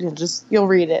 but you'll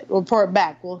read it. We'll report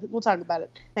back. We'll talk about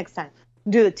it next time.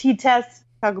 Do the T-test.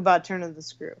 Talk about Turn of the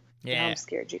Screw. Yeah, I'm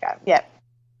scared you got it. Yeah.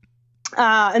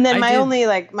 And then only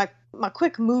like my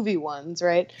quick movie ones,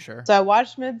 right? Sure. So I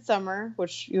watched Midsummer,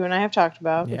 which you and I have talked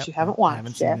about, which you haven't watched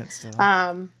haven't yet. Seen it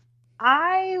still.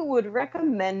 I would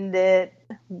recommend it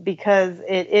because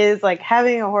it is like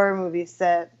having a horror movie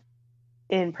set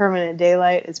in permanent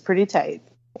daylight is pretty tight,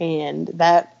 and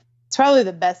that's probably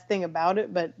the best thing about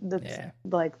it. But that's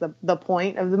like the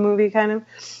point of the movie, kind of.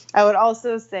 I would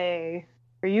also say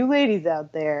for you ladies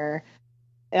out there.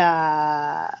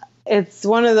 It's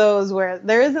one of those where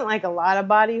there isn't like a lot of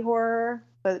body horror,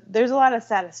 but there's a lot of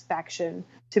satisfaction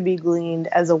to be gleaned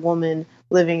as a woman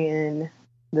living in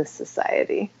this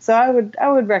society. So I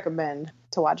would recommend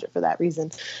to watch it for that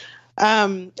reason.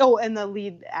 And the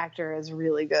lead actor is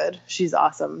really good. She's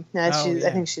awesome. I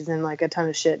think she's in like a ton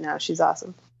of shit now. She's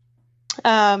awesome.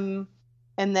 And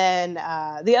then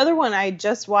the other one I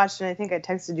just watched, and I think I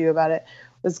texted you about it,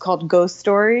 was called Ghost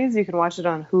Stories. You can watch it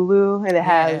on Hulu, and it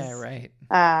has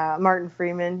Martin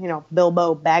Freeman,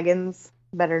 Bilbo Baggins,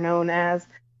 better known as.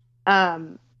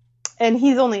 And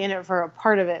he's only in it for a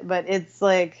part of it, but it's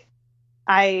like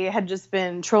I had just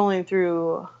been trolling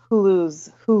through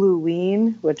Hulu's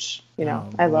Huluween, which,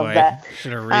 I love that.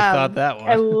 Should have rethought that one.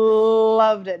 I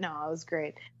loved it. No, it was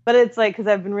great. But it's like, because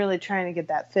I've been really trying to get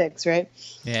that fixed, right?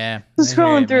 Yeah.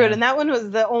 Scrolling through it, and that one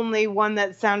was the only one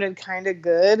that sounded kind of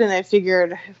good, and I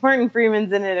figured if Martin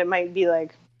Freeman's in it, it might be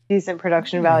like decent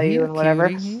production value and whatever.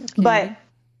 But,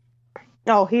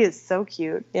 he is so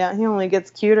cute. Yeah, he only gets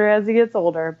cuter as he gets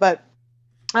older. But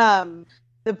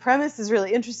the premise is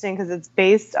really interesting because it's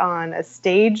based on a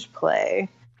stage play,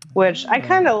 which I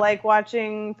kind of like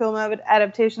watching film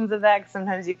adaptations of that, because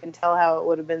sometimes you can tell how it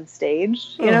would have been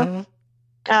staged, you know?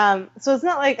 So it's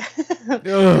not like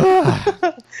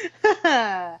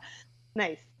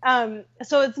nice.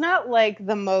 So it's not like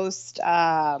the most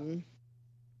I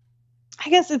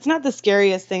guess it's not the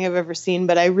scariest thing I've ever seen,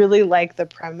 but I really like the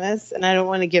premise, and I don't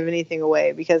want to give anything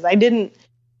away because I didn't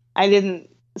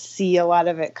see a lot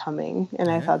of it coming, and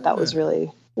I thought that was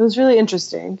really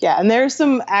interesting. Yeah, and there's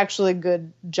some actually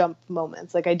good jump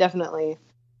moments. Like I definitely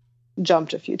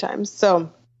jumped a few times.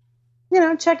 So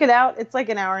check it out. It's like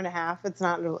an hour and a half. It's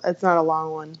not a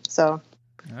long one. So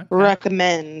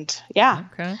recommend. Yeah.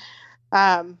 Okay.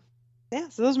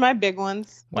 So those are my big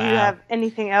ones. Wow. Do you have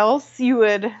anything else you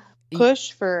would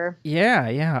push for?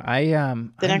 Yeah.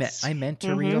 I meant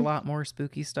to read a lot more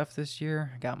spooky stuff this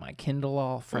year. I got my Kindle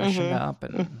all freshened up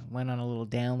and went on a little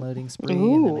downloading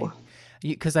spree.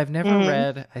 Because I've never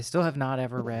read, I still have not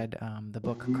ever read the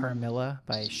book Carmilla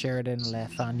by Sheridan Le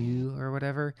Fanu or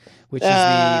whatever, which is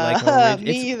the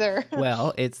me either.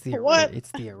 Well, it's the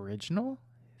original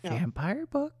vampire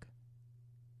book,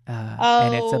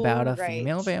 and it's about a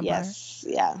female vampire. Yes,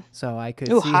 yeah. So I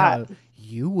could see how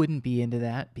you wouldn't be into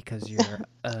that because you're.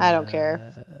 I don't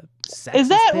care. Is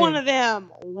that one of them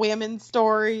women's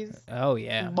stories? Oh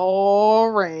yeah.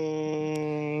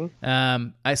 Boring.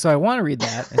 So I want to read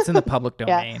that. It's in the public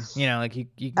domain. You can get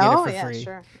it for free.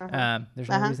 Sure. There's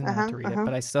no reason not to read it,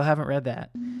 but I still haven't read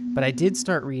that. But I did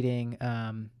start reading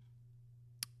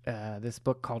this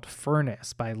book called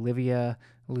Furnace by Livia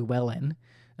Llewellyn.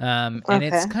 And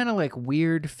it's kind of like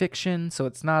weird fiction, so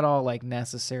it's not all like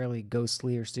necessarily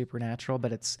ghostly or supernatural,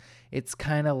 but it's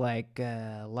kind of like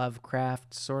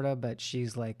Lovecraft sort of, but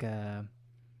she's like I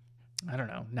don't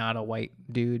know, not a white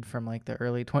dude from like the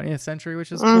early 20th century,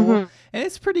 which is cool, and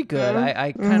it's pretty good.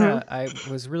 I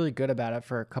was really good about it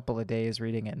for a couple of days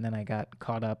reading it, and then I got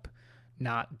caught up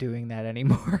not doing that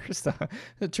anymore, so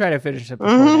I'll try to finish it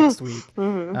before next week.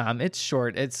 It's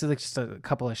short. It's like just a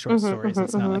couple of short stories.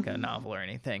 It's not like a novel or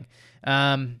anything.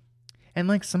 And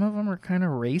like some of them are kind of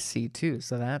racy too,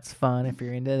 so that's fun if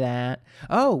you're into that.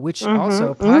 Oh, which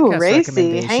also podcast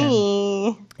recommendation.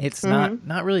 Hey. It's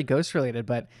not really ghost related,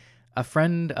 but a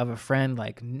friend of a friend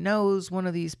like knows one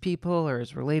of these people or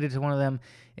is related to one of them.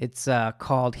 It's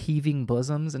called Heaving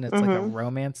Bosoms, and it's like a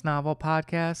romance novel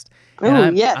podcast.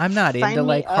 And I'm not into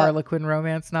like Harlequin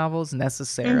romance novels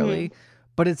necessarily,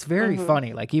 but it's very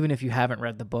funny. Like even if you haven't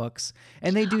read the books,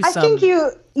 and they do. I think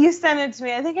you sent it to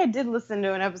me. I think I did listen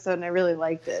to an episode and I really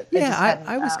liked it. Yeah,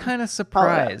 I was kind of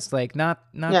surprised. Like not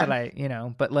that I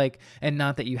but like, and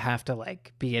not that you have to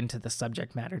like be into the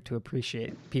subject matter to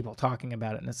appreciate people talking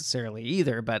about it necessarily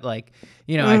either. But like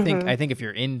I think if you're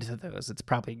into those, it's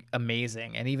probably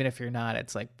amazing. And even if you're not,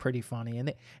 it's like pretty funny.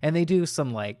 And they do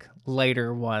some like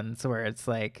lighter ones where it's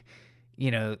like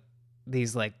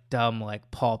these like dumb like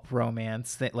pulp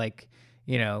romance that like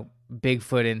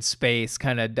Bigfoot in space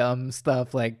kind of dumb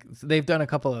stuff. Like they've done a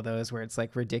couple of those where it's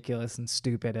like ridiculous and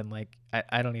stupid and like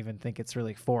I don't even think it's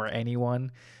really for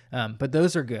anyone, but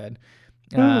those are good.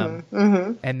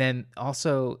 And then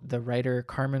also the writer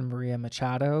Carmen Maria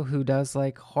Machado, who does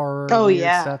like horror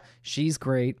stuff, she's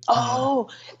great.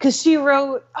 Because she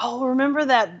wrote remember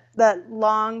that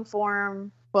long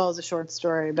form, well, it was a short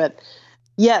story, but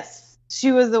yes,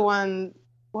 she was the one,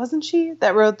 wasn't she,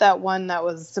 that wrote that one that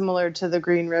was similar to The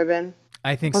Green Ribbon?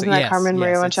 I think wasn't so. That Carmen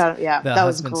Maria Machado? Yeah, that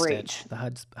was great. Stitch,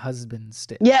 the husband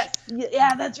stitch. Yes,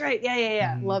 yeah, that's right.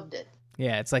 Yeah. Loved it.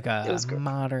 Yeah, it's like a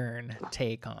modern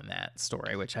take on that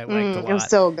story, which I liked a lot. It was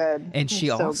so good. And she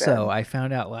also, I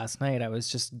found out last night, I was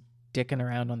just dicking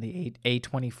around on the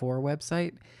A24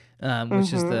 website,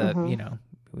 which is the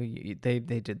they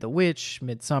did The Witch,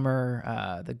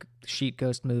 Midsummer, the Sheet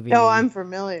Ghost movie. Oh, I'm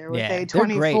familiar with A24.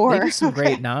 They're great. They do some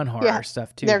great non-horror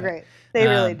stuff too. They're great. They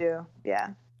really do.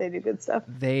 Yeah, they do good stuff.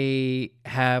 They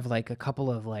have like a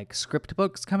couple of like script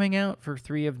books coming out for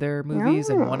 3 of their movies,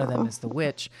 and one of them is The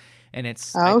Witch. And I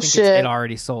think it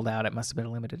already sold out. It must have been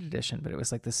a limited edition, but it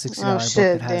was like the $60 book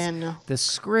that has the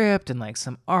script and like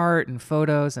some art and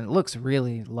photos, and it looks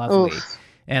really lovely. Oof.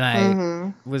 And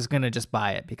I was gonna just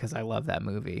buy it because I love that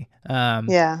movie.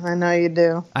 Yeah, I know you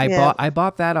do. I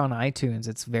bought that on iTunes.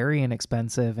 It's very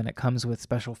inexpensive, and it comes with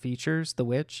special features. The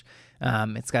Witch.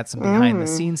 It's got some behind the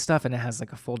scenes stuff, and it has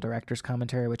like a full director's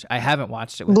commentary, which I haven't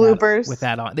watched it with bloopers. With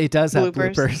that on. It does have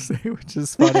bloopers, which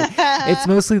is funny. It's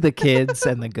mostly the kids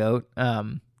and the goat,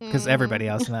 because everybody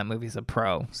else in that movie is a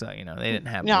pro, so they didn't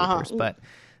have bloopers, but.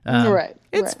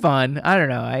 It's fun. I don't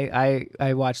know.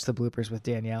 I watched the bloopers with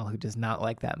Danielle, who does not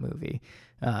like that movie,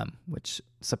 which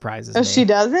surprises me. She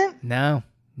doesn't? No.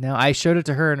 I showed it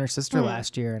to her and her sister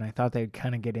last year, and I thought they'd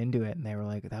kind of get into it, and they were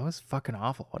like, "That was fucking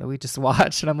awful. What did we just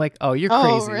watch?" And I'm like, "Oh, you're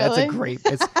crazy. Really?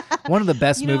 It's one of the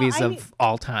best movies of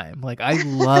all time. Like, I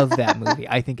love that movie.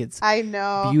 I think it's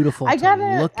beautiful to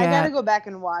look at. I gotta go back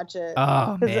and watch it.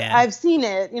 Oh man, I've seen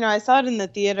it. I saw it in the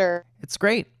theater. It's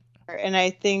great. And I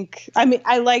think,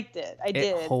 I liked it. I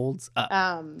did. It holds up.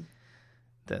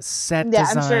 The set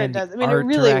design, I'm sure it does. it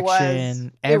really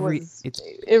direction,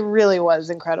 it really was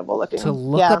incredible looking. To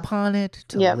look upon it,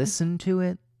 to listen to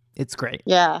it, it's great.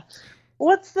 Yeah.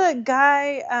 What's the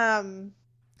guy?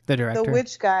 The director, the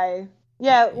witch guy.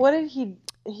 Yeah. What did he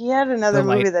had another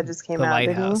movie that just came out. The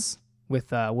Lighthouse.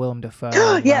 With Willem Dafoe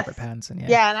and Robert Pattinson.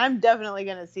 Yeah, and I'm definitely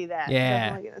going to see that. Yeah.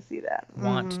 Definitely going to see that.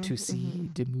 Want to see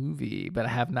the movie, but I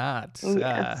have not,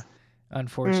 Yes.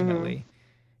 Unfortunately.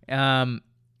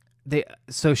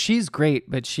 So she's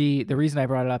great, but the reason I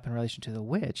brought it up in relation to The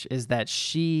Witch is that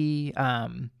she,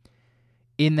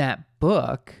 in that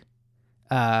book,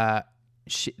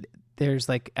 there's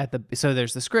like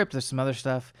there's the script, there's some other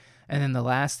stuff, and then the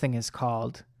last thing is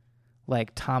called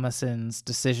like Thomason's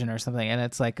Decision or something, and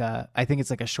it's like I think it's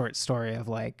like a short story of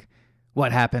like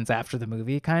what happens after the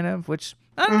movie, kind of, which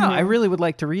I don't know. I really would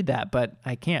like to read that, but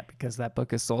I can't because that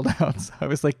book is sold out. So I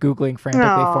was like Googling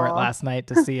frantically for it last night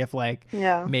to see if like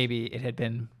maybe it had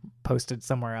been posted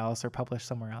somewhere else or published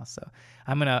somewhere else. So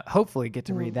I'm gonna hopefully get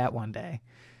to read that one day.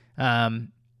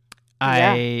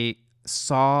 I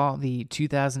saw the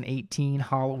 2018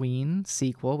 Halloween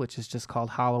sequel, which is just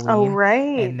called Halloween. Oh,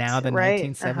 right. And now the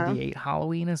 1978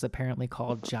 Halloween is apparently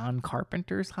called John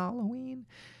Carpenter's Halloween.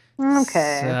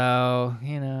 Okay. So,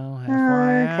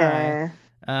 FYI.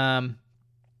 Okay.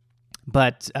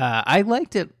 But I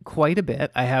liked it quite a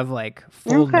bit. I have like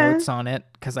full notes on it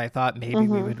because I thought maybe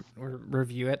we would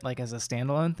review it like as a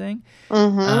standalone thing.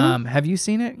 Have you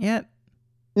seen it yet?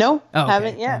 No,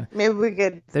 haven't yet. Maybe we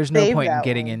could. There's no point in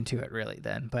getting into it really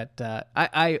then. But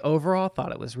I overall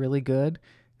thought it was really good.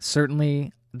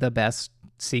 Certainly the best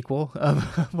sequel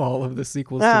of all of the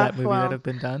sequels to that movie that have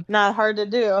been done. Not hard to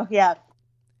do. Yeah.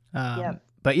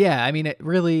 But yeah, I mean, it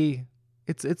really,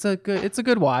 it's a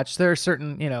good watch. There are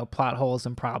certain, plot holes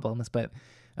and problems, but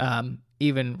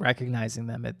even recognizing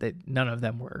them, that none of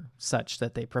them were such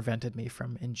that they prevented me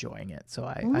from enjoying it. So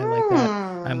I like that.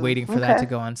 I'm waiting for that to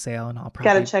go on sale, and I'll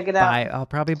probably check it out. I'll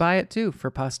probably buy it too for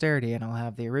posterity, and I'll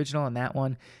have the original and that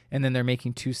one, and then they're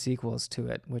making 2 sequels to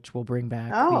it, which will bring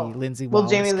back the Lindsay Wallace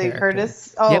Jamie Lee character.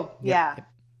 Curtis. Yep.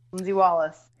 Lindsay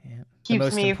Wallace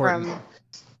keeps me important. from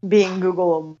being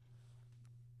Googleable,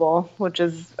 which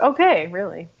is okay,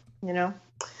 really. You know,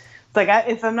 it's like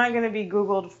if I'm not going to be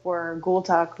Googled for Ghoul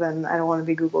Talk, then I don't want to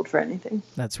be Googled for anything.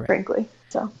 That's right. Frankly,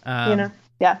 so yeah.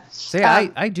 So yeah,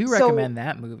 I do recommend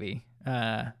that movie.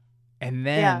 And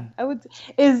then I would.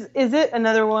 Is it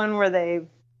another one where they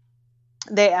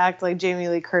act like Jamie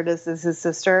Lee Curtis is his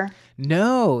sister?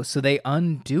 No, so they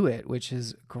undo it, which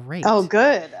is great. Oh,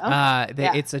 good.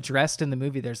 It's addressed in the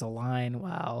movie. There's a line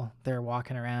while they're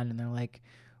walking around, and they're like,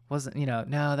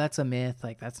 no, that's a myth.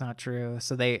 Like, that's not true.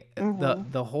 So they,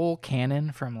 the whole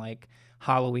canon from like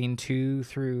Halloween 2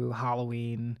 through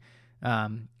Halloween,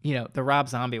 the Rob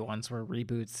Zombie ones were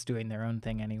reboots doing their own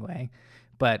thing anyway,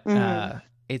 but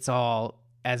it's all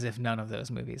as if none of those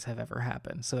movies have ever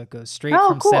happened. So it goes straight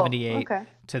from 78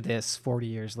 to this 40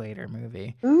 years later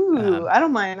movie. Ooh, I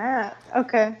don't mind that.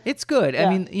 Okay. It's good. Yeah.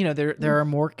 I mean, there are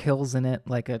more kills in it,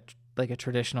 like a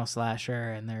traditional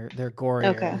slasher, and they're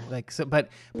gorier. Okay. Like, so, but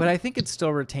I think it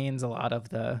still retains a lot of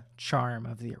the charm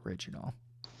of the original.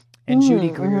 And Judy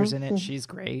Greer's in it. She's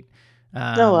great.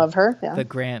 I love her. Yeah.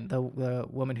 The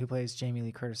woman who plays Jamie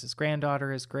Lee Curtis's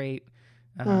granddaughter is great.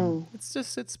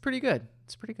 It's pretty good.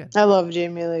 It's pretty good. I love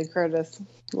Jamie Lee Curtis.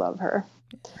 Love her.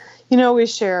 You know, we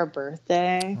share a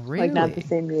birthday. Really? Like, not the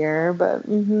same year, but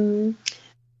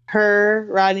her,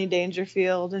 Rodney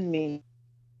Dangerfield, and me.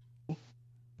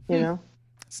 You know,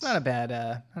 it's not a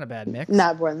bad mix.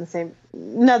 Not born the same.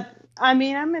 No, I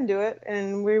mean, I'm into it,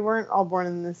 and we weren't all born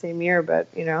in the same year, but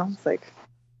it's like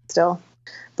still a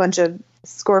bunch of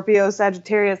Scorpio,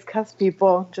 Sagittarius, cusp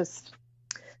people. Just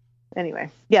anyway,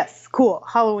 yes, cool.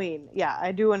 Halloween, yeah,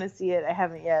 I do want to see it. I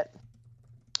haven't yet,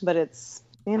 but it's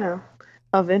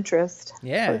of interest.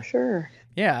 Yeah, for sure.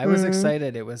 Yeah, I was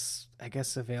excited. It was, I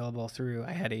guess, available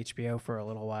I had HBO for a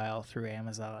little while through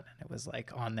Amazon, and it was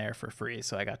like on there for free.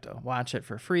 So I got to watch it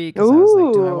for free because I was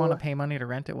like, do I want to pay money to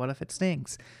rent it? What if it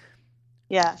stinks?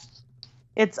 Yeah.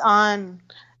 It's on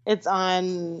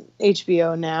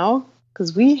HBO now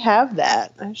because we have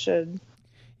that. I should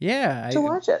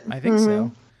watch it. I think so.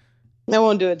 I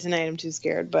won't do it tonight. I'm too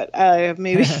scared, but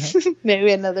maybe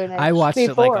another night. I watched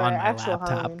it like on my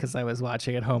laptop because I was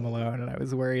watching it home alone, and I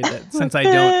was worried that since I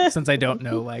don't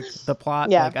know like the plot,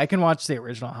 like I can watch the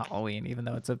original Halloween even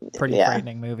though it's a pretty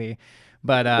frightening movie.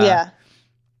 But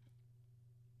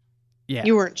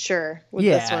you weren't sure with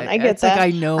this one. I get it's that.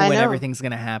 Like I know when everything's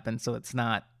gonna happen, so it's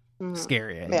not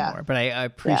scary anymore. Yeah. But I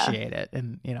appreciate it,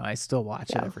 and I still watch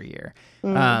it every year.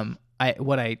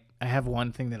 I have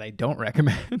one thing that I don't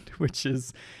recommend, which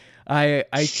is I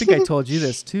think I told you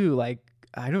this too. Like,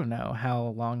 I don't know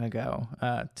how long ago,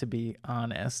 to be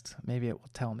honest. Maybe it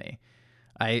will tell me.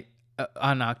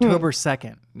 On October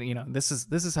 2nd, this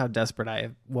is how desperate I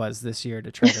was this year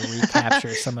to try to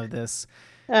recapture some of this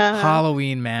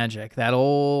Halloween magic, that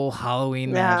old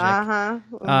Halloween magic.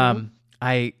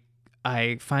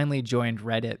 I finally joined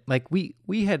Reddit. Like we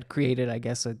had created, I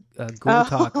guess, a Ghoul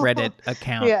Talk Reddit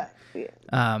account. Yeah.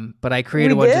 But I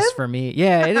created one just for me.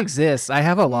 Yeah, it exists. I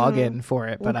have a login for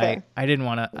it, but I didn't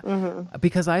want to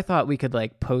because I thought we could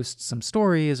like post some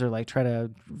stories or like try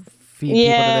to feed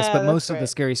people to this. But most of the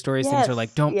scary stories things are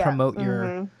like, don't promote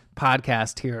your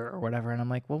podcast here or whatever. And I'm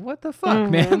like, well, what the fuck,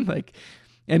 man? Like,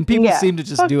 and people seem to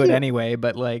just do it anyway.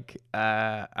 But like,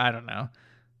 I don't know.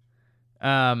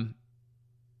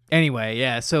 Anyway,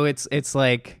 yeah. So it's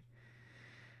like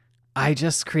I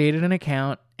just created an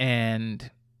account and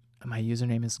my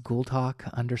username is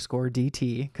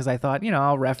GhoulTalk_DT because I thought,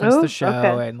 I'll reference the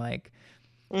show and like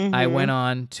I went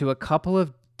on to a couple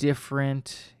of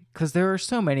different, because there are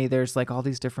so many, there's like all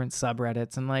these different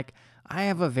subreddits, and like I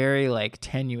have a very like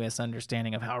tenuous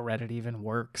understanding of how Reddit even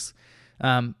works.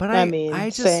 But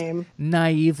I just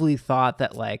naively thought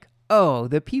that like, oh,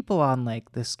 the people on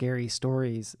like the scary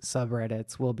stories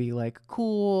subreddits will be like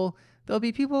cool. There'll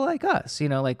be people like us,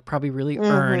 like probably really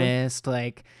earnest,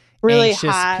 like really anxious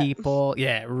hot people.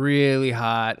 Yeah, really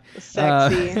hot.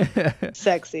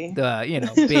 Sexy.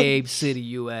 Babe City,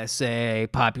 USA,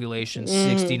 population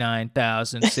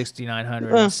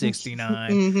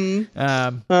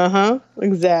 69,6969.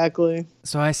 Exactly.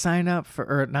 So I signed up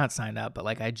not signed up, but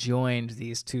like I joined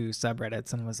these 2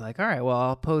 subreddits and was like, all right,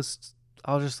 well,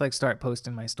 I'll just like start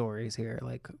posting my stories here,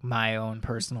 like my own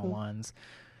personal ones,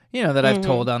 that I've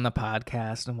told on the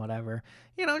podcast and whatever,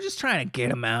 just trying to get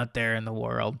them out there in the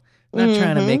world. Not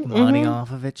trying to make money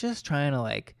off of it, just trying to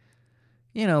like,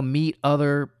 meet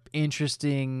other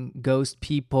interesting ghost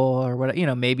people or what,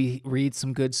 maybe read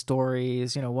some good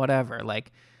stories, whatever.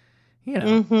 Like,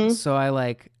 so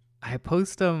I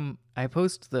post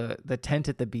the tent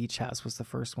at the beach house was the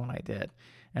first one I did.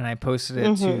 And I posted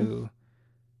it to,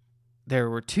 there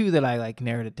were two that I like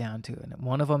narrowed it down to. And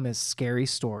one of them is scary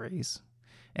stories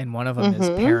and one of them is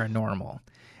paranormal.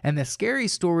 And the scary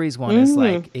stories one is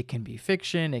like, it can be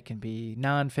fiction, it can be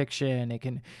nonfiction, it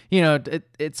can,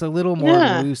 it's a little more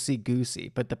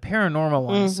loosey-goosey. But the paranormal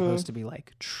one is supposed to be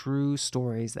like true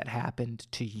stories that happened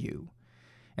to you.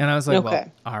 And I was like,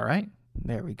 well, all right,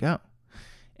 there we go.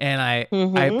 And I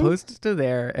posted to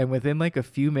there, and within like a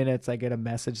few minutes, I get a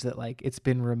message that like it's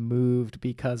been removed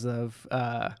because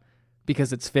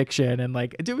it's fiction, and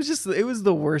like it was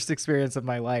the worst experience of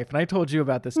my life. And I told you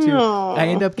about this too. I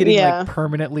end up getting like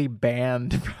permanently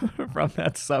banned from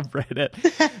that subreddit,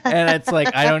 and it's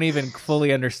like I don't even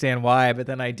fully understand why. But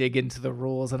then I dig into the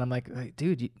rules, and I'm like,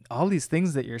 dude, all these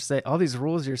things that you're saying, all these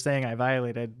rules you're saying I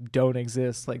violated don't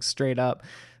exist, like straight up.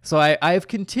 So I've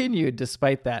continued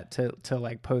despite that to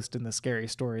like post in the scary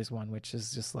stories one, which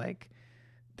is just like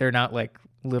they're not like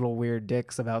little weird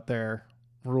dicks about their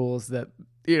rules that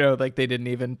like they didn't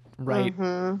even write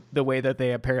the way that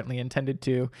they apparently intended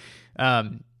to,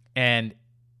 and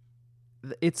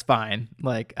it's fine.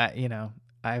 Like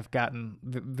I've gotten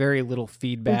very little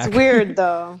feedback. It's weird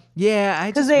though. Yeah,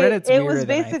 I just read it was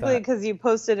basically because you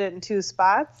posted it in two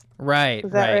spots, right?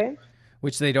 Is that right?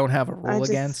 Which they don't have a rule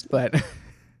against, but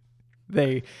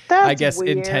they I guess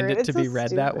weird. Intend it it's to be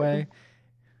read that way.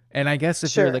 And I guess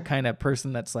if you're the kind of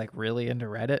person that's like really into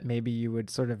Reddit, maybe you would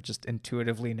sort of just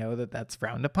intuitively know that that's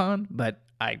frowned upon. But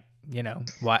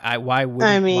why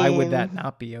would that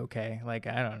not be okay? Like,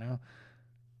 I don't know.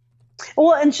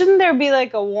 Well, and shouldn't there be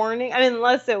like a warning? I mean,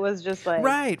 unless it was just like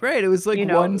right. It was like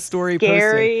one story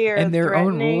scary posted, and their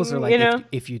own rules are like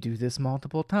if you do this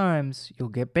multiple times, you'll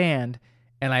get banned.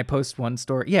 And I post one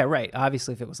story. Yeah, right.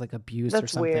 Obviously, if it was like abuse or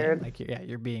something, weird. like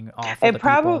you're being awful. It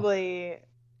probably.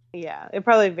 Yeah, it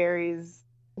probably varies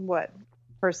what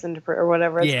person to or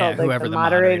whatever it's called, like whoever the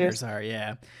moderators are,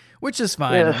 which is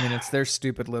fine. Ugh. I mean, it's their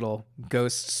stupid little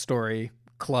ghost story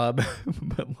club,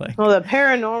 but like, well, the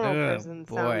paranormal person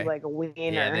sounds like a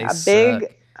wiener, a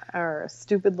big or a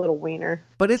stupid little wiener.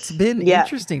 But it's been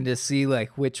interesting to see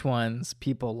like which ones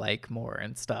people like more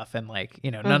and stuff, and like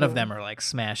none of them are like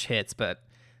smash hits, but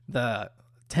the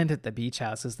tent at the beach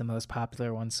house is the most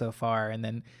popular one so far, and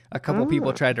then a couple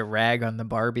people tried to rag on the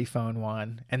Barbie phone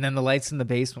one, and then the lights in the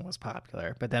basement was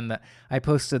popular, but then I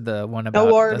posted the one about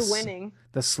award-winning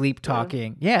the sleep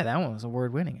talking that one was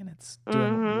award-winning, and it's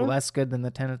doing less good than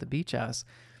the tent at the beach house.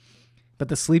 But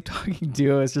the sleep talking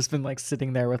duo has just been like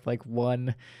sitting there with like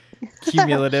one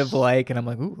cumulative like, and I'm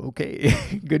like, ooh,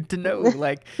 okay, good to know,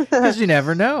 like, because you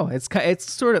never know. It's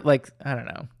sort of like, I don't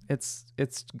know, it's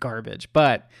garbage,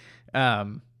 but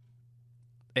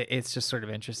it's just sort of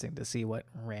interesting to see what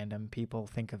random people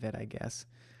think of it, I guess.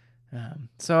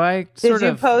 So I sort of did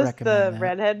you post the that.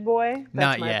 redhead boy? That's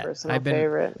Not my yet. Personal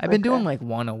favorite. I've been doing like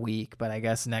one a week, but I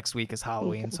guess next week is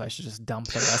Halloween, so I should just dump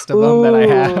the rest of them that I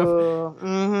have.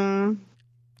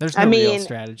 There's no real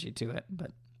strategy to it,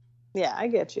 but yeah, I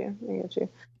get you.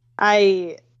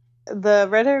 The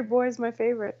redhead boy is my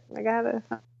favorite. I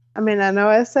know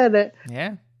I said it.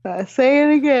 Yeah. I say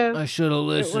it again. I should have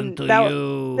listened to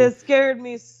you. That scared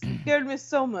me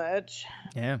so much.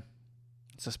 Yeah.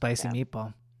 It's a spicy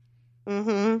meatball.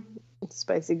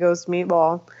 Spicy ghost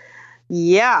meatball.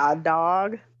 Yeah,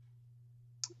 dog.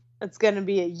 It's going to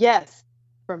be a yes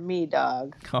from me,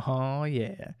 dog. Oh,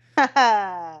 yeah.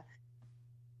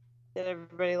 Did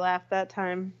everybody laugh that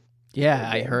time?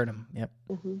 Yeah, I heard him. Yep.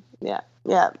 Yeah.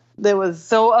 That was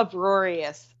so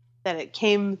uproarious that it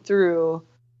came through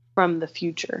from the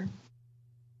future.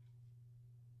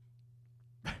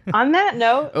 On that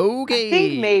note, okay, I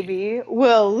think maybe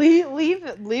we'll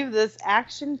leave this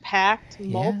action-packed,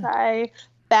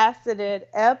 multi-faceted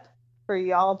ep for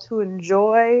y'all to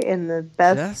enjoy in the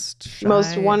best,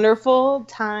 most wonderful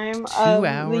time of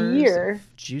the year.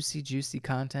 Of juicy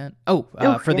content.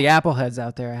 For the Apple heads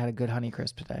out there, I had a good Honey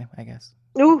Crisp today, I guess.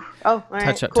 Ooh, all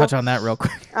right, touch on that real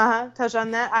quick. Touch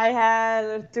on that. I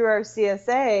had through our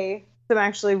CSA some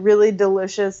actually really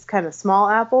delicious kind of small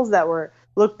apples that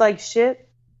looked like shit.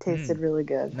 Tasted really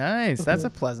good. Nice. That's a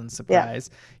pleasant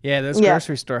surprise. Yeah, those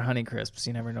grocery store Honey Crisps,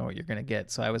 you never know what you're going to get.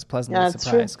 So I was pleasantly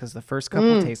surprised because the first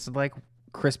couple tasted like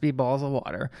crispy balls of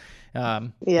water.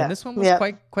 And this one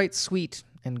was quite sweet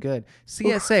and good.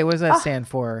 CSA, what does that stand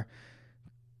for?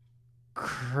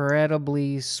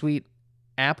 Incredibly sweet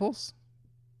apples?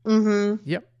 Mm-hmm.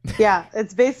 Yep. Yeah,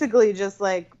 it's basically just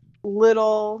like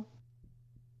little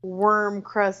worm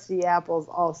crusty apples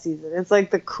all season. It's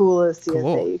like the coolest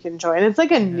CSA you can join. It's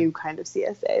like a new kind of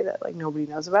CSA that like nobody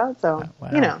knows about. So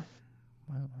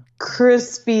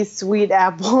crispy sweet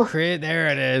apple. There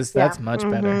it is. That's much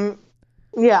better.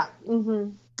 Yeah,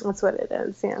 that's what it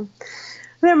is. Yeah,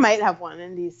 there might have one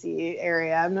in DC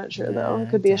area. I'm not sure though. It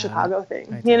could be a Chicago thing.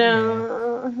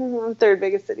 Third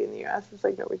biggest city in the U.S. It's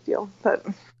like no big deal. But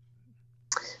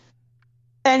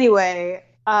anyway,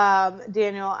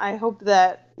 Daniel, I hope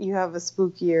that you have a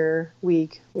spookier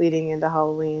week leading into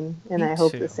Halloween, and I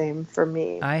hope the same for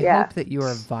me. I hope that you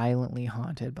are violently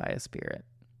haunted by a spirit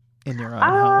in your own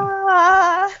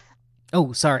home.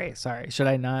 Oh, sorry. Should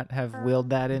I not have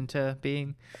willed that into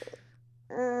being?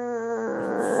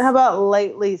 How about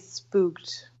lightly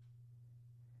spooked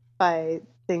by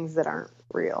things that aren't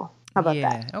real? How about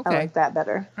that? Okay. I like that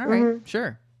better. All right,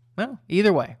 sure. Well,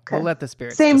 either way, we'll let the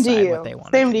spirits decide what they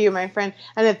want. Same to you, my friend.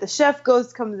 And if the chef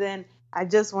ghost comes in, I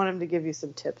just want him to give you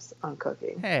some tips on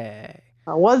cooking. Hey.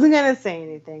 I wasn't going to say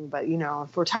anything, but,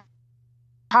 if we're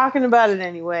talking about it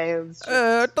anyway.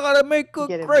 I thought I'd make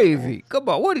good gravy. Come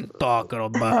on, what are you talking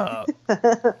about?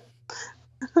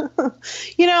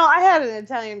 I had an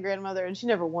Italian grandmother, and she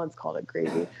never once called it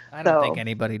gravy. I don't think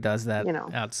anybody does that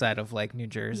outside of, like, New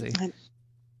Jersey.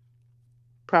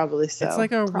 Probably so. It's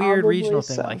like a weird regional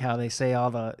thing, like how they say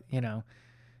all the,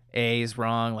 A's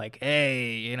wrong, like,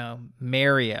 A,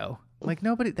 Mario. Like,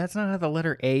 nobody, that's not how the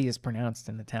letter A is pronounced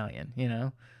in Italian,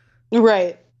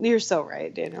 Right. You're so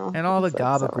right, Daniel. And all the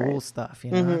gabagool stuff,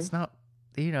 it's not,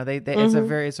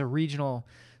 it's a regional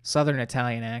Southern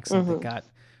Italian accent that got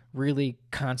really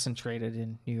concentrated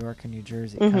in New York and New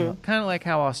Jersey. Kind of like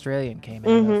how Australian came out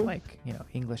of, like,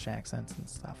 English accents and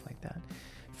stuff like that.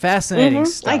 Fascinating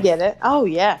stuff. I get it. Oh,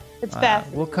 yeah. It's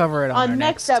fascinating. We'll cover it on our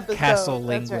next episode. Castle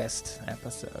Linguist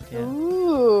episode. Yeah.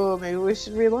 Ooh, maybe we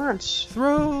should relaunch.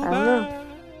 Throwback.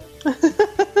 I don't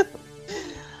know.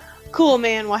 Cool,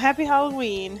 man. Well, happy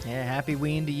Halloween. Yeah, happy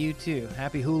Ween to you, too.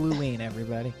 Happy Hulu-ween,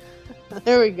 everybody.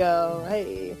 There we go.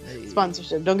 Hey.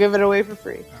 Sponsorship. Don't give it away for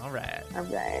free. All right.